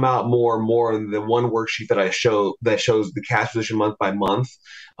to come out more and more in the one worksheet that I show that shows the cash position month by month.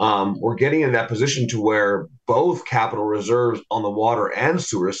 We're getting in that position to where both capital reserves on the water and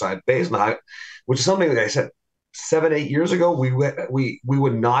sewer side, based on which is something that I said 7-8 years ago we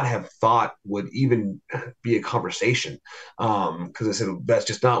would not have thought would even be a conversation, because I said that's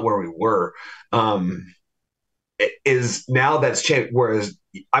just not where we were. It is now that's changed, whereas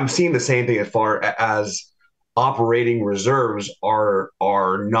I'm seeing the same thing as far as operating reserves are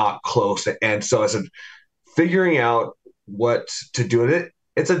not close, and so I said figuring out what to do with it.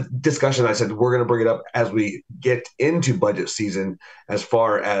 It's a discussion. I said we're going to bring it up as we get into budget season, as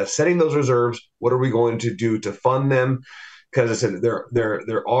far as setting those reserves. What are we going to do to fund them? Because I said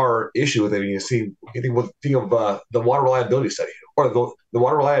there are issues with it. You think of the water reliability study or the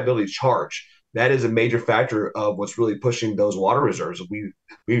water reliability charge. That is a major factor of what's really pushing those water reserves.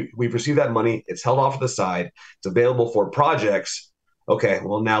 We've received that money. It's held off to the side. It's available for projects. Okay,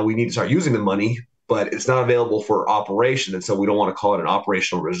 well, now we need to start using the money, but it's not available for operation, and so we don't want to call it an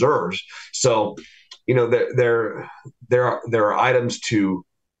operational reserves. So, there are items to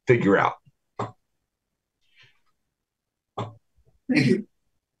figure out. Thank you.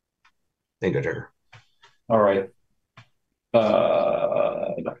 Thank you, Jerry. All right.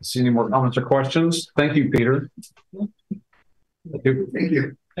 I don't see any more comments or questions. Thank you, Peter. Thank you.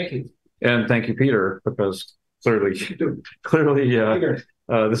 Thank you. And thank you, Peter, because clearly, this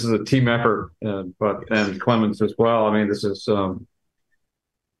is a team effort, and Clemens as well. I mean, this is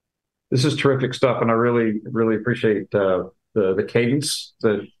terrific stuff, and I really, really appreciate the cadence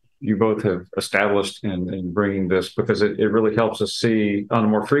that you both have established in bringing this, because it really helps us see on a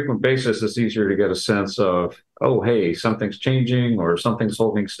more frequent basis. It's easier to get a sense of, oh, hey, something's changing or something's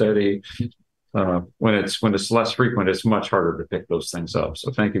holding steady. When it's less frequent, it's much harder to pick those things up.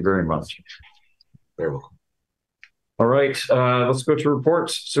 So thank you very much. Very welcome. All right, let's go to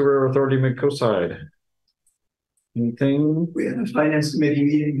reports. Sewer Authority Mid-Coast. Anything? We had a finance committee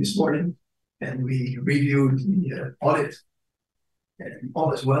meeting this morning, and we reviewed the audit. And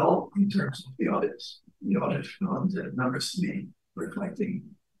all is well in terms of the audits. The audit found the numbers to be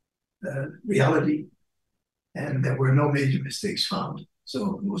reflecting reality, and there were no major mistakes found.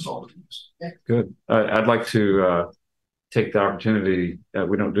 So it was all news. Good. I'd like to take the opportunity.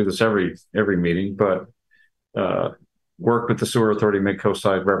 We don't do this every meeting, but work with the Sewer Authority Mid-Coast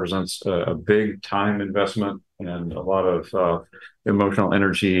side represents a big time investment and a lot of emotional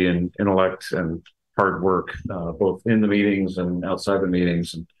energy and intellect and hard work, both in the meetings and outside the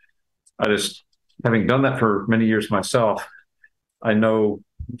meetings. And I just, having done that for many years myself, I know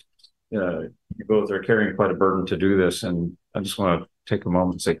you both are carrying quite a burden to do this. And I just want to take a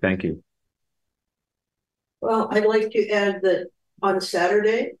moment and say thank you. Well, I'd like to add that on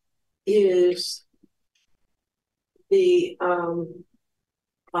Saturday is the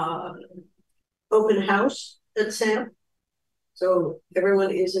open house at SAM. So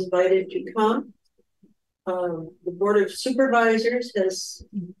everyone is invited to come. The Board of Supervisors has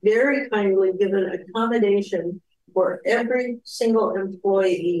very kindly given accommodation for every single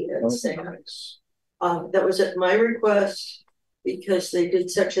employee at SAM. That was at my request because they did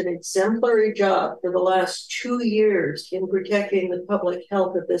such an exemplary job for the last 2 years in protecting the public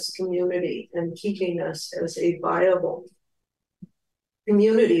health of this community and keeping us as a viable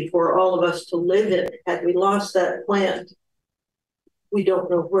community for all of us to live in. Had we lost that plant, we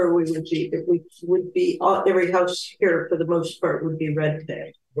don't know where we would be. If we would be, every house here for the most part would be red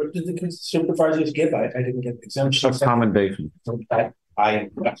tagged. What did the supervisors give? I didn't get exemption. A commendation.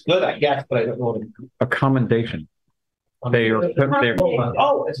 That's good, I guess, but I don't know what a commendation. They are.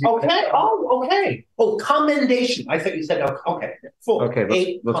 Oh, okay. Oh, okay. Oh, commendation. I thought you said okay. Full.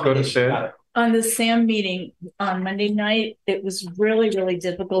 Okay, let's go to Sid. On the SAM meeting on Monday night, it was really, really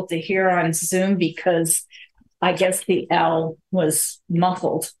difficult to hear on Zoom because I guess the L was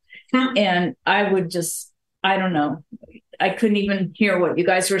muffled. And I don't know. I couldn't even hear what you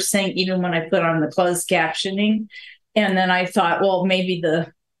guys were saying, even when I put on the closed captioning. And then I thought, well, maybe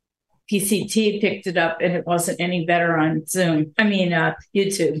the PCT picked it up and it wasn't any better on Zoom. I mean,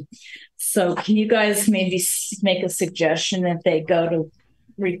 YouTube. So can you guys maybe make a suggestion that they go to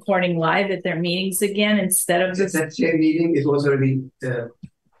recording live at their meetings again instead of this? That same meeting, it was already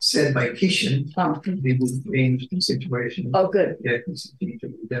said by Kishan. They would change the situation. Oh, good. Yeah,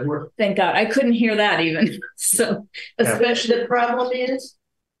 that work. Thank God. I couldn't hear that even. So, especially the problem is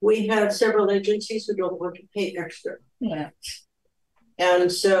we have several agencies who don't want to pay extra. Yeah.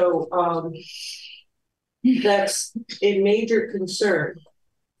 And so that's a major concern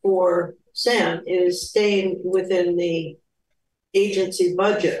for SAM is staying within the agency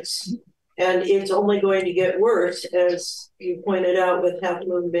budgets. And it's only going to get worse, as you pointed out, with Half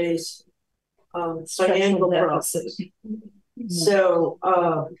Moon Bay's financial process. So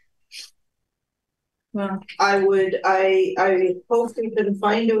well, I hope we can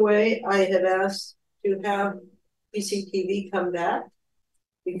find a way. I have asked to have PCTV come back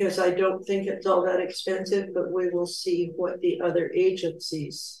because I don't think it's all that expensive, but we will see what the other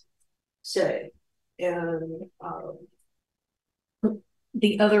agencies say. And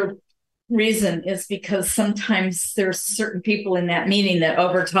the other reason is because sometimes there's certain people in that meeting that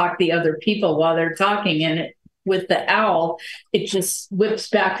overtalk the other people while they're talking, and it with the owl, it just whips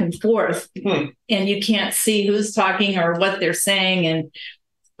back and forth and you can't see who's talking or what they're saying. And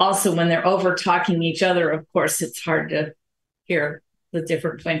also when they're over talking each other, of course, it's hard to hear the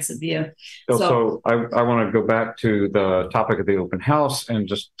different points of view. So I want to go back to the topic of the open house and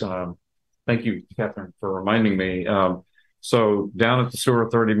just thank you, Catherine, for reminding me. So down at the Sewer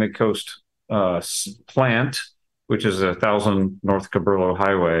Authority Mid-Coast plant, which is 1,000 North Cabrillo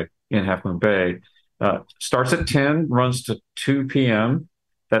Highway in Half Moon Bay, starts at 10, runs to 2 p.m.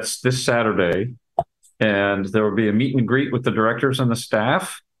 That's this Saturday. And there will be a meet and greet with the directors and the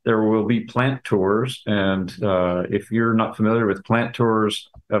staff. There will be plant tours. And if you're not familiar with plant tours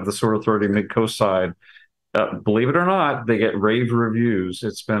of the Sewer Authority Mid-Coast side, believe it or not, they get rave reviews.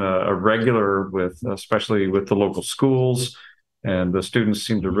 It's been a regular with, especially with the local schools, and the students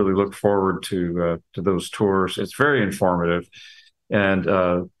seem to really look forward to those tours. It's very informative. And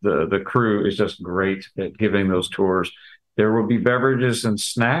the crew is just great at giving those tours. There will be beverages and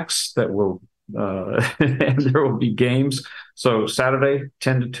snacks that will, and there will be games. So Saturday,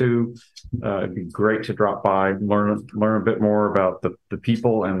 10 to 2, it'd be great to drop by, learn a bit more about the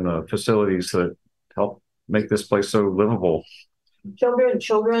people and the facilities that help make this place so livable.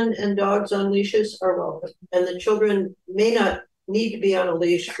 Children and dogs on leashes are welcome. And the children may not need to be on a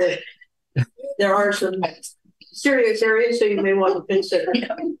leash, but there are some serious areas, so you may want to consider.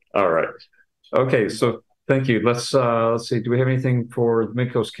 All right. Okay, so thank you. Let's see. Do we have anything for the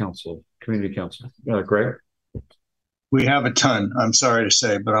Mid-Coast Council, Community Council? Greg? We have a ton, I'm sorry to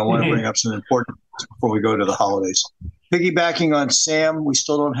say, but I want to bring up some important before we go to the holidays. Piggybacking on Sam, we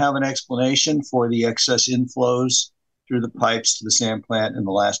still don't have an explanation for the excess inflows through the pipes to the SAM plant in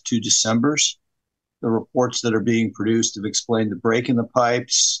the last 2 Decembers. The reports that are being produced have explained the break in the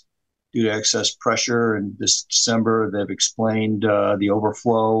pipes due to excess pressure. And this December, they've explained the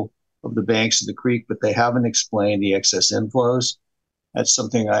overflow of the banks of the creek, but they haven't explained the excess inflows. That's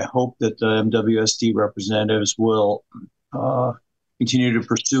something I hope that the MWSD representatives will continue to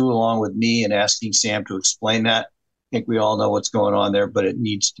pursue along with me in asking Sam to explain that. I think we all know what's going on there, but it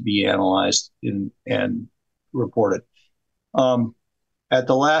needs to be analyzed and reported. At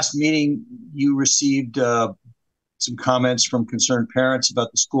the last meeting, you received some comments from concerned parents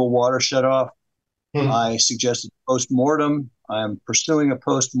about the school water shutoff. I suggested post-mortem. I'm pursuing a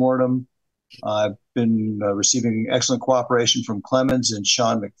post-mortem. I've been receiving excellent cooperation from Clemens and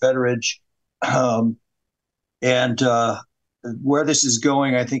Sean McFetteridge. And where this is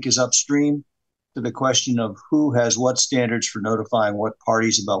going, I think, is upstream to the question of who has what standards for notifying what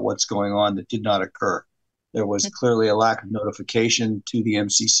parties about what's going on that did not occur. There was clearly a lack of notification to the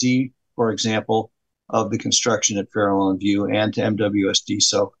MCC, for example, of the construction at Farrell and View and to MWSD.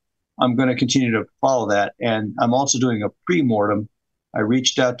 So I'm going to continue to follow that. And I'm also doing a pre-mortem. I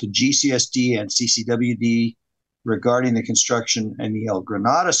reached out to GCSD and CCWD regarding the construction in the El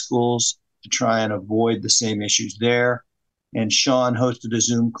Granada schools to try and avoid the same issues there. And Sean hosted a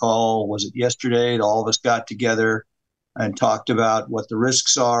Zoom call, was it yesterday? All of us got together and talked about what the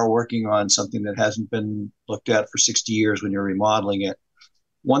risks are, working on something that hasn't been looked at for 60 years when you're remodeling it.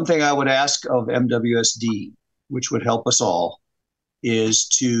 One thing I would ask of MWSD, which would help us all, is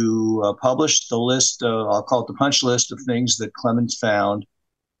to publish the list, I'll call it the punch list of things that Clemens found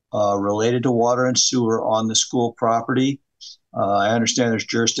related to water and sewer on the school property. I understand there's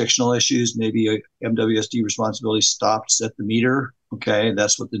jurisdictional issues. Maybe MWSD responsibility stops at the meter. Okay,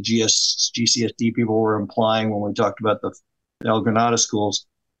 that's what the GCSD people were implying when we talked about the El Granada schools.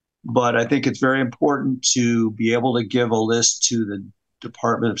 But I think it's very important to be able to give a list to the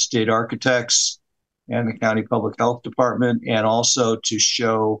Department of State Architects and the County Public Health Department, and also to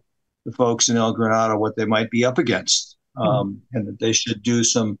show the folks in El Granada what they might be up against, and that they should do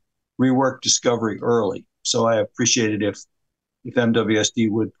some rework discovery early. So I appreciate it if MWSD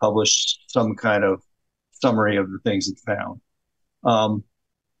would publish some kind of summary of the things it found.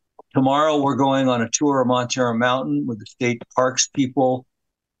 Tomorrow we're going on a tour of Montara Mountain with the state parks people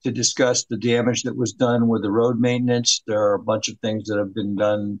to discuss the damage that was done with the road maintenance. There are a bunch of things that have been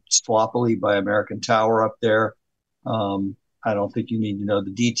done sloppily by American Tower up there. I don't think you need to know the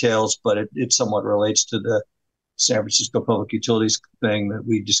details, but it somewhat relates to the San Francisco Public Utilities thing that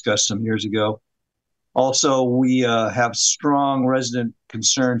we discussed some years ago. Also, we have strong resident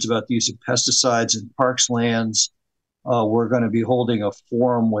concerns about the use of pesticides in parks lands. We're going to be holding a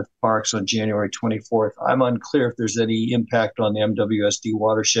forum with parks on January 24th. I'm unclear if there's any impact on the MWSD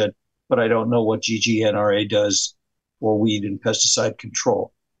watershed, but I don't know what GGNRA does for weed and pesticide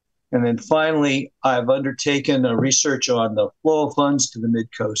control. And then finally, I've undertaken a research on the flow of funds to the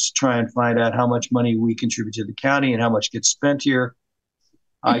Mid-Coast to try and find out how much money we contribute to the county and how much gets spent here.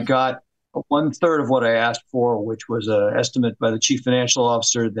 I got 1/3 of what I asked for, which was an estimate by the chief financial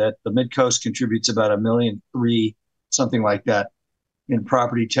officer that the Mid-Coast contributes about $1.3 million, something like that, in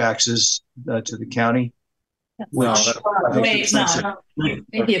property taxes to the county. Which Maybe $1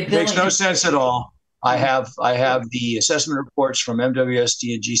 billion. Makes no sense at all. I have the assessment reports from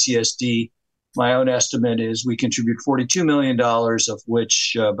MWSD and GCSD. My own estimate is we contribute $42 million, of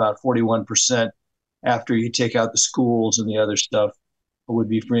which about 41%, after you take out the schools and the other stuff, would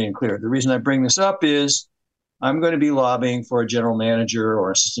be free and clear. The reason I bring this up is I'm going to be lobbying for a general manager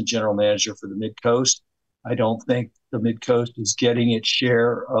or assistant general manager for the Mid-Coast. I don't think the Mid-Coast is getting its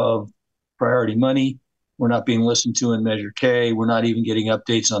share of priority money. We're not being listened to in Measure K. We're not even getting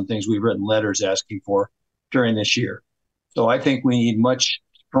updates on things we've written letters asking for during this year. So I think we need much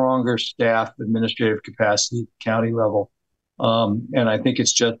stronger staff administrative capacity at the county level. And I think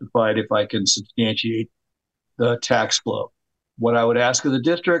it's justified if I can substantiate the tax flow. What I would ask of the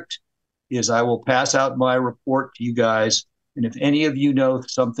district is I will pass out my report to you guys. And if any of you know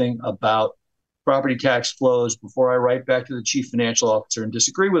something about property tax flows before I write back to the chief financial officer and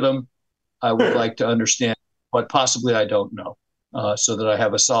disagree with them, I would like to understand what possibly I don't know, so that I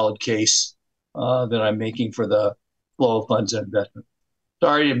have a solid case that I'm making for the flow of funds and investment.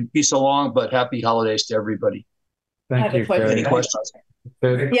 Sorry to be so long, but happy holidays to everybody. Thank you. Any questions?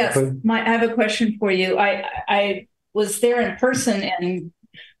 Yes, I have a question for you. I was there in person, and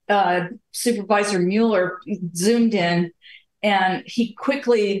Supervisor Mueller zoomed in, and he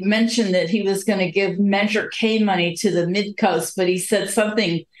quickly mentioned that he was going to give Measure K money to the Mid-Coast, but he said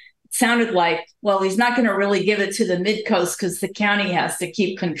something sounded like, well, he's not going to really give it to the Mid-Coast because the county has to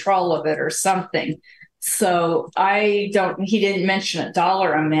keep control of it or something. So he didn't mention a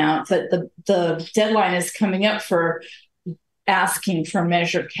dollar amount, but the deadline is coming up for asking for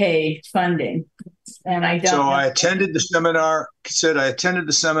Measure K funding. And I don't So know. I attended the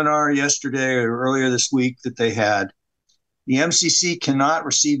seminar, yesterday or earlier this week that they had. The MCC cannot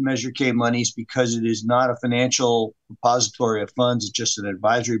receive Measure K monies because it is not a financial repository of funds. It's just an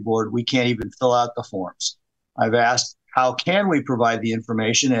advisory board. We can't even fill out the forms. I've asked, how can we provide the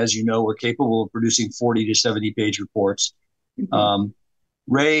information? As you know, we're capable of producing 40 to 70 page reports.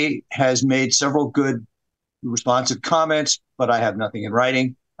 Ray has made several good responsive comments, but I have nothing in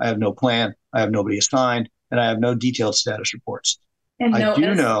writing. I have no plan. I have nobody assigned, and I have no detailed status reports. And I no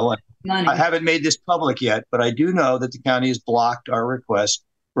do know, money. I haven't made this public yet, but I do know that the county has blocked our request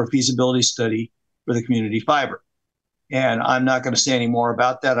for a feasibility study for the community fiber. And I'm not going to say any more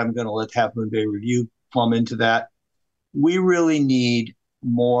about that. I'm going to let Half Moon Bay Review plumb into that. We really need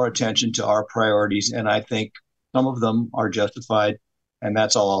more attention to our priorities, and I think some of them are justified, and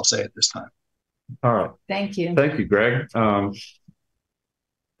that's all I'll say at this time. All right. Thank you. Thank you, Greg.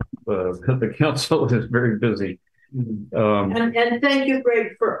 The council is very busy. And thank you,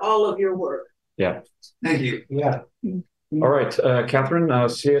 Greg, for all of your work. Yeah. Thank you. Yeah. All right, Catherine,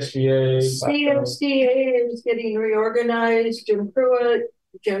 CSDA. CSDA is getting reorganized. Jim Pruitt,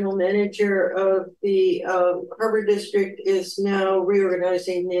 general manager of the Harbor District, is now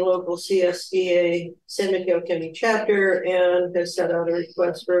reorganizing the local CSDA San Mateo County chapter and has set out a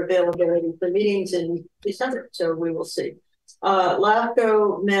request for availability for meetings in December. So we will see.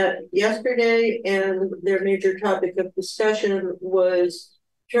 LAFCO met yesterday, and their major topic of discussion was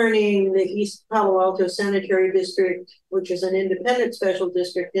turning the East Palo Alto Sanitary District, which is an independent special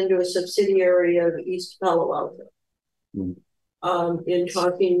district, into a subsidiary of East Palo Alto. In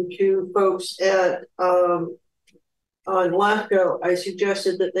talking to folks at on LAFCO, I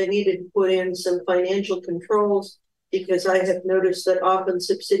suggested that they needed to put in some financial controls, because I have noticed that often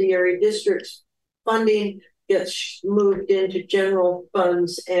subsidiary districts funding gets moved into general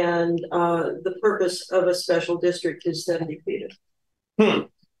funds, and the purpose of a special district is then defeated.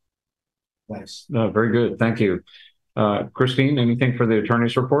 Nice. Very good. Thank you. Christine, anything for the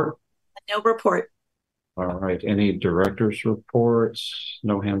attorney's report? No report. All right. Any director's reports?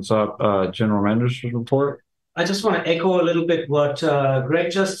 No hands up. General manager's report? I just want to echo a little bit what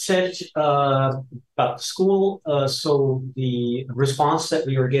Greg just said about the school. So the response that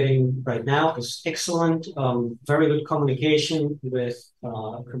we are getting right now is excellent. Very good communication with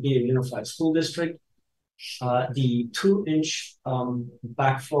Columbia Unified School District. The 2-inch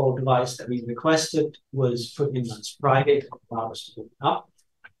backflow device that we requested was put in last Friday to allow us to open up.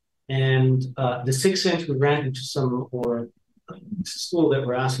 And the 6-inch we ran into some, or school that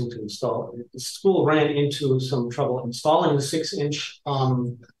we're asking to install, the school ran into some trouble installing the 6-inch,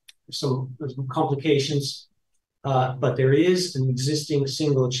 some complications, but there is an existing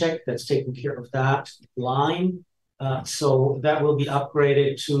single check that's taking care of that line. So that will be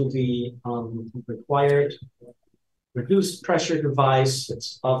upgraded to the required reduced pressure device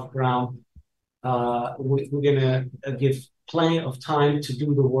that's above ground. We're going to give plenty of time to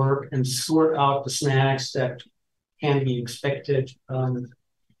do the work and sort out the snags that can be expected. And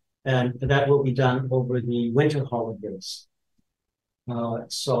that will be done over the winter holidays.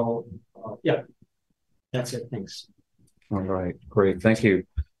 Yeah, that's it. Thanks. All right. Great. Thank you.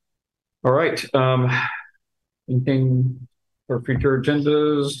 All right. Anything for future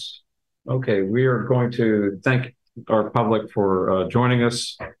agendas? Okay, we are going to thank our public for joining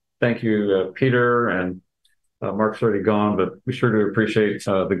us. Thank you, Peter, and Mark's already gone, but we sure do appreciate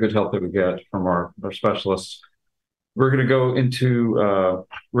the good help that we get from our specialists. We're going to go into,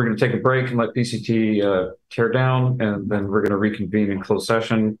 we're going to take a break and let PCT tear down, and then we're going to reconvene in closed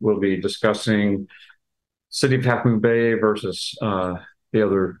session. We'll be discussing City of Half Moon Bay versus the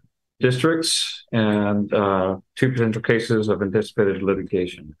other districts, and 2 potential cases of anticipated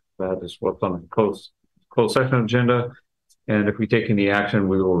litigation. That is what's on the closed session agenda. And if we take any action,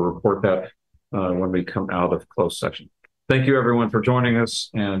 we will report that when we come out of closed session. Thank you everyone for joining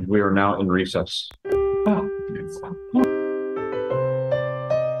us, and we are now in recess. Oh.